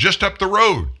 Just up the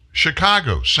road,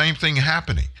 Chicago, same thing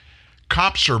happening.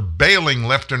 Cops are bailing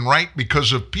left and right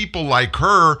because of people like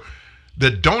her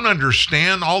that don't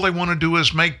understand. All they want to do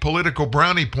is make political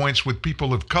brownie points with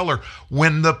people of color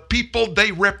when the people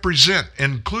they represent,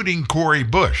 including Cori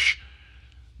Bush,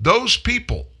 those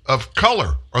people of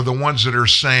color are the ones that are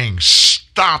saying,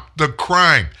 stop the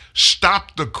crime,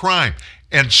 stop the crime.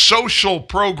 And social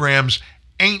programs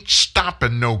ain't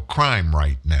stopping no crime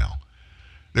right now.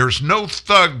 There's no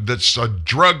thug that's a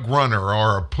drug runner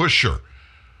or a pusher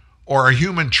or a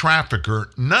human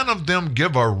trafficker. None of them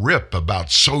give a rip about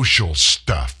social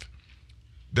stuff.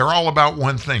 They're all about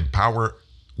one thing, power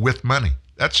with money.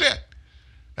 That's it.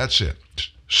 That's it.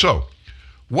 So,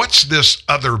 what's this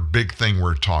other big thing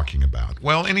we're talking about?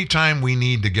 Well, anytime we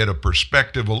need to get a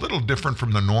perspective a little different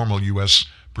from the normal U.S.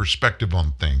 perspective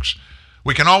on things,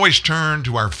 we can always turn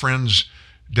to our friends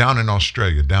down in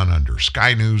Australia, down under,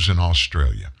 Sky News in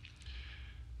Australia.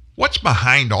 What's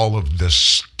behind all of this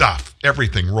stuff?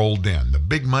 Everything rolled in. The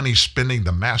big money spending,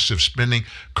 the massive spending,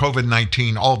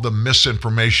 COVID-19, all the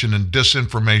misinformation and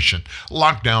disinformation,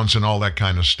 lockdowns and all that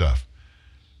kind of stuff.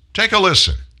 Take a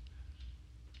listen.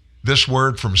 This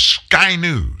word from Sky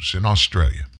News in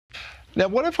Australia. Now,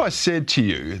 what if I said to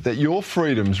you that your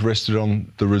freedoms rested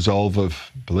on the resolve of,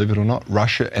 believe it or not,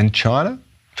 Russia and China?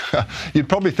 You'd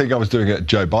probably think I was doing a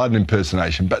Joe Biden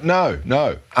impersonation, but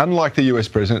no. Unlike the US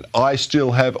president, I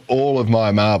still have all of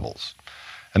my marbles.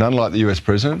 And unlike the US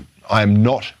president, I am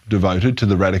not devoted to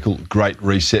the radical Great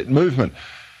Reset movement.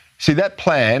 See, that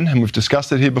plan, and we've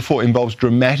discussed it here before, involves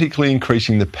dramatically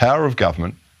increasing the power of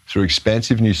government through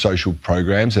expansive new social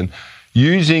programs and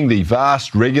using the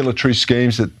vast regulatory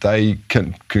schemes that they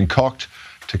can concoct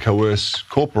to coerce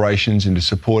corporations into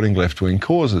supporting left-wing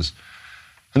causes.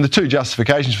 And the two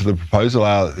justifications for the proposal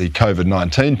are the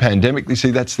COVID-19 pandemic, you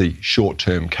see, that's the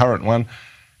short-term current one,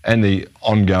 and the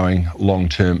ongoing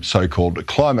long-term so-called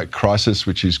climate crisis,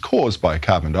 which is caused by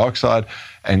carbon dioxide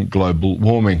and global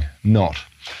warming, not.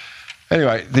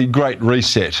 Anyway, the Great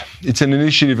Reset. It's an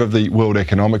initiative of the World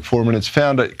Economic Forum, and its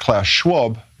founder, Klaus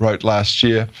Schwab, wrote last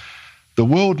year, "The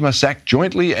world must act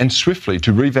jointly and swiftly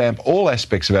to revamp all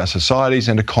aspects of our societies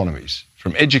and economies,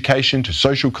 from education to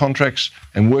social contracts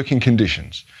and working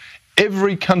conditions.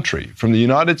 Every country, from the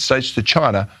United States to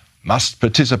China, must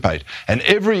participate, and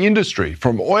every industry,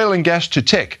 from oil and gas to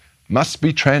tech, must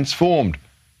be transformed.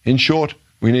 In short,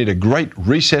 we need a great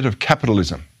reset of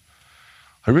capitalism."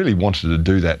 I really wanted to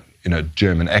do that in a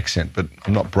German accent, but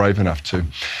I'm not brave enough to.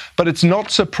 But it's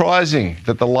not surprising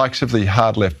that the likes of the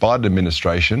hard-left Biden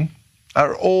administration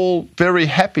are all very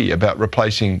happy about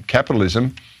replacing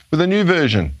capitalism with a new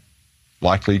version,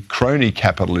 likely crony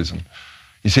capitalism.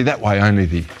 You see, that way only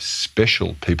the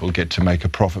special people get to make a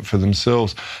profit for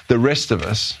themselves. The rest of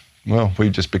us, well, we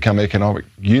just become economic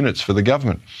units for the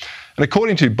government. And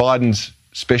according to Biden's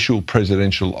special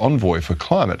presidential envoy for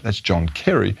climate, that's John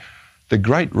Kerry, the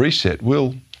Great Reset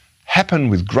will happen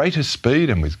with greater speed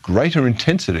and with greater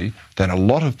intensity than a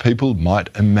lot of people might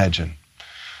imagine.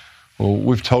 Well,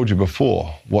 we've told you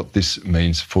before what this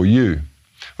means for you.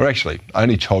 Or actually, I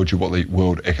only told you what the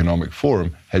World Economic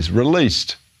Forum has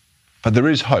released. But there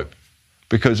is hope,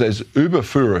 because as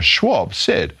Uberführer Schwab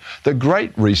said, the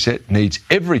Great Reset needs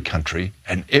every country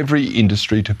and every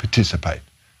industry to participate.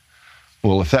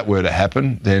 Well, if that were to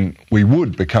happen, then we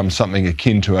would become something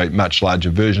akin to a much larger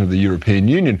version of the European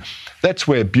Union. That's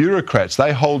where bureaucrats,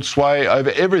 they hold sway over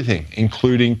everything,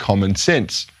 including common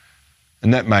sense.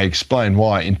 And that may explain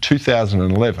why in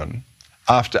 2011,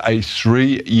 after a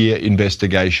 3-year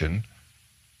investigation,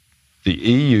 the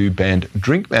EU banned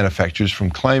drink manufacturers from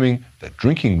claiming that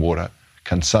drinking water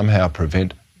can somehow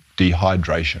prevent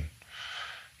dehydration.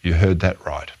 You heard that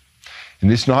right. In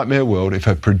this nightmare world, if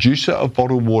a producer of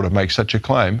bottled water makes such a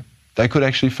claim, they could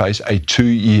actually face a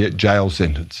 2-year jail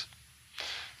sentence.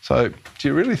 So, do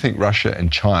you really think Russia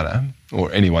and China,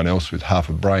 or anyone else with half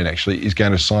a brain actually, is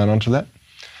going to sign on to that?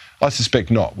 I suspect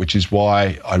not, which is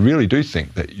why I really do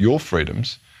think that your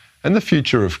freedoms And the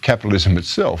future of capitalism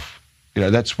itself,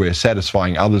 that's where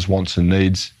satisfying others' wants and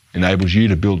needs enables you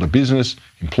to build a business,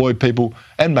 employ people,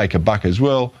 and make a buck as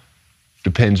well,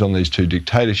 depends on these two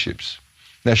dictatorships.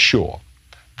 Now, sure,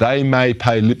 they may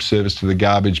pay lip service to the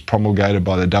garbage promulgated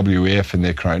by the WEF and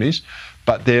their cronies,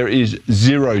 but there is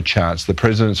zero chance the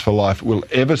Presidents for Life will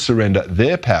ever surrender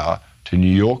their power to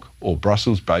New York or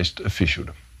Brussels-based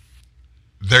officialdom.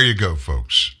 There you go,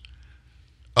 folks.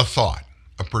 A thought,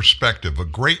 a perspective, a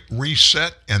great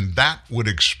reset, and that would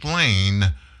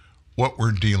explain what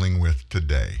we're dealing with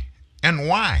today and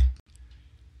why.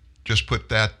 Just put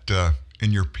that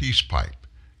in your peace pipe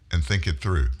and think it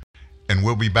through. And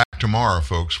we'll be back tomorrow,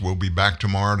 folks. We'll be back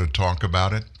tomorrow to talk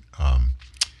about it.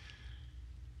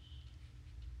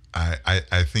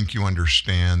 I think you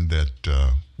understand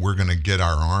that we're going to get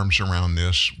our arms around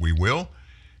this. We will.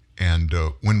 And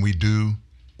when we do,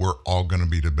 we're all going to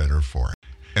be the better for it.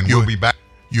 And we'll be back.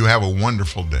 You have a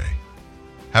wonderful day.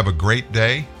 Have a great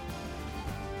day.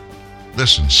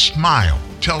 Listen, smile.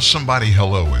 Tell somebody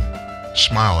hello and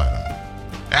smile at them.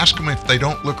 Ask them if they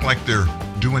don't look like they're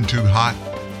doing too hot.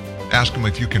 Ask them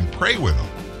if you can pray with them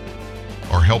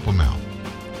or help them out.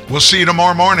 We'll see you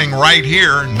tomorrow morning right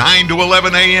here, 9 to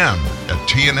 11 a.m. at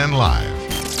TNN Live.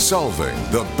 Solving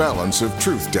the balance of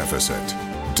truth deficit.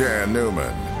 Dan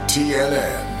Newman,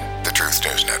 TNN, the Truth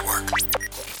News Network.